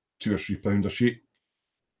 £2 or £3 a sheet.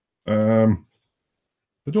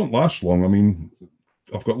 they don't last long. I mean,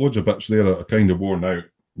 I've got loads of bits there that are kind of worn out.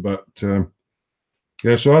 But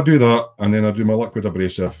yeah, so I do that, and then I do my liquid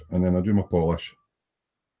abrasive, and then I do my polish.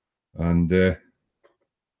 And you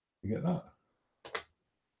get that.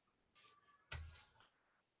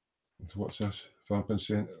 So what's this? Famping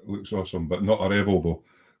scent. It looks awesome, but not a Revel though.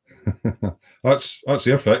 that's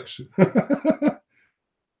their fix.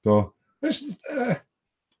 So it's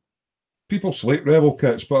people slate Revel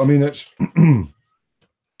kits, but I mean it's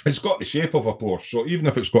it's got the shape of a Porsche. So even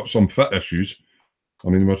if it's got some fit issues, I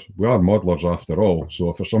mean we are modelers after all. So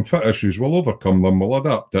if there's some fit issues, we'll overcome them. We'll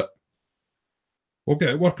adapt it. We'll get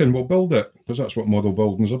it working. We'll build it because that's what model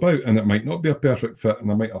building is about. And it might not be a perfect fit,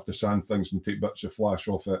 and I might have to sand things and take bits of flash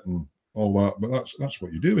off it and all that. But that's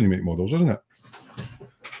what you do when you make models, isn't it?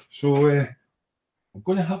 So I'm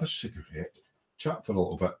going to have a cigarette, chat for a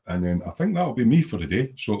little bit, and then I think that'll be me for the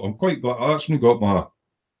day. So I'm quite glad I actually got my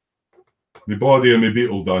body and my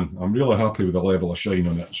Beetle done. I'm really happy with the level of shine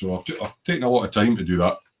on it. So I've taken a lot of time to do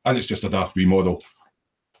that, and it's just a daft wee model.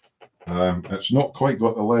 It's not quite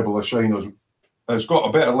got the level of shine as it's got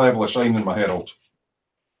a better level of shine than my Herald.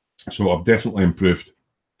 So I've definitely improved.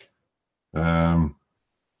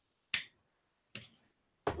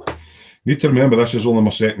 Need to remember this is only my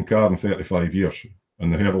second car in 35 years.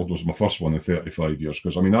 And the Herald was my first one in 35 years.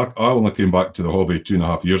 Because, I mean, I only came back to the hobby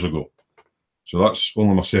 2.5 years ago. So that's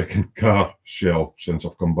only my second car shell since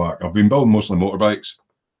I've come back. I've been building mostly motorbikes.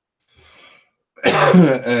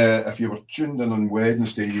 If you were tuned in on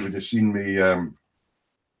Wednesday, you would have seen me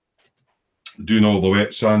doing all the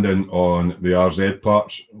wet sanding on the RZ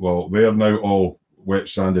parts. Well, they're now all wet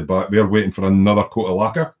sanded back. They're waiting for another coat of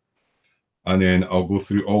lacquer. And then I'll go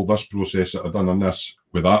through all this process that I've done on this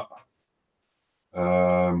with that.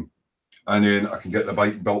 And then I can get the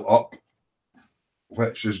bike built up,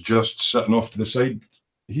 which is just sitting off to the side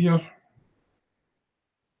here.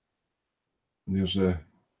 And there's the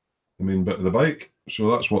main bit of the bike.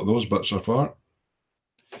 So that's what those bits are for.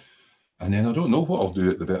 And then I don't know what I'll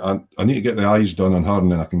do at the bit. I need to get the eyes done on her,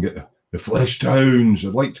 and then I can get the flesh towns.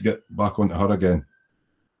 I'd like to get back onto her again.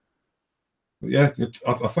 But yeah,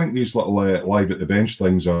 I think these little live at the bench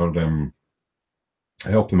things are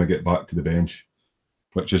helping me get back to the bench,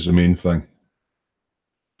 which is the main thing.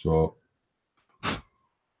 So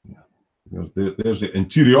yeah, there's the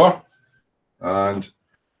interior, and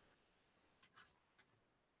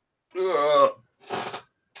I've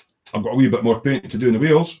got a wee bit more paint to do in the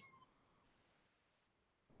wheels.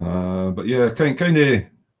 But yeah, kind of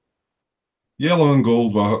yellow and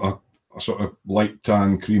gold with a sort of light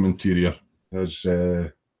tan cream interior. There's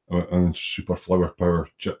and super flower power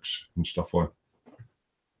chicks and stuff on.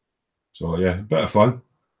 So yeah, a bit of fun.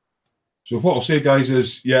 So what I'll say, guys,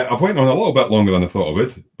 is yeah, I've went on a little bit longer than I thought I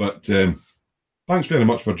would, but thanks very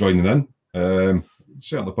much for joining in.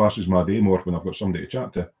 Certainly passes my day more when I've got somebody to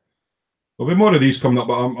chat to. There'll be more of these coming up,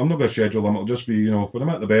 but I'm not going to schedule them. It'll just be, you know, when I'm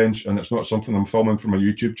at the bench and it's not something I'm filming for my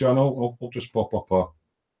YouTube channel, I'll just pop up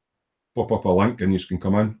a link and you can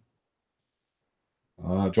come in.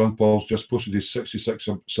 John Paul's just posted his 66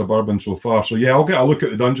 Suburban so far. So yeah, I'll get a look at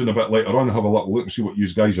the dungeon a bit later on and have a little look and see what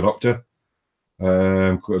you guys are up to.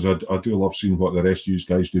 Because I do love seeing what the rest of you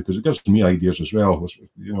guys do, because it gives me ideas as well.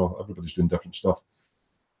 You know, everybody's doing different stuff.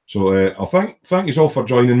 So I'll thank you all for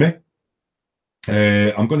joining me.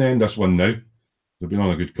 I'm going to end this one now. We've been on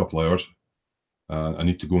a good couple of hours. I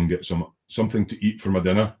need to go and get something to eat for my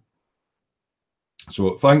dinner.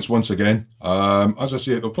 So thanks once again. As I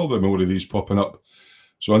say, there'll probably be more of these popping up.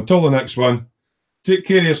 So until the next one, take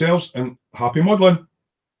care of yourselves and happy modelling.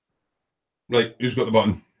 Right, who's got the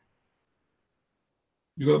button?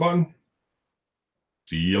 You got the button?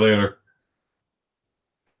 See you later.